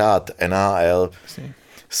začali hrát NHL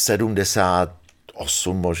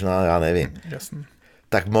 78 možná, já nevím, Jasný.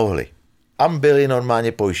 tak mohli. A byli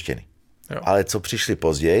normálně pojištěni. Jo. Ale co přišli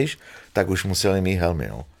později, tak už museli mít helmy,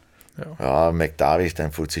 no. Jo. A McTavish,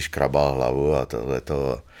 ten furt si škrabal hlavu a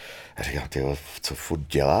tohleto. A říkám, ty co furt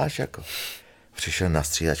děláš, jako? Přišel na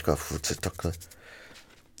střídačku a furt se takhle.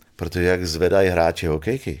 Protože jak zvedají hráči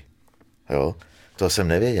hokejky, jo, to jsem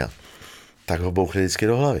nevěděl, tak ho bouchli vždycky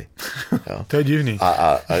do hlavy. Jo. To je divný.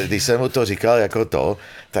 A když jsem mu to říkal jako to,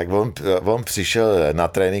 tak on přišel na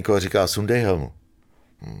tréninku a říkal, sundej helmu.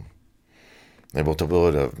 Nebo to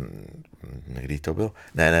bylo, někdy to bylo?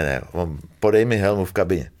 Ne, podej mi helmu v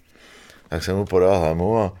kabině. Tak jsem mu podal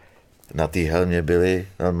helmu a na té helmě byly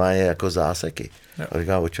normálně jako záseky. Jo. A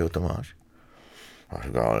říkal, od čeho to máš? A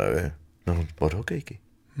říkal, nevím, no od hokejky.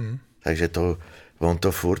 Takže on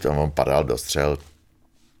to furt, a on padal do střel.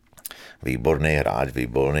 Výborný hráč,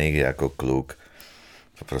 výborný jako kluk.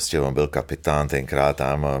 Prostě on byl kapitán tenkrát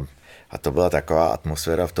tam a to byla taková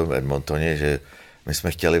atmosféra v tom Edmontoně, že my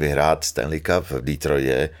jsme chtěli vyhrát Stanley Cup v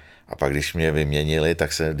Detroitě a pak když mě vyměnili,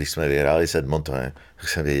 tak když jsme vyhráli s Edmontonem, tak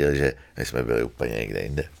jsem věděl, že my jsme byli úplně někde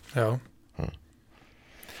jinde. Jo.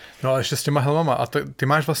 No a ještě s těma helmama. A ty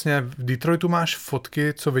máš vlastně, v Detroitu máš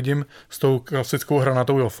fotky, co vidím, s tou klasickou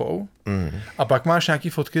hranatou jofou. A pak máš nějaký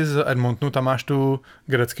fotky z Edmontonu, tam máš tu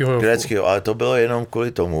greckýho jofu. Greckýho, ale to bylo jenom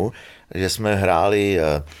kvůli tomu, že jsme hráli,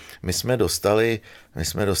 my jsme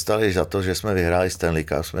dostali za to, že jsme vyhráli Stanley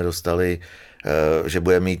Cup, jsme dostali, že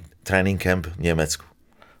budeme mít training camp v Německu.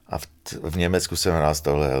 A v Německu jsem hrál z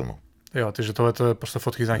tohle helmu. Jo, takže tohle to je prostě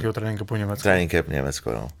fotky z nějakého tréninku po Německu. Training camp v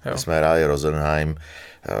Německu, no. Jo. My jsme hráli Rosenheim,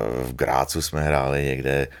 v Grácu jsme hráli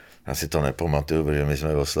někde, já si to nepamatuju, protože my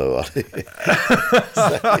jsme oslavovali.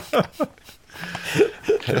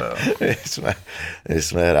 my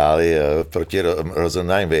jsme hráli proti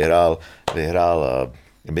Rosenheim, vyhrál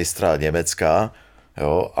mistra Německa,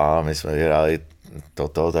 jo, a my jsme vyhráli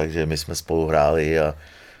toto, takže my jsme spolu hráli a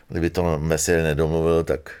kdyby to Messi nedomluvil,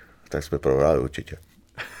 tak jsme prohráli určitě.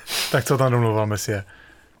 Tak co tam domluval Messi?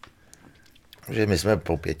 Že my jsme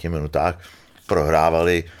po 5 minutách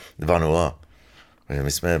prohrávali 2-0. Že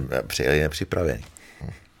my jsme přijeli nepřipraveni.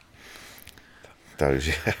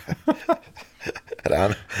 Takže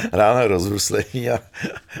ráno rozruslení a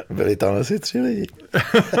byli tam asi 3 lidi.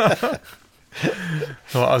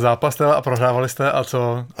 No a zápas teda a prohrávali jste a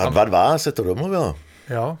co? A 2-2 se to domluvilo.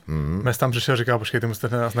 Jo? Mes tam přišel a říkal, počkejte, musíte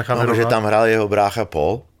nás nechat No, protože tam hrál jeho brácha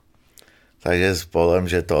Paul. Takže s Polem,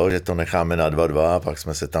 že to necháme na 2-2, a pak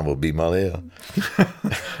jsme se tam objímali.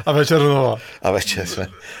 A večer znova. A večer jsme,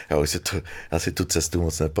 já si tu cestu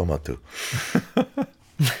moc nepamatuju.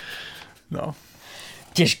 No.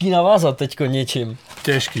 Těžký navázat teďko něčím.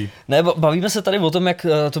 Těžký. Ne, bavíme se tady o tom, jak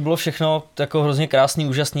to bylo všechno jako hrozně krásný,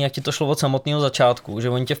 úžasný, jak ti to šlo od samotného začátku, že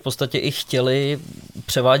oni tě v podstatě i chtěli,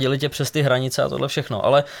 převáděli tě přes ty hranice a tohle všechno,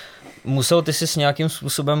 ale musel ty si s nějakým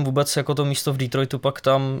způsobem vůbec jako to místo v Detroitu pak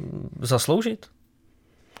tam zasloužit?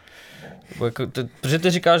 Protože ty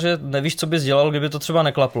říkáš, že nevíš, co bys dělal, kdyby to třeba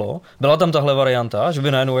neklaplo. Byla tam tahle varianta, že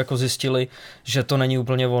by najednou jako zjistili, že to není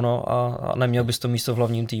úplně ono a neměl bys to místo v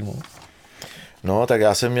hlavním týmu? No, tak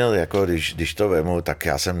já jsem měl, jako když to vemu, tak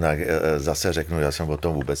já jsem zase řeknu, já jsem o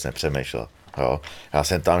tom vůbec nepřemýšlel. Jo. Já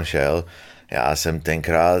jsem tam šel, já jsem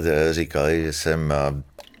tenkrát říkal, že jsem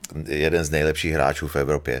jeden z nejlepších hráčů v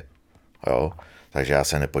Evropě. Jo. Takže já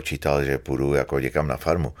jsem nepočítal, že půjdu jako někam na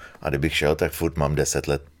farmu. A kdybych šel, tak furt mám 10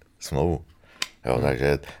 let smlouvu. Jo,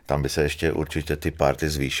 takže tam by se ještě určitě ty party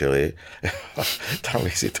zvýšily. Tam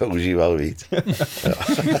bych si to užíval víc.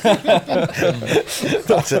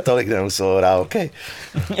 Tam se tolik nemuselo hrát, OK.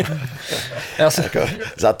 Jako,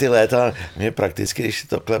 za ty léta mě prakticky, když si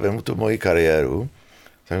takhle vemu tu moji kariéru,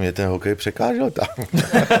 tak mě ten hokej překážel tam.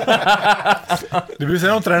 Kdyby se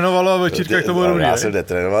jenom trénovalo a večírka, jak to bylo dobrý. Já jsem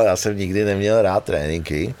netrénoval, já jsem nikdy neměl rád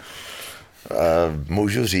tréninky.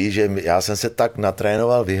 Můžu říct, že já jsem se tak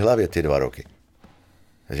natrénoval v hlavě ty 2 roky.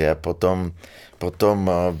 Že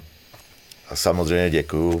potom samozřejmě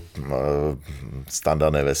děkuju Standa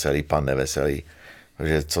Neveselý, pan Neveselý,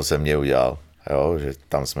 že co se mě udělal, jo, že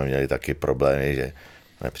tam jsme měli taky problémy, že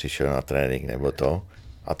nepřišel na trénink nebo to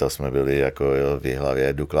a to jsme byli jako v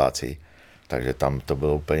hlavě dukláci. takže tam to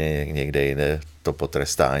bylo úplně někde jinde, to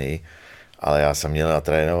potrestání. Ale já jsem měl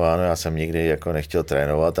natrénováno, já jsem nikdy jako nechtěl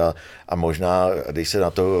trénovat a možná, když se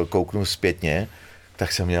na to kouknu zpětně,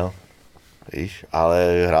 tak jsem měl, víš,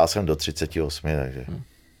 ale hrál jsem do 38, takže.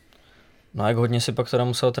 No a jak hodně si pak teda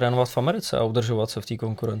musel trénovat v Americe a udržovat se v té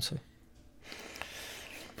konkurenci?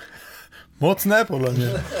 Moc ne, podle mě.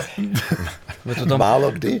 To tam...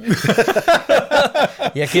 Málo kdy.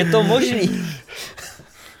 Jak je to možný?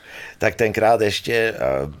 Tak tenkrát ještě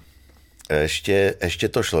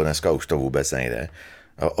to šlo, dneska už to vůbec nejde.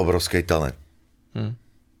 Obrovský talent.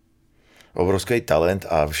 Obrovský talent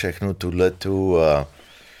a všechno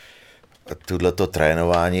tuto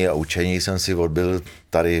trénování a učení jsem si odbyl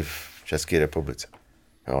tady v České republice.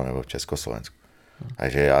 Jo, nebo v Československu.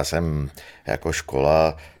 Takže já jsem jako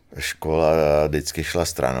škola vždycky šla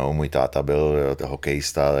stranou. Můj táta byl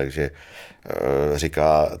hokejista, takže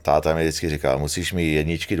táta mi vždycky říkal, musíš mít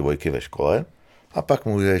 1, 2 ve škole a pak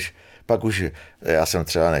už, já jsem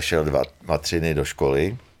třeba nešel 2 třídny do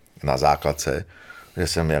školy na základce, že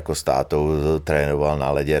jsem jako s tátou trénoval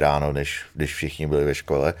na ledě ráno, když všichni byli ve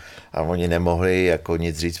škole a oni nemohli jako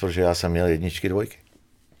nic říct, protože já jsem měl 1, 2.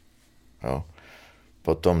 Jo.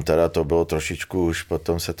 Potom teda to bylo trošičku, už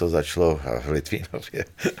potom se to začalo v Litvínově.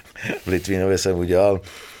 V Litvínově jsem udělal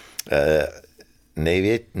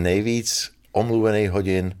nejvíc omluvených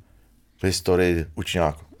hodin v historii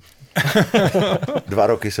učňáku. 2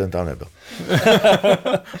 roky jsem tam nebyl.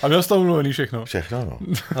 A měl jsi to omluvený všechno? Všechno, no.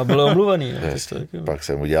 A byl omluvený. Pak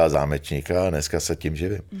jsem udělal zámečníka a dneska se tím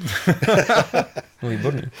živím. No,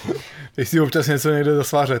 výborný. Když si občas něco někde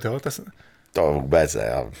zasvářet, jo? To vůbec ne,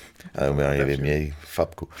 já neumím ani vyměnit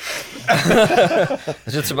fapku.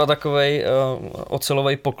 Takže třeba takovej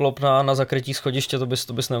ocelovej poklop na zakrytí schodiště,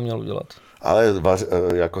 to bys neuměl udělat. Ale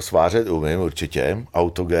jako svářet umím určitě,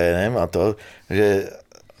 autogénem a to, že,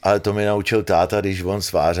 ale to mi naučil táta, když on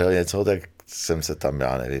svářel něco, tak jsem se tam,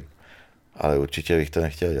 já nevím. Ale určitě bych to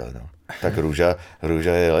nechtěl dělat, no. Tak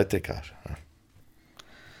Růža je elektrikář.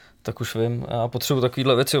 Tak už vím, já potřebuji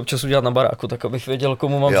takovýhle věci občas udělat na baráku, tak abych věděl,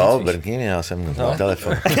 komu mám říct. Jo, brnkni mě, já jsem na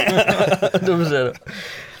telefon. Dobře, no.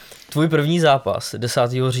 Tvůj první zápas 10.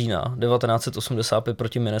 října 1985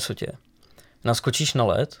 proti Minnesotě. Naskočíš na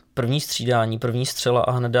led, první střídání, první střela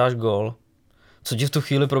a hned dáš gól. Co ti v tu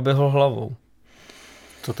chvíli proběhlo hlavou?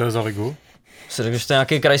 Co to je za ligu? Si řekl, že to je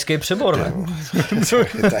nějaký krajský přebor, ne?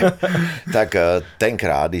 tak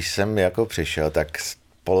tenkrát, když jsem jako přišel, tak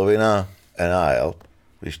polovina NHL,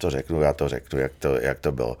 když to řeknu, já to řeknu, jak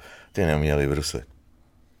to bylo, ty neuměli bruslit.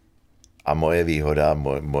 A moje výhoda,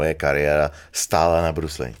 moje kariéra stála na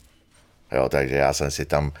bruslení. Jo, takže já jsem si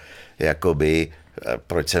tam jakoby,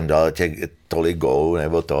 proč jsem dal tolik gólů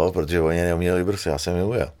nebo to, protože oni neuměli bruslit, já jsem je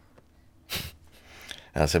ujel.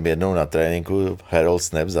 Já jsem jednou na tréninku Harold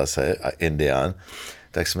Snap zase a Indian,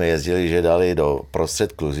 tak jsme jezdili, že dali do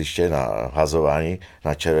prostřed kluziště na hazování,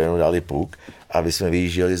 na červenou dali puk, aby jsme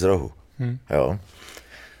vyjížděli z rohu. Jo.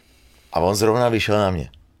 A on zrovna vyšel na mě.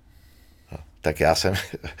 Tak já jsem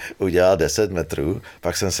udělal 10 metrů,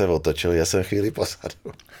 pak jsem se otočil, já jsem chvíli posadu.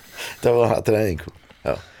 To bylo na tréninku.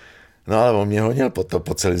 Jo. No ale on mě honil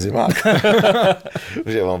po celý zimák.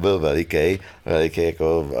 Že on byl veliký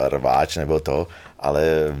jako rváč nebo to,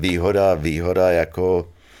 ale výhoda jako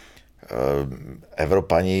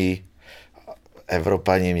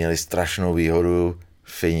Evropani měli strašnou výhodu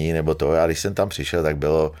Finí nebo to. Já když jsem tam přišel, tak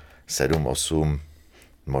bylo 7, 8,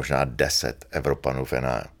 možná 10 Evropanů v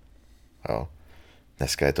NHL. Jo.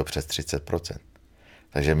 Dneska je to přes 30%.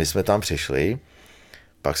 Takže my jsme tam přišli,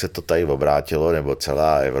 pak se to tady obrátilo, nebo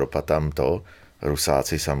celá Evropa tam to,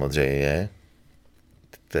 Rusáci samozřejmě,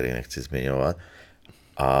 který nechci zmiňovat,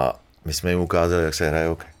 a my jsme jim ukázali, jak se hraje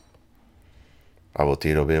hokej. A od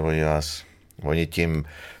té doby oni tím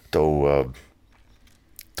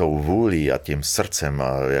tou vůlí a tím srdcem,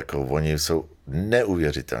 a jako oni jsou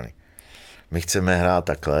neuvěřitelní. My chceme hrát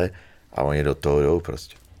takhle a oni do toho jdou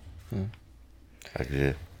prostě.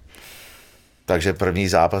 Takže první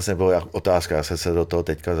zápas, nebo otázka, já jsem se do toho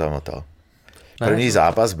teďka zamotal. První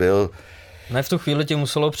zápas byl... Ne, v tu chvíli ti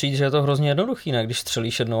muselo přijít, že je to hrozně jednoduchý, ne? Když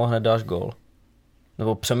střelíš jednou a hned dáš gól.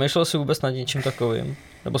 Nebo přemýšlel jsi vůbec nad něčím takovým?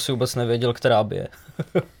 Nebo si vůbec nevěděl, která bije?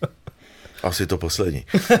 Asi to poslední.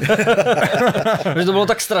 Že to bylo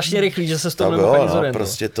tak strašně rychlý, že se s toho nemohl ani zorientovat.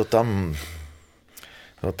 Prostě to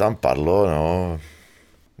tam padlo, no.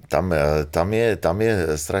 Tam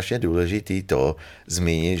je strašně důležitý to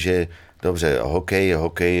zmínit, že dobře,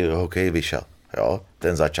 hokej vyšel, jo,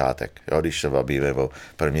 ten začátek, jo, když se bavíme o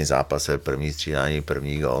první zápase, první střídání,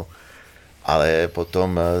 první gól, ale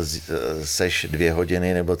potom seš 2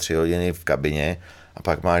 hodiny nebo 3 hodiny v kabině a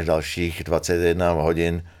pak máš dalších 21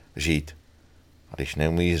 hodin žít. A když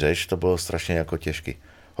neumíš řeč, to bylo strašně jako těžký.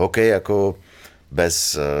 Hokej jako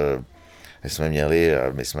bez...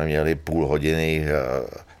 My jsme měli půl hodiny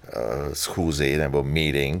schůzi nebo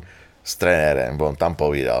meeting s trenérem, on tam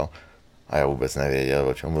povídal a já vůbec nevěděl,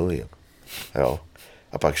 o čem mluví. Jo.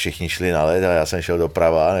 A pak všichni šli na led a já jsem šel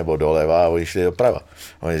doprava nebo doleva a oni šli doprava.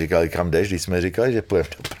 Oni říkali, kam jdeš, když jsme říkali, že půjdeme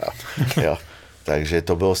doprava. Jo. Takže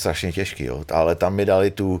to bylo strašně těžké, ale tam mi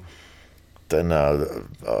dali tu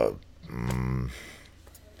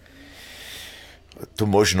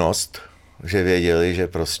možnost, že věděli, že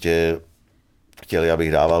prostě chtěli,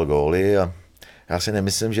 abych dával góly a já si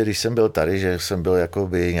nemyslím, že když jsem byl tady, že jsem byl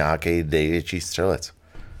jakoby nějaký největší střelec.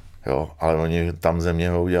 Jo, ale oni tam ze mě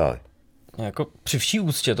ho udělali. Jako při vší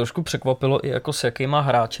úctě trošku překvapilo i jako s jakýma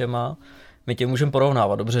hráčema my tě můžeme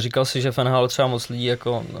porovnávat. Dobře, říkal si, že v NHL třeba moc lidí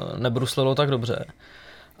jako nebruslilo tak dobře,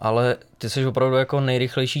 ale ty jsi opravdu jako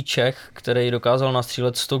nejrychlejší Čech, který dokázal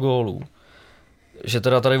nastřílet 100 gólů. Že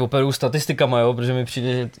teda tady operuju statistikama, jo, protože mi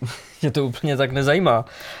přijde, že mě to úplně tak nezajímá.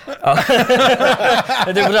 Ale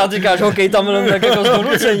ty pořád říkáš, hokej tam jenom tak jako z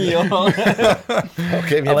donucení, jo.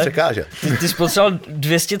 Hokej mě překáže. Ty jsi potřeboval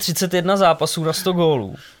 231 zápasů na 100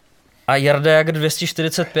 gólů. A Jarda Jágr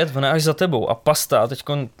 245, on je až za tebou. A Pasta teď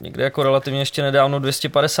někde jako relativně ještě nedávno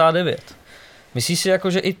 259. Myslíš si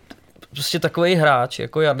jako, že i prostě takový hráč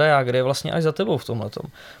jako Jarda Jágr je vlastně až za tebou v tomhletom?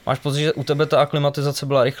 Máš pocit, že u tebe ta aklimatizace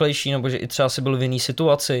byla rychlejší, nebo že i třeba si byl v jiný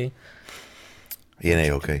situaci? Jiný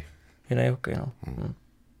hokej. Jiný hokej, no.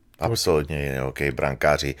 Absolutně jiný hokej,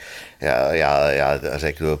 brankáři. Já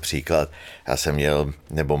řeknu příklad. Já jsem měl,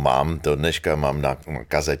 nebo mám, do dneška mám na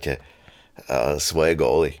kazetě svoje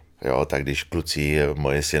góly. Jo, tak když kluci,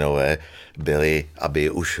 moje synové, byli, aby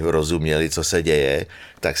už rozuměli, co se děje,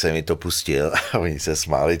 tak jsem mi to pustil a oni se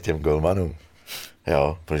smáli těm golmanům.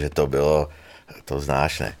 Jo, protože to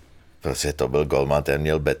znáš, ne? Prostě to byl golman, ten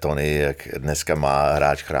měl betony, jak dneska má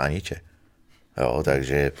hráč chrániče. Jo,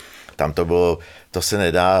 takže tam to bylo, to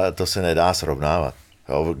se nedá srovnávat.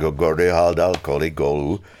 Jo, Gordie Howe dal kolik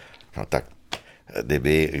gólů, no tak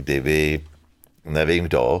kdyby nevím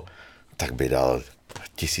kdo, tak by dal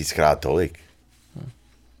 1000krát tolik.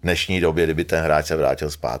 V dnešní době, kdyby ten hráč se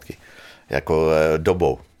vrátil zpátky. Jako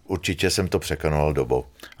dobou. Určitě jsem to překonal dobou.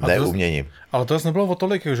 Ne uměním. Ale to nebylo o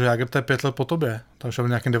tolik, že Jágr to je 5 let po tobě. To už byl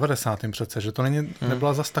nějakým 90. přece, že to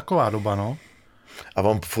nebyla zas taková doba, no. A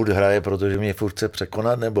on furt hraje, protože mě furt chce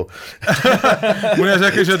překonat, nebo? Mu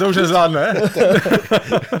neřekl, že to už nezvládne.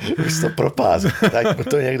 Už to propás, tak mu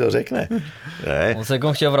to někdo řekne. Ne? On se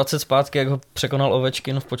jako chtěl vracet zpátky, jak ho překonal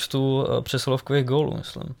Ovečkin v počtu přesilovkových gólů,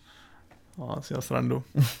 myslím. No, asi na srandu.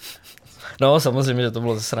 No, samozřejmě, že to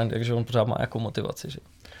bylo ze srandy, takže on pořád má jako motivaci, že?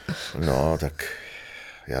 No, tak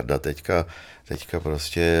Jarda teďka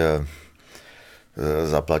prostě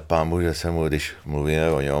zaplať pámu, že se mu, když mluvíme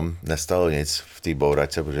o něm, nestalo nic v té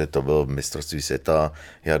bouračce, protože to bylo mistrovství světa,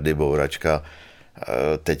 Jardy bouračka.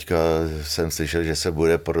 Teďka jsem slyšel, že se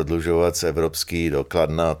bude prodlužovat z evropský do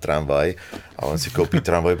Kladna tramvaj a on si koupí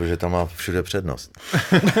tramvaj, protože tam má všude přednost.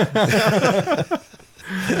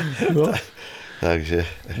 No. Takže...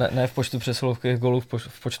 Ne v počtu přesilovkových gólů,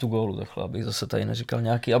 v počtu gólů, takhle, abych zase tady neříkal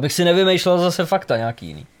nějaký, abych si nevymýšlel zase fakta nějaký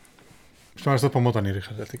jiný. Už máš to pomotaný,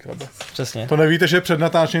 Richarde, ty krabe. Přesně. To nevíte, že před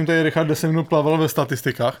natáčením tady Richard 10 minut plaval ve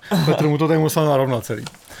statistikách. Petr mu to tady musel narovnat celý.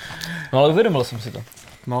 No ale uvědomil jsem si to.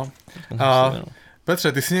 No.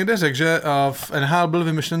 Petře, ty jsi někde řekl, že v NHL byl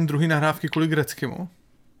vymyšlen druhý nahrávky kvůli Gretzkymu?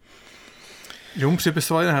 Že mu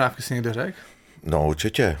připisovali nahrávky, jsi někde řekl? No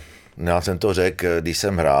určitě. Já jsem to řekl, když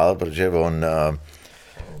jsem hrál, protože on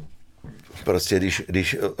prostě,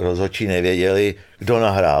 když rozhodčí nevěděli, kdo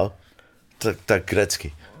nahrál, tak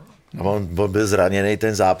Gretzky. A on byl zraněný,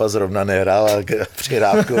 ten zápas zrovna nehrál a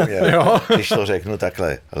přihrávku měl. Když to řeknu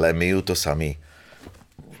takhle, Lemieux to samý.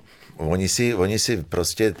 Oni si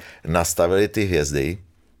prostě nastavili ty hvězdy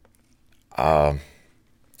a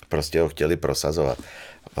prostě ho chtěli prosazovat.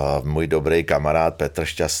 A můj dobrý kamarád Petr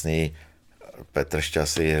Šťastný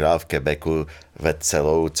hrál v Quebecu ve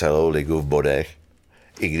celou ligu v bodech,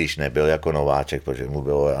 i když nebyl jako nováček, protože mu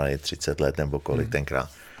bylo ani 30 let nebo kolik tenkrát.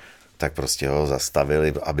 Tak prostě ho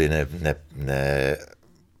zastavili, aby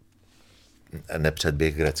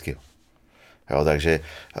nepředběh Gretzky. Jo, takže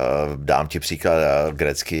dám ti příklad,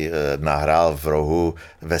 Gretzky nahrál v rohu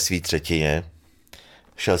ve svý třetině,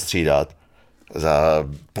 šel střídat, za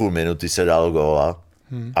půl minuty se dal góla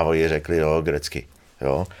a oni řekli, jo, Gretzky.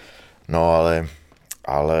 Jo. No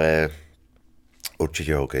ale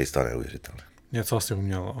určitě hokejista neuvěřitelný. Něco asi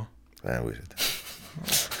uměl, no. Neuvěřitelný.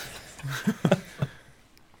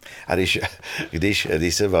 A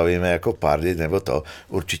když se bavíme jako party nebo to,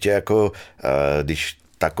 určitě jako, když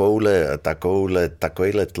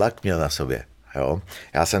takovýhle tlak měl na sobě Jo.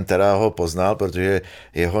 Já jsem teda ho poznal, protože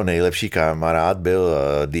jeho nejlepší kamarád byl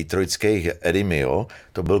detroitský Eddie Mio,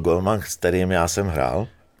 to byl golman, s kterým já jsem hrál.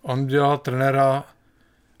 On dělal trenéra,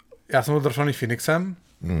 já jsem byl drafovaný Phoenixem,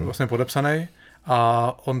 vlastně podepsaný,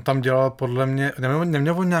 a on tam dělal podle mě,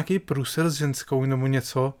 neměl on nějaký průser s ženskou nebo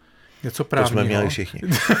něco právního. To jsme měli všichni.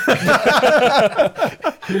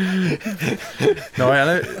 No, já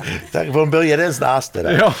ne... Tak on byl jeden z nás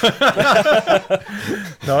teda. Jo.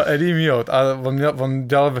 No, Eddie Mio. A on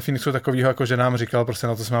dělal ve Phoenixu takovýho, jako že nám říkal, prostě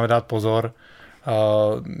na to si máme dát pozor.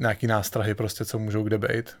 Nějaký nástrahy prostě, co můžou kde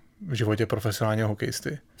být v životě profesionálního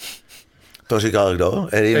hokejisty. To říkal kdo?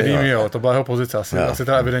 Eddie Mio, to byla jeho pozice. Asi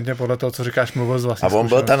teda evidentně podle toho, co říkáš, mluvil z vlastní. A on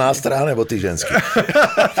byl ta nástraha nebo ty ženský?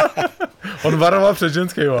 On varoval před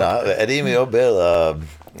ženskýho. Eddie Mio byl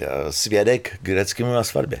svědek k řeckému na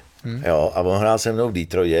svatbě. Jo, a on hrál se mnou v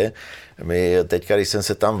Detroitě. Teďka, když jsem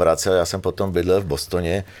se tam vracel, já jsem potom bydlel v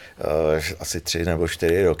Bostoně asi 3 nebo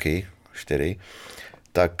 4 roky,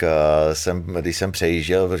 tak když jsem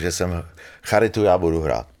přejížděl, že jsem charitu já budu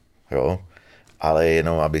hrát, jo, ale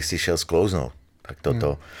jenom abych si šel sklouznout, tak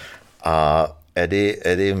toto. A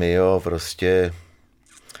Eddie Mio prostě,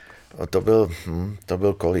 to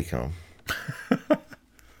byl kolik, no.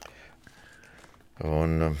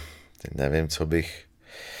 On, nevím, co bych...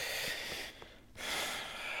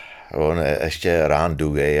 On ještě Ron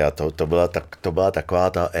Duguay a to byla taková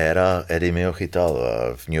ta éra, Eddie Mio chytal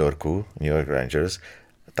v New Yorku, New York Rangers,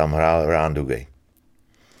 tam hrál Ron Duguay.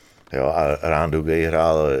 Jo, a Ron Duguay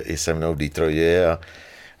hrál i se mnou v Detroitě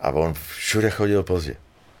a on všude chodil pozdě.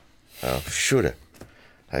 Jo, všude.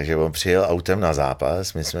 Takže on přijel autem na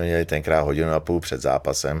zápas, my jsme měli tenkrát 1,5 hodiny před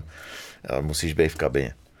zápasem, musíš být v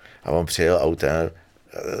kabině. A on přijel autem,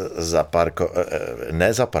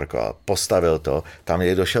 nezaparkoval, postavil to, tam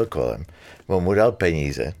někdo došel kolem, on mu dal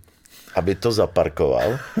peníze, aby to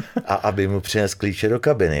zaparkoval a aby mu přinesl klíče do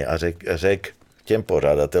kabiny a řekl těm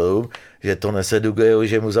pořadatelům, že to nese Duguayovi,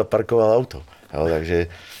 že mu zaparkoval auto. Jo, takže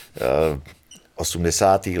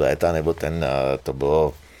 80. léta, nebo to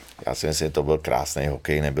bylo, já si myslím, že to byl krásný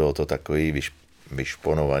hokej, nebylo to takový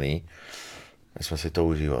vyšponovaný. My jsme si to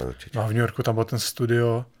užívali určitě. No a v New Yorku tam byl ten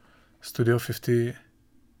studio 54?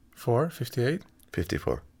 58?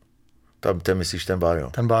 54. Tam myslíš ten bar, jo?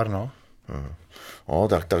 Ten bar, no. No,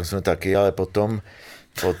 tak jsme taky, ale potom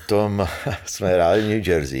jsme hráli v New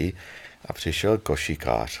Jersey a přišel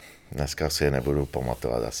košikář. Dneska si je nebudu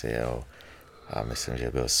pamatovat asi jeho. A myslím,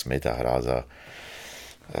 že byl Smith a hrál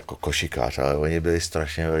jako košikář, ale oni byli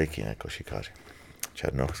strašně veliký, ne košikáři.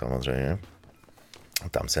 Černoch samozřejmě.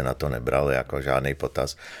 Tam se na to nebral jako žádný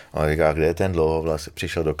potaz. On říká, kde je ten dlouhovlasý,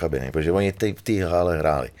 přišel do kabiny, protože oni v té hále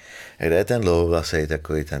hráli. Kde je ten dlouhovlasý,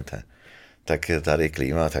 takový ten. Tak je tady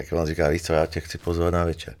klíma, tak on říká, víš co, já tě chci pozvat na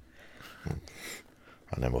večer.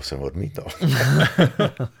 A nebo jsem odmítl.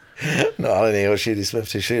 No ale nejhorší, když jsme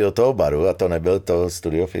přišli do toho baru, a to nebyl to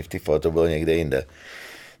Studio 54, to bylo někde jinde.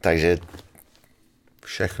 Takže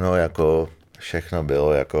všechno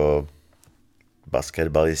bylo jako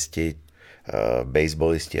basketbalisti,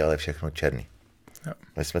 baseballisti, ale všechno černý. Jo.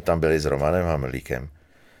 My jsme tam byli s Romanem Hamrlíkem,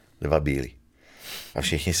 2 bílí. A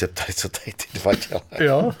všichni se ptali, co tady ty 2 dělají.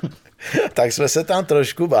 Jo. Tak jsme se tam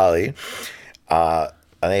trošku báli a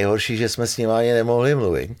nejhorší, že jsme s nimi ani nemohli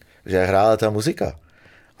mluvit, že hrála ta muzika.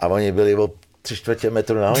 A oni byli o 3/4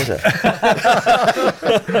 metru nahoře.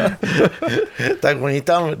 Tak oni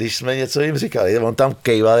tam, když jsme něco jim říkali, on tam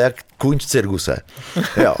kejval jak kůň v cirkuse.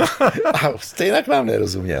 Jo. A stejně nám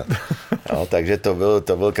nerozuměl. Jo, takže to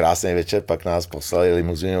byl krásný večer, pak nás poslali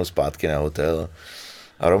limuzínou zpátky na hotel.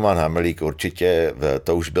 A Roman Hamrlík určitě,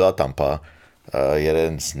 to už byla Tampa,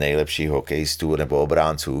 jeden z nejlepších hokejistů nebo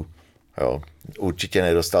obránců. Jo. Určitě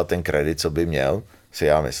nedostal ten kredit, co by měl, si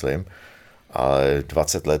já myslím. Ale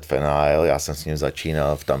 20 let v NHL, já jsem s ním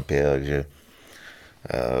začínal v Tampě, takže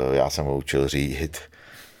já jsem ho učil řídit.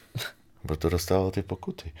 Proto dostával ty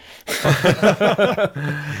pokuty.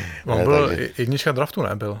 On byl jednička draftu,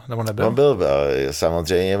 nebyl? Nebo nebyl? On byl,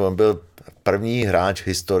 samozřejmě, on byl první hráč v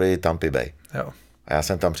historii Tampa Bay. Jo. A já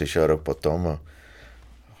jsem tam přišel rok potom,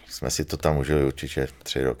 jsme si to tam užili určitě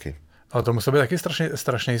 3 roky. Ale to musel být taky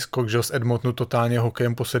strašný skok, že z Edmontonu totálně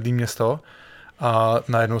hokejem posedlý město a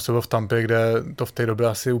najednou se byl v Tampě, kde to v té době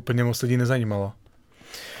asi úplně moc lidí nezajímalo.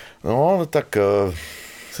 No, tak...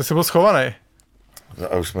 Jsi byl schovaný.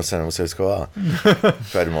 A už jsme se nemuseli schovat.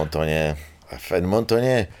 V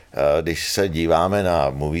Edmontoně, když se díváme na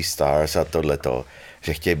movie stars a tohleto,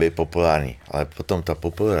 že chtějí být populární, ale potom ta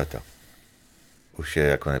popularita už je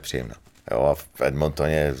jako nepříjemná. Jo, a v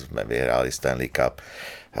Edmontoně jsme vyhráli Stanley Cup,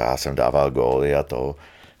 já jsem dával góly a to,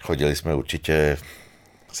 chodili jsme určitě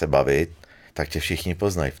se bavit, tak tě všichni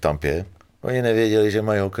poznají. V Tampě Oni nevěděli, že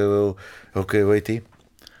mají hokejový tým.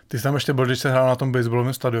 Ty jsi tam ještě byl, když se hrál na tom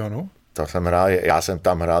baseballovém stadionu? To jsem hrál, já jsem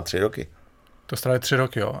tam hrál 3 roky. To stále 3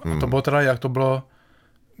 roky, jo. A to bylo teda, jak to bylo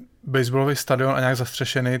baseballový stadion a nějak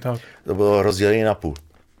zastřešený? Tak... To bylo rozdělený na půl.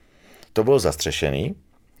 To bylo zastřešený,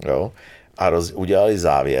 jo, a udělali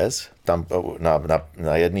závěs, tam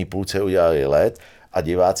na jedné půlce udělali led a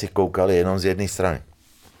diváci koukali jenom z jedné strany.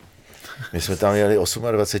 My jsme tam měli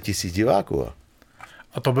 28 000 diváků.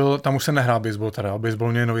 A to byl, tam už se nehrál baseball teda,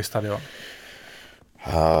 baseball měl nový stadion.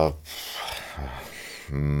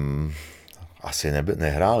 Asi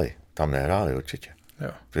nehráli, tam nehráli určitě.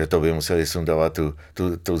 Jo. Protože to by museli sundávat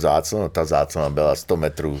tu záclonu, ta záclona byla 100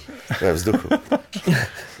 metrů ve vzduchu.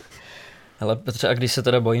 Hele Petře, a když se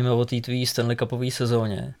teda bojíme o té tvý Stanley Cupové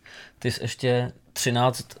sezóně, ty jsi ještě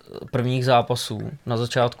 13 prvních zápasů na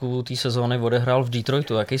začátku té sezóny odehrál v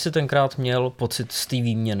Detroitu. Jaký jsi tenkrát měl pocit z té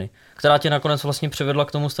výměny, která tě nakonec vlastně přivedla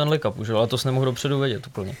k tomu Stanley Cupu, že? Ale to jsi nemohl dopředu vědět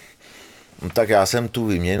úplně. No, tak já jsem tu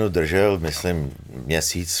výměnu držel, myslím,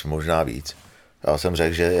 měsíc, možná víc. Já jsem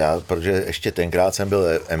řekl, že protože ještě tenkrát jsem byl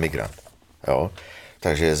emigrant, jo.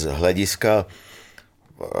 Takže z hlediska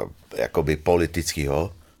jakoby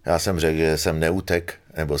politického, já jsem řekl, že jsem neutek,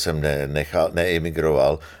 nebo jsem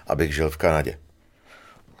neemigroval, abych žil v Kanadě.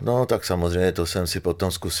 No tak samozřejmě to jsem si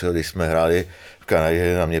potom zkusil, když jsme hráli v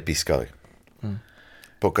Kanadě, na mě pískali.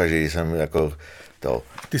 Pokaždé jsem jako to...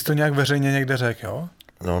 Ty jsi to nějak veřejně někde řekl, jo?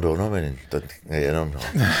 No do novin, to nejenom, no.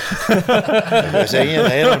 Veřejně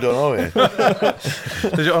nejenom do novin.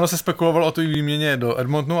 Takže ono se spekulovalo o té výměně do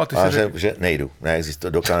Edmontonu a ty si řekl... že nejdu,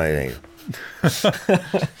 neexistuje, do Kanady nejdu.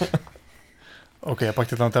 OK, a pak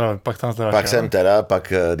tam teda Pak jsem teda,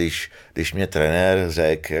 když mě trenér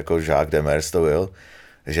řekl, jako Jacques Demers to byl,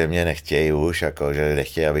 že mě nechtějí už, jako, že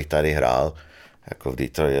nechtějí, abych tady hrál, jako v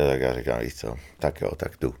Detroitě, tak já říkám, víš co, tak jo,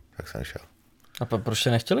 tak jdu, tak jsem šel. A proč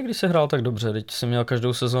tě nechtěli, když jsi hrál tak dobře? Teď jsi měl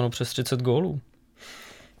každou sezonu přes 30 gólů.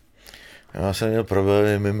 Já jsem měl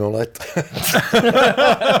problémy mimo let.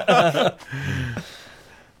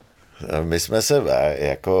 My jsme se,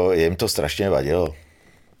 jako jim to strašně vadilo.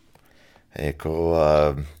 Jako,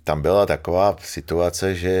 tam byla taková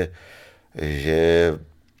situace, že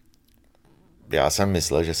já jsem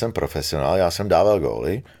myslel, že jsem profesionál, já jsem dával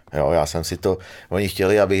góly, jo, já jsem si to, oni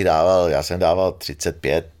chtěli, abych dával, já jsem dával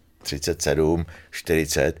 35, 37,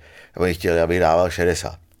 40, oni chtěli, abych dával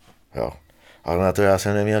 60, jo, ale na to já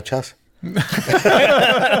jsem neměl čas.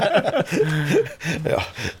 Jo,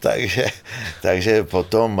 takže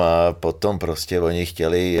potom prostě oni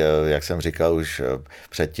chtěli, jak jsem říkal už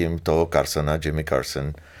předtím, toho Carsona, Jimmy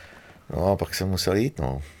Carson, no a pak jsem musel jít,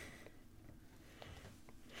 no.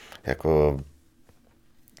 Jako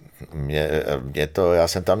já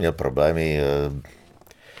jsem tam měl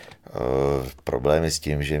problémy s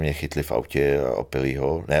tím, že mě chytli v autě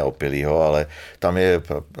ne opilýho, ale tam je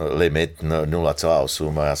limit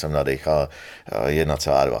 0,8 a já jsem nadechal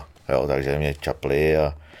 1,2. Jo, takže mě čapli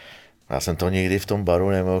a já jsem to nikdy v tom baru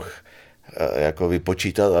nemohl jako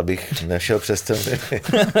vypočítat, abych nešel přes ten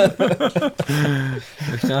limit.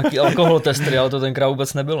 Bych nějaký alkohol testry, ale to tenkrát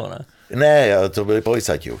vůbec nebylo, ne? Ne, to byli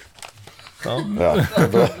policajti už. No. Jo, to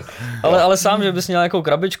bylo, ale sám, že bys měl nějakou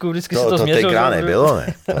krabičku, vždycky si to změřil. To tenkrát nebylo,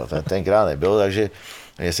 ne. To tenkrát nebylo, takže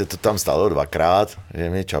mně se to tam stalo 2krát, že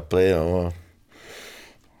mě čapli, no.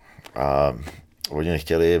 A oni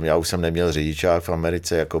nechtěli, já už jsem neměl řidičák v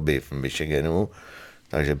Americe, jakoby v Michiganu,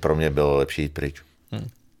 takže pro mě bylo lepší jít pryč.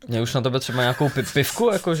 Mě už na tebe třeba nějakou pivku,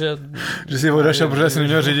 jakože... Že jsi odešel, protože jsi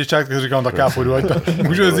neměl řidičák, tak říkám, tak já půjdu, ať to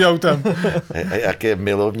můžu jezdit autem. Jak je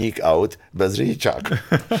milovník aut bez řidičáku.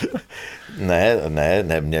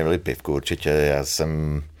 Neměli pivku, určitě, já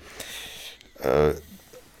jsem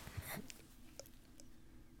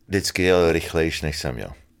vždycky jel rychlejš, než jsem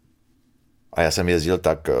měl. A já jsem jezdil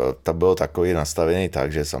tak, to bylo takový nastavený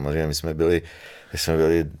tak, že samozřejmě my jsme byli,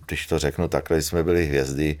 když to řeknu takhle, jsme byli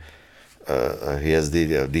hvězdy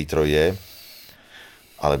v Detroitě,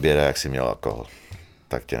 ale běda, jak si měl alkohol,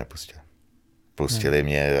 tak tě nepustili. Pustili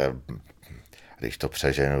mě, když to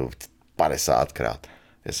přeženu 50krát,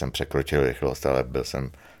 že jsem překročil rychlost, ale byl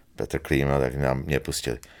jsem Petr Klíma, tak mě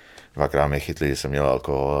pustili. 2krát mě chytli, že jsem měl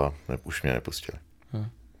alkohol a už mě nepustili.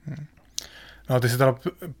 No a ty jsi teda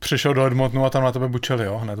přišel do Edmontonu a tam na tebe bučeli,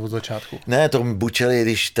 jo, hned od začátku. Ne, to bučeli,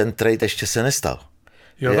 když ten trade ještě se nestal.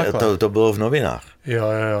 Jo, to bylo v novinách. Jo.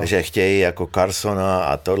 Že chtějí jako Carsona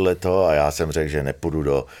a tohleto a já jsem řekl, že nepůjdu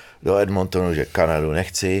do Edmontonu, že Kanadu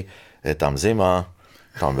nechci, je tam zima,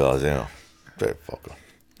 tam byla zima. To je fakt.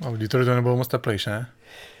 A v Detroitu to nebylo moc teplejší, ne?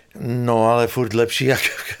 No, ale furt lepší jak...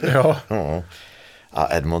 Jo. No.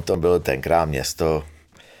 A Edmonton bylo tenkrát město,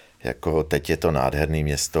 jako teď je to nádherný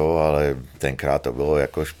město, ale tenkrát to bylo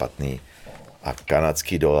jako špatný. a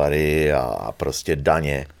kanadský dolary a prostě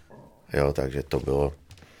daně. Jo, takže to bylo...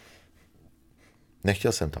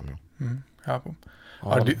 Nechtěl jsem tam, no. Chápu.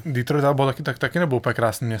 A Detroit byl taky nebyl úplně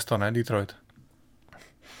krásné město, ne? Detroit.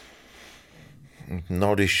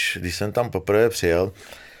 No, když jsem tam poprvé přijel,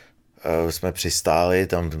 jsme přistáli,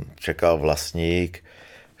 tam čekal vlastník,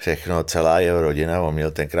 všechno, celá jeho rodina, on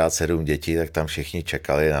měl tenkrát 7 dětí, tak tam všichni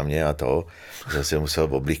čekali na mě a to, že jsem musel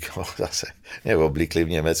oblíknout zase. Mě oblíkli v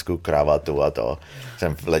Německu kravatu a to.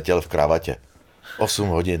 Jsem letěl v kravatě. 8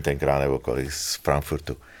 hodin tenkrát nebo kolik z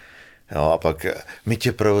Frankfurtu. No a pak my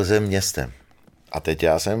tě provozem městem. A teď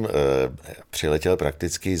já jsem přiletěl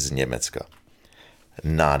prakticky z Německa.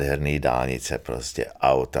 Nádherný dálnice, prostě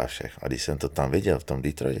auta, všechno. A když jsem to tam viděl v tom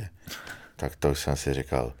Detroitě, tak to jsem si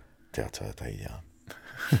říkal, co já tady dělám?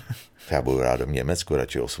 Já budu rád v Německu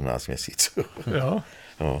radši 18 měsíců. Jo?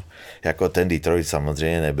 No, jako ten Detroit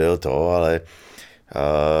samozřejmě nebyl to, ale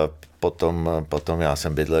potom já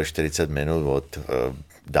jsem bydlel 40 minut od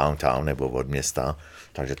downtown nebo od města,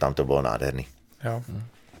 takže tam to bylo nádherný. Jo.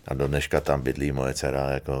 A do dneška tam bydlí moje dcera,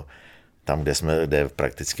 jako tam, kde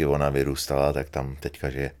prakticky ona vyrůstala, tak tam teďka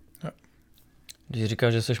žije. Když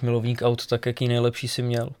říkáš, že jsi milovník aut, tak jaký nejlepší jsi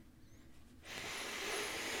měl?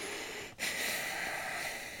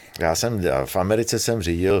 V Americe jsem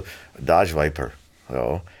řídil Dodge Viper,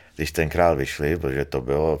 jo, když tenkrát vyšli, protože to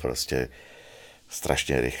bylo prostě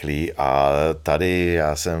strašně rychlý a tady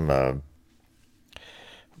já jsem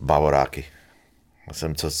Bavoráky.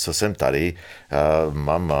 Co jsem tady,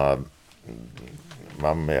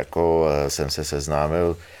 mám jako, jsem se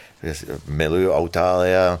seznámil, miluju auta,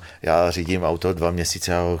 ale já řídím auto 2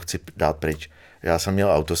 měsíce a ho chci dát pryč. Já jsem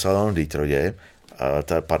měl autosalon v Detroitě,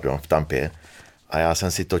 v Tampě, a já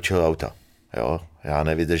jsem si točil auta. Jo? Já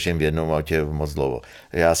nevydržím v jednom autě moc dlouho.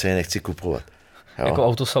 Já si je nechci kupovat. Jo? Jako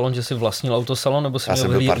autosalon, že jsi vlastnil autosalon, nebo jsi já měl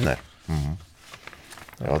jsem byl partner.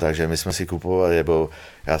 Jo, takže my jsme si kupovali, nebo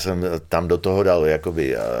já jsem tam do toho dal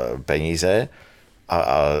jakoby peníze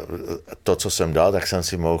a to, co jsem dal, tak jsem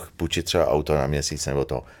si mohl půjčit třeba auto na měsíc nebo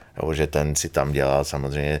to. Jo, že ten si tam dělal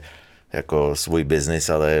samozřejmě jako svůj biznis,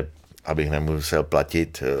 ale abych nemusel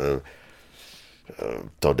platit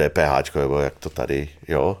to DPH, nebo jak to tady,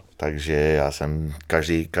 jo. Takže já jsem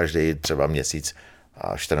každý třeba měsíc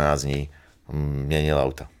a 14 dní měnil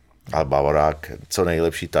auta. A Bavorák, co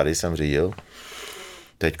nejlepší tady jsem řídil.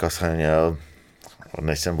 Teďka jsem měl,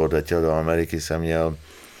 než jsem odletěl do Ameriky, jsem měl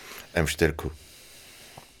M4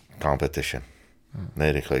 Competition.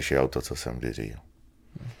 Nejrychlejší auto, co jsem kdy řídil.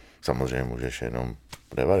 Samozřejmě můžeš jenom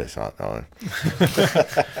 90, ale...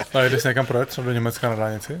 A jdeš někam projet, třeba do Německa na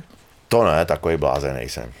dálnici? To ne, takový blázen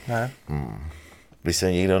nejsem. Ne? Když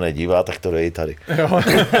se nikdo nedívá, tak to jde i tady. Jo.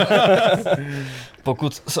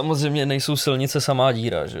 Pokud samozřejmě nejsou silnice samá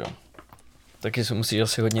díra, že jo? Taky se musíš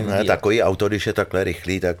asi hodně vydírat. Ne, takový auto, když je takhle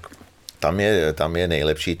rychlý, tak tam je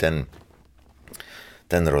nejlepší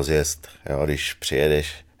ten rozjezd. Jo, když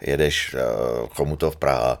jedeš Chomutov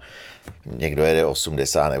Praha, někdo jede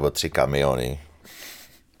 80 nebo 3 kamiony,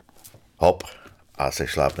 hop, a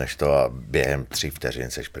sešlápneš to a během 3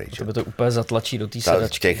 vteřin seš pryč. To by to úplně zatlačí do té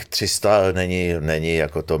sedačky. Těch 300 není,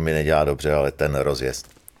 jako to mi nedělá dobře, ale ten rozjezd.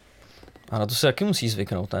 A na to se taky musí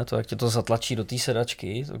zvyknout, ne? To, jak tě to zatlačí do té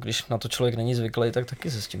sedačky, to když na to člověk není zvyklý, tak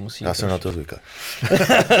taky se s tím musí. Já jsem na to zvyklý.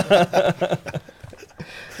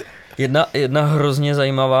 Jedna hrozně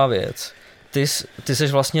zajímavá věc. Ty jsi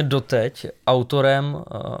vlastně doteď autorem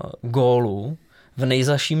gólu v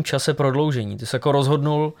nejzazším čase prodloužení. Ty jsi jako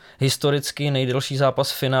rozhodnul historicky nejdelší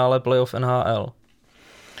zápas v finále playoff NHL.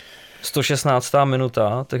 116.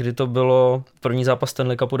 minuta, tehdy to bylo první zápas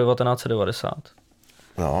Stanley Cupu 1990.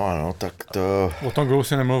 No, ano, tak to... O tom gólu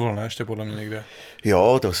si nemluvil, ne? Ještě podle mě někde.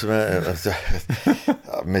 Jo, to jsme...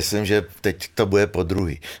 Myslím, že teď to bude po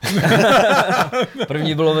druhý.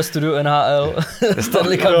 První bylo ve studiu NHL,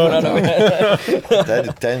 Stanley Cupu na nově.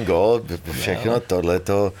 Ten gól, všechno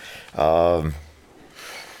tohleto...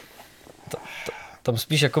 Tam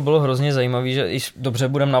spíš jako bylo hrozně zajímavý, že dobře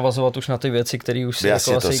budeme navazovat už na ty věci, které už si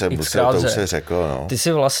jako asi xkrát řekl. No. Ty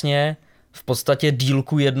si vlastně v podstatě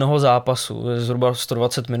dílku jednoho zápasu, zhruba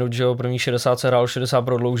 120 minut, že jo, první 60 se hrál, 60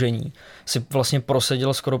 prodloužení, si vlastně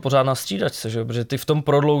proseděl skoro pořád na střídačce, že jo, protože ty v tom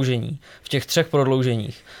prodloužení, v těch 3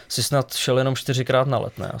 prodlouženích, si snad šel jenom 4krát na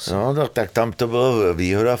let, ne asi. No, tak tam to bylo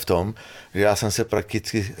výhoda v tom, že já jsem se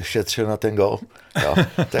prakticky šetřil na ten gól. Jo.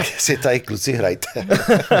 Tak si tady kluci hrajte.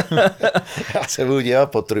 Já se budu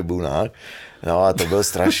dělat po tribunách. No a to byl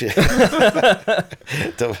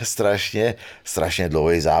strašně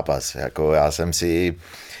dlouhý zápas. Jako já jsem si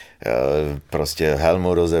prostě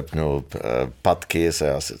helmu rozepnul, patky,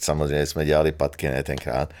 samozřejmě jsme dělali patky, ne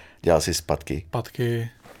tenkrát. Dělal si spatky. Patky.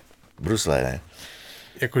 brusle, ne?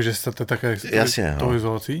 Jakože jste také Jasně, tou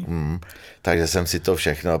izolací? Takže jsem si to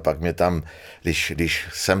všechno, pak mě tam, když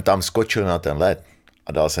jsem tam skočil na ten led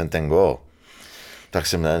a dal jsem ten gól, tak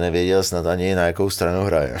jsem nevěděl snad ani na jakou stranu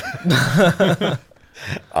hraje.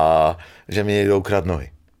 A že mi někdo ukradl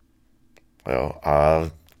nohy. Jo, a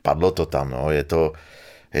padlo to tam, no,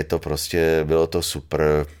 je to prostě, bylo to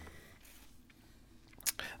super,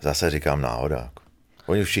 zase říkám náhoda.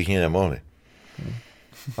 Oni všichni nemohli.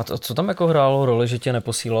 A co tam jako hrálo roli, že tě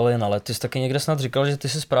neposílali na led? Ty jsi taky někde snad říkal, že ty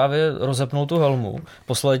jsi právě rozepnul tu helmu,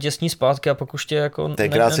 poslali tě s ní zpátky a pak už tě jako...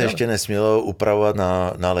 Tenkrát se ještě nesmělo upravovat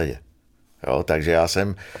na ledě. Jo, takže já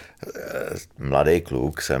jsem mladý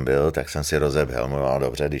kluk jsem byl, tak jsem si rozeb helmu, no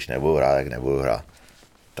dobře, když nebudu hrát, tak nebudu hrát.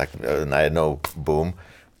 Tak najednou bum,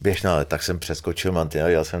 běž na led, tak jsem přeskočil mantinel,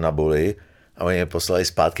 jel jsem na buli a oni mě poslali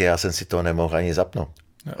zpátky, já jsem si to nemohl ani zapnout.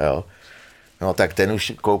 Jo. No tak ten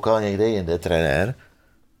už koukal někde jinde, trenér,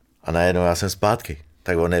 a najednou já jsem zpátky.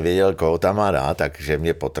 Tak on nevěděl, koho tam má dát, takže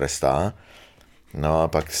mě potrestá. No a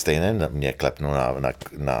pak stejně mě klepnul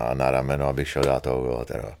na rameno, abych šel dát toho góla.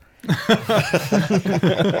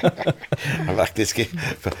 Fakticky.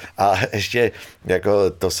 A ještě jako,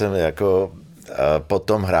 to jsem jako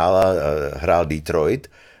potom hrál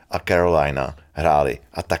Detroit a Carolina hráli.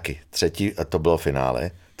 A taky třetí, to bylo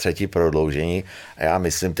finále, třetí prodloužení. A já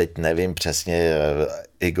myslím, teď nevím přesně,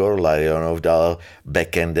 Igor Larionov dal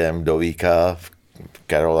backendem do víka v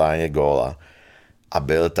Carolině góla. A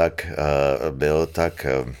byl tak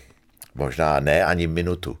možná ne ani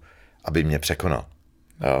minutu, aby mě překonal.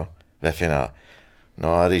 Jo, ve finále.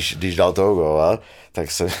 No a když dal toho góla,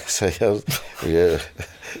 tak jsem seděl, že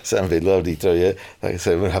jsem bydlel v Detroitě, tak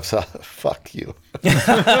jsem mu napsal fuck you.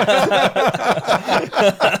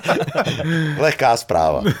 Lehká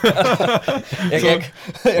zpráva.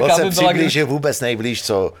 Byl jsem přiblíž, že vůbec nejblíž,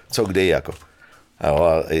 co kdy jako. Jo,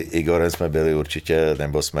 a Igorem jsme byli určitě,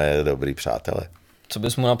 nebo jsme dobrý přátelé. Co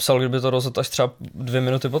bys mu napsal, kdyby to rozhodl až třeba 2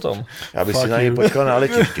 minuty potom? Já bych si na něj počkal na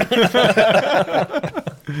letišti.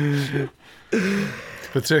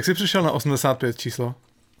 Petře, jak jsi přišel na 85 číslo?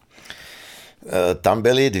 Tam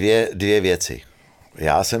byly dvě věci.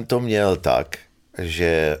 Já jsem to měl tak,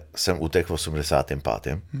 že jsem utekl v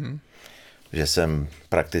 85. Že jsem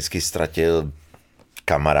prakticky ztratil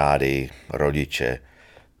kamarády, rodiče,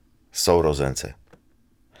 sourozence.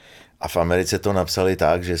 A v Americe to napsali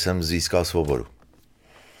tak, že jsem získal svobodu.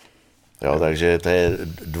 Jo, takže to je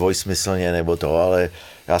dvojsmyslně nebo to, ale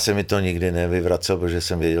já jsem mi to nikdy nevyvracel, protože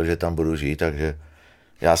jsem věděl, že tam budu žít, takže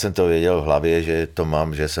já jsem to věděl v hlavě, že to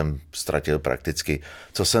mám, že jsem ztratil prakticky,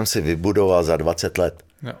 co jsem si vybudoval za 20 let,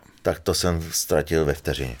 tak to jsem ztratil ve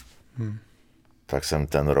vteřině. Tak jsem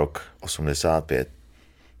ten rok 85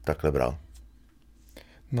 takhle bral.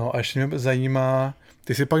 No a ještě mě zajímá,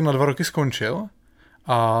 ty jsi pak na 2 roky skončil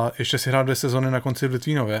a ještě si hrál 2 sezony na konci v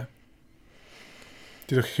Litvínově.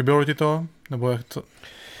 Chybělo ti to? Nebo jak to,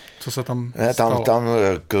 co se tam stalo? Tam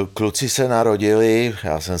kluci se narodili,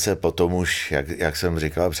 já jsem se potom už, jak jsem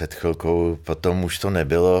říkal před chvilkou, potom už to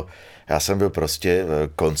nebylo, já jsem byl prostě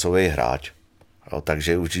koncový hráč. Jo,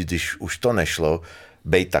 takže už, když už to nešlo,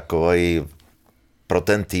 být takový pro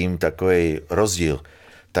ten tým takový rozdíl,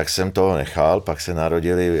 tak jsem toho nechal, pak se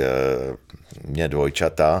narodili mě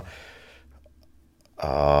dvojčata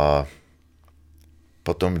a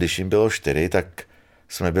potom, když jim bylo 4, tak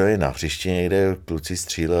jsme byli na hřišti někde, kluci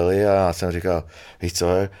stříleli a já jsem říkal, víš co,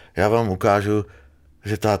 já vám ukážu,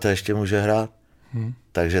 že táta ještě může hrát.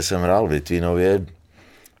 Takže jsem hrál v Litvínově,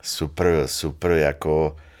 super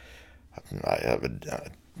jako,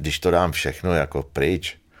 když to dám všechno jako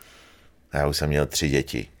pryč, já už jsem měl 3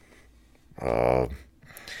 děti.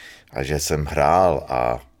 A že jsem hrál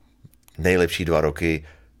a nejlepší 2 roky,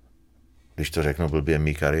 když to řeknu blbě,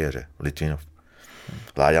 mý kariéře, Litvínov.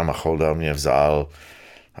 Láďa Macholda mě vzal,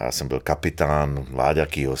 já jsem byl kapitán, Láďa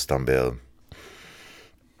Kýhos tam byl.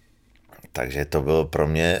 Takže to bylo pro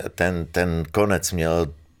mě, ten konec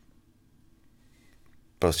měl,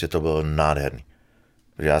 prostě to bylo nádherný.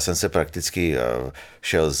 Já jsem se prakticky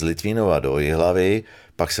šel z Litvínova do Jihlavy,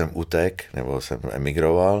 pak jsem utek, nebo jsem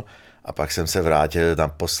emigroval a pak jsem se vrátil na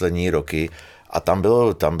poslední roky a tam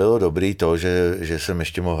bylo dobrý to, že jsem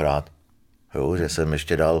ještě mohl hrát. Jo, že jsem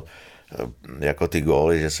ještě dal jako ty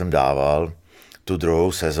góly, že jsem dával. Tu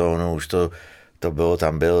druhou sezónu už to bylo,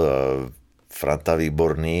 tam byl Franta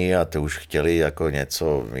Výborný a to už chtěli jako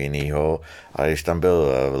něco jiného. A když tam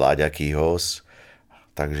byl Láďa Kýhos,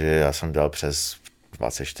 takže já jsem dal přes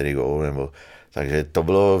 24 gólů, nebo takže to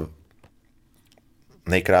bylo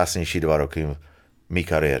nejkrásnější 2 roky mý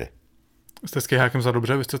kariéry. Jste s Kejhákem za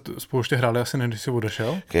dobře? Vy jste spolu ještě hráli asi než jsi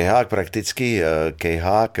odešel? Kejhák prakticky,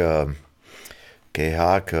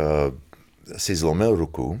 Kejhák si zlomil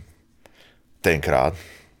ruku, tenkrát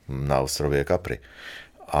na ostrově Capri,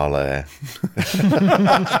 ale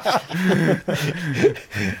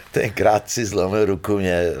tenkrát si zlomil ruku,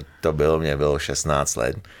 mě bylo 16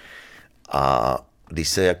 let a když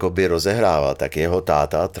se jakoby rozehrával, tak jeho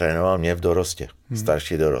táta trénoval mě v dorostě,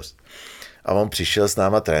 starší dorost. A on přišel s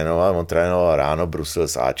náma trénovat, on trénoval ráno Brusel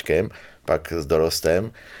s Ačkem, pak s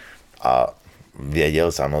dorostem a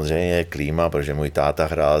věděl samozřejmě Klíma, protože můj táta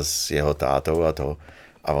hrál s jeho tátou a to.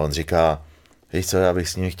 A on říká, víš co, já bych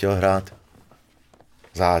s ním chtěl hrát.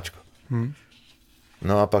 Záčko.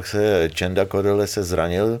 No a pak se Čenda Kodole se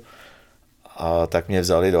zranil a tak mě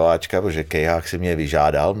vzali do Ačka, protože Kejhák si mě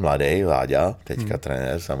vyžádal, mladý Láďa, teďka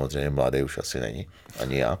trenér, samozřejmě mladý už asi není,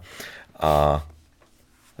 ani já. A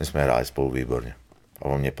my jsme hráli spolu výborně. A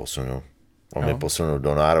on mě posunul. Mě posunul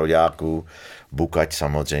do nároďáků, Bukať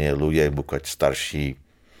samozřejmě, Luděk Bukať starší,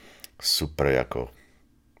 super jako.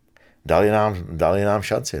 Dali nám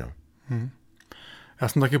šanci, no. Já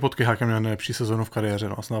jsem taky pod Kejhákem měl nejlepší sezonu v kariéře,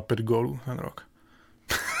 no, jsem dal 5 gólů ten rok.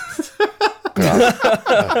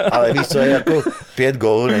 Ale víš co, je jako 5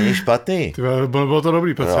 gólů není špatný. Bylo to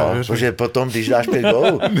dobrý, Petře. No, protože potom, když dáš 5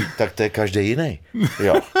 gólů, tak to je každý jiný.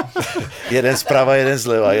 Jo. Jeden zprava, jeden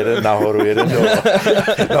zleva, jeden nahoru, jeden dolů.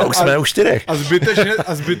 No, už jsme u 4.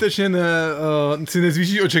 A zbytečně si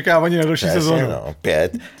nezvýšíš očekávání na další sezónu. No,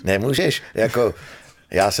 5. Nemůžeš, jako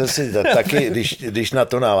já jsem si taky, když na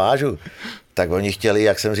to navážu, tak oni chtěli,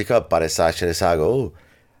 jak jsem říkal, 50-60 gólů.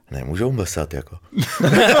 Nemůžou mlsat, jako.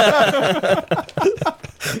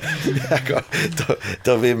 Jako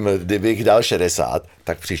to vím, kdybych dal 60,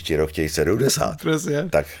 tak příští rok chtějí 70. Přesně.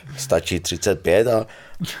 Tak stačí 35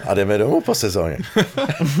 a jdeme domů po sezóně.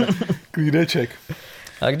 Klídeček.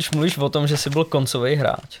 A když mluvíš o tom, že jsi byl koncový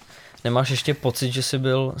hráč, nemáš ještě pocit, že jsi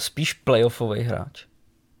byl spíš playoffový hráč?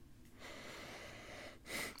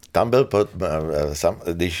 Tam byl,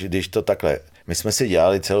 když to takhle, my jsme si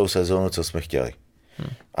dělali celou sezónu, co jsme chtěli.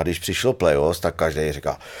 A když přišlo playoffs, tak každý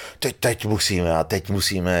říká, teď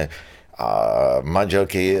musíme. A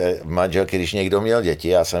manželky, když někdo měl děti,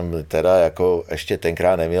 já jsem teda jako ještě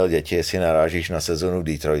tenkrát neměl děti, jestli narážíš na sezonu v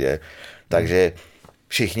Detroitě, takže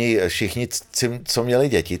všichni, co měli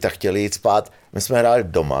děti, tak chtěli jít spát. My jsme hráli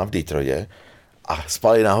doma v Detroitě a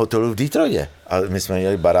spali na hotelu v Detroitě. A my jsme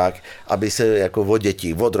měli barák, aby se jako od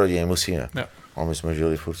dětí, od rodiny musíme. Jo. A my jsme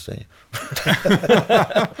žili furt stejně.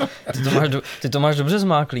 Ty to máš dobře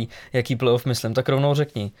zmáklý. Jaký playoff myslím? Tak rovnou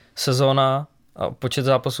řekni. Sezóna a počet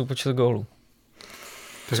zápasů, počet gólů.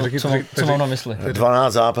 Co mám na mysli?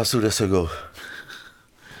 12 zápasů, 10 gólů.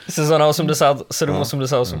 Sezóna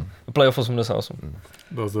 87-88. Playoff 88.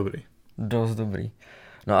 Dost dobrý.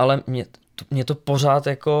 No ale mě to pořád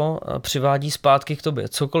jako přivádí zpátky k tobě.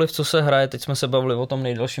 Cokoliv, co se hraje, teď jsme se bavili o tom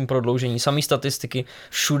nejdelším prodloužení, samý statistiky,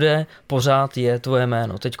 všude pořád je tvoje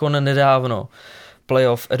jméno. Teďko nedávno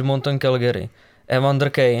playoff Edmonton Calgary, Evander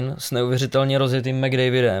Kane s neuvěřitelně rozjetým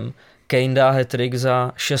McDavidem, Kane dá hat-trick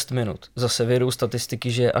za 6 minut. Zase vědou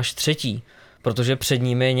statistiky, že je až třetí, protože před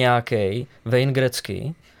ním je nějaký Wayne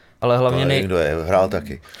Gretzky, ale hlavně kdo je, hrál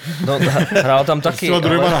taky. No, hrál tam taky.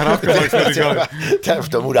 V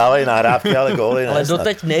tomu dávají nahrávky, ale góly ne. Ale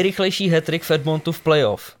doteď nejrychlejší hat-trick v Edmontonu v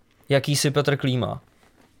playoff. Jaký si Petr Klíma?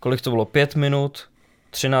 Kolik to bylo? 5 minut,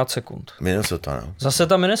 13 sekund. Minnesota, no. Zase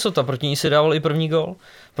ta Minnesota, proti ní si dával i první gól.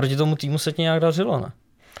 Proti tomu týmu se ti nějak dařilo, ne?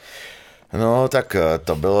 No, tak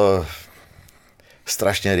to bylo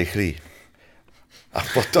strašně rychlý. A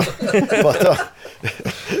potom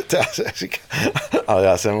to já jsem říkal, ale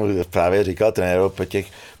já jsem mu právě říkal trenéru po těch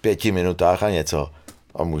 5 minutách a něco.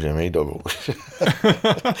 A můžeme jít domů.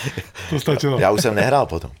 To stačilo. Já už jsem nehrál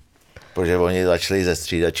potom, protože oni začali ze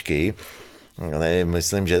střídačky.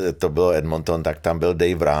 Myslím, že to bylo Edmonton, tak tam byl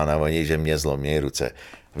Dave Brown a oni, že mě zlomí ruce.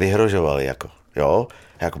 Vyhrožovali jako, jo?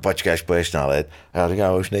 Jako počkej, až poješ na led. A já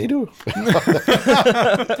říkám, už nejdu.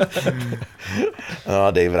 No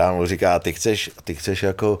a Dave Brown mu říká, ty chceš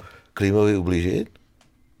jako Klímovi ublížit?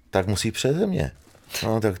 Tak musí přeze mě.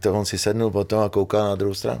 No tak to on si sednul potom a kouká na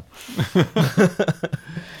druhou stranu.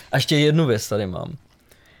 A ještě jednu věc tady mám.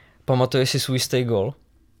 Pamatuješ si svůj stay goal?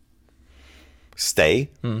 Stay?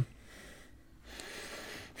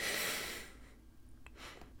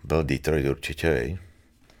 Byl Detroit určitě, vej?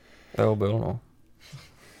 Jo, byl, no.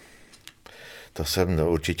 To jsem, no,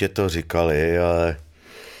 určitě to říkali, ale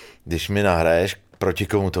když mi nahraješ, proti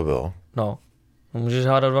komu to bylo? No, můžeš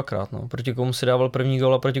hádat dvakrát, no. Proti komu si dával první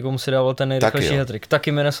gól a proti komu si dával ten nejrychlejší hat-trick.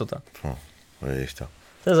 Taky Minnesota. No, vidíš to.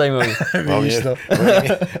 To je zajímavý.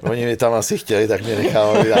 Oni mi tam asi chtěli, tak mě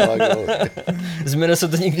nechávali dávat gól. Z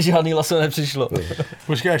Minnesota nikdy žádný laso nepřišlo.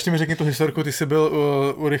 Počkej, ještě mi řekni tu historku, ty jsi byl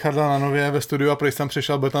u Richarda na Nově ve studiu a prý jsi tam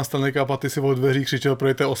přišel, byl tam Stanley Cup a ty si od dveří křičel,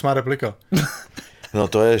 prý to je 8. replika. No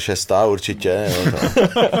to je 6. určitě. Jo,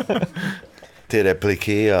 ty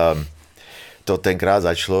repliky a to tenkrát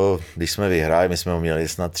začalo, když jsme vyhráli, my jsme ho měli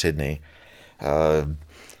snad 3 dny.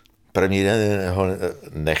 První den ho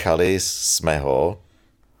nechali, jsme ho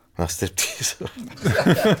na striptease.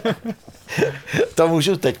 To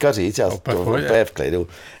můžu teďka říct, já to úplně v klidu,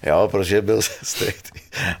 jo, protože byl strict.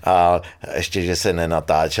 A ještě, že se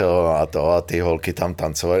nenatáčelo a ty holky tam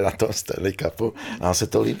tancovaly na tom Stanley Cupu, nám se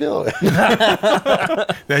to líbilo.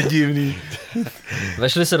 To je divný.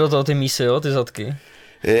 Vešly se do toho ty mísy, jo, ty zadky?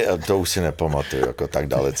 To už si nepamatuju, jako tak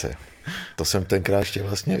dalece. To jsem tenkrát ještě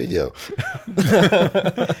vlastně viděl.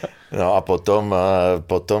 No a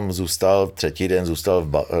potom zůstal, 3. den zůstal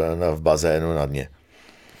v bazénu na dně.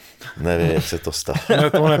 Nevím, jak se to stalo.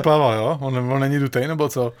 To neplával, jo? On není dutej, nebo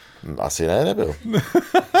co? Asi nebyl.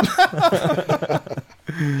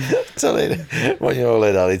 Celý den. Oni ho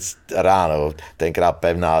hledali ráno, tenkrát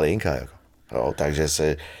pevná linka. Jako. Jo, takže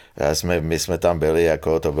my jsme tam byli,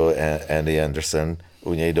 jako to byl Andy Anderson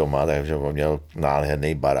u něj doma, takže on měl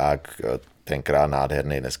nádherný barák, tenkrát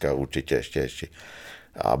nádherný, dneska určitě ještě.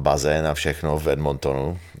 A bazén a všechno v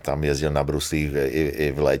Edmontonu. Tam jezdil na bruslích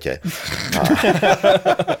i v létě.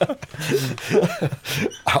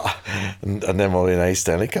 A nemohli najít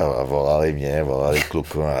Stanley Cup a volali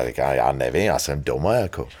kluku a říkám, já nevím, já jsem doma,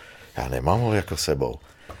 jako. Já nemám ho jako sebou.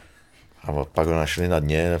 A pak ho našli na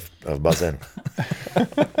dně v bazénu.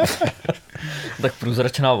 Tak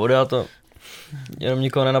průzračná voda, to jenom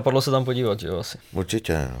nikoho nenapadlo se tam podívat, jo, asi.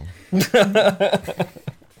 Určitě, no.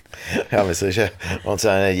 Já myslím, že on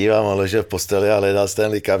se nedívá, on ležel v posteli a hledal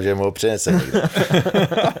Stanley Cup, že mu ho přinese někdo.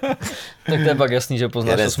 Tak to je pak jasný, že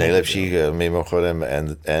poznáš. Jeden z nejlepších, mimochodem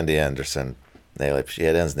Andy Anderson,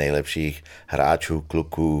 jeden z nejlepších hráčů,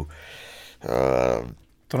 kluků.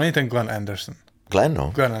 To není ten Glenn Anderson. Glenn,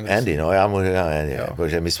 no. Glenn Anderson. Andy, no, já mu říkám Andy,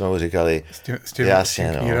 protože my jsme mu říkali,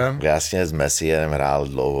 jasně s Messiem hrál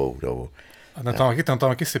dlouhou dobu. A tam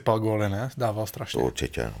taky sypal góly, ne? Dával strašně. To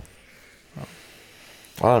určitě, no.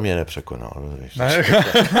 Ale mě nepřekonal. Ne?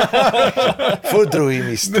 Furt druhý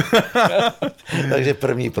místo. Takže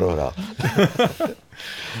první prohrál.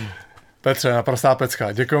 Petře, naprostá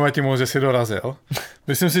pecka. Děkujeme ti moc, že jsi dorazil.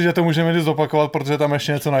 Myslím si, že to můžeme zopakovat, protože tam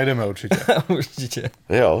ještě něco najdeme určitě. Určitě.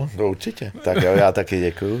 Jo, to určitě. Tak jo, já taky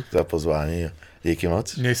děkuju za pozvání. Díky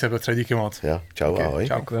moc. Měj se, Petře, díky moc. Jo, čau, okay, ahoj.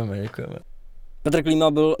 Čau. Děkujeme. Petr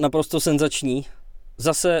Klíma byl naprosto senzační.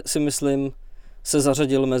 Zase si myslím, se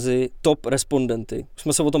zařadil mezi top respondenty. Už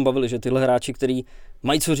jsme se o tom bavili, že tyhle hráči, kteří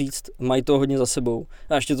mají co říct, mají to hodně za sebou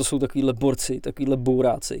a ještě to jsou takovýhle borci, takovýhle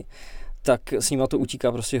bouráci, tak s nima to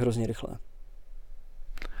utíká prostě hrozně rychle.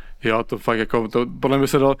 Jo, to fakt jako, to podle mě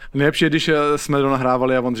se dalo, nejlepší je, když jsme to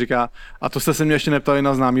nahrávali a on říká, a to jste se mě ještě neptali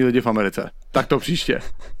na známý lidi v Americe, tak to příště.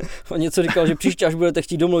 On něco říkal, že příště, až budete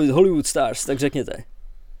chtít domluvit Hollywood Stars, tak řekněte.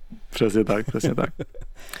 Přesně tak.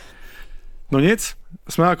 No nic,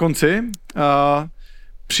 jsme na konci.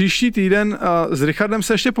 Příští týden s Richardem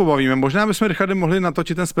se ještě pobavíme. Možná bychom Richardem mohli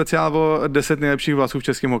natočit ten speciál o 10 nejlepších vlasů v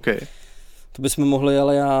českém hokeji. To bychom mohli,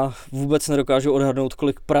 ale já vůbec nedokážu odhadnout,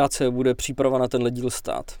 kolik práce bude příprava na tenhle díl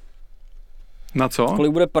stát. Na co?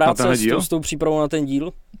 Kolik bude práce s tou přípravou na ten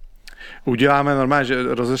díl? Uděláme normálně,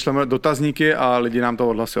 že rozešleme dotazníky a lidi nám to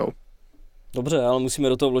odhlasujou. Dobře, ale musíme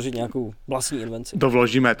do toho vložit nějakou vlastní invenci. To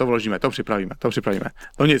vložíme, to připravíme.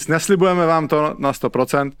 No nic, neslibujeme vám to na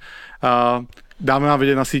 100%. Dáme vám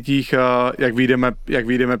vědět na sítích, jak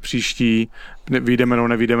vyjdeme příští,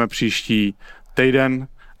 nevyjdeme příští týden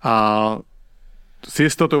a s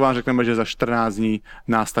jistotou vám řekneme, že za 14 dní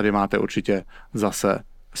nás tady máte určitě zase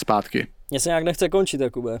zpátky. Mně se nějak nechce končit,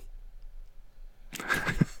 Jakube.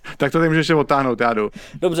 Tak to tady můžeš ještě odtáhnout, já jdu.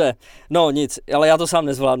 Dobře, no nic, ale já to sám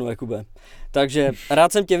nezvládnu, Jakube. Takže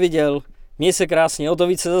rád jsem tě viděl, měj se krásně, o to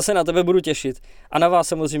více zase na tebe budu těšit. A na vás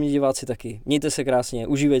samozřejmě diváci taky. Mějte se krásně,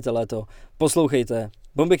 užívejte léto, poslouchejte.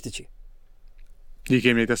 Bomby k tyči.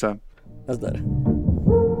 Díky, mějte se. Nazdar.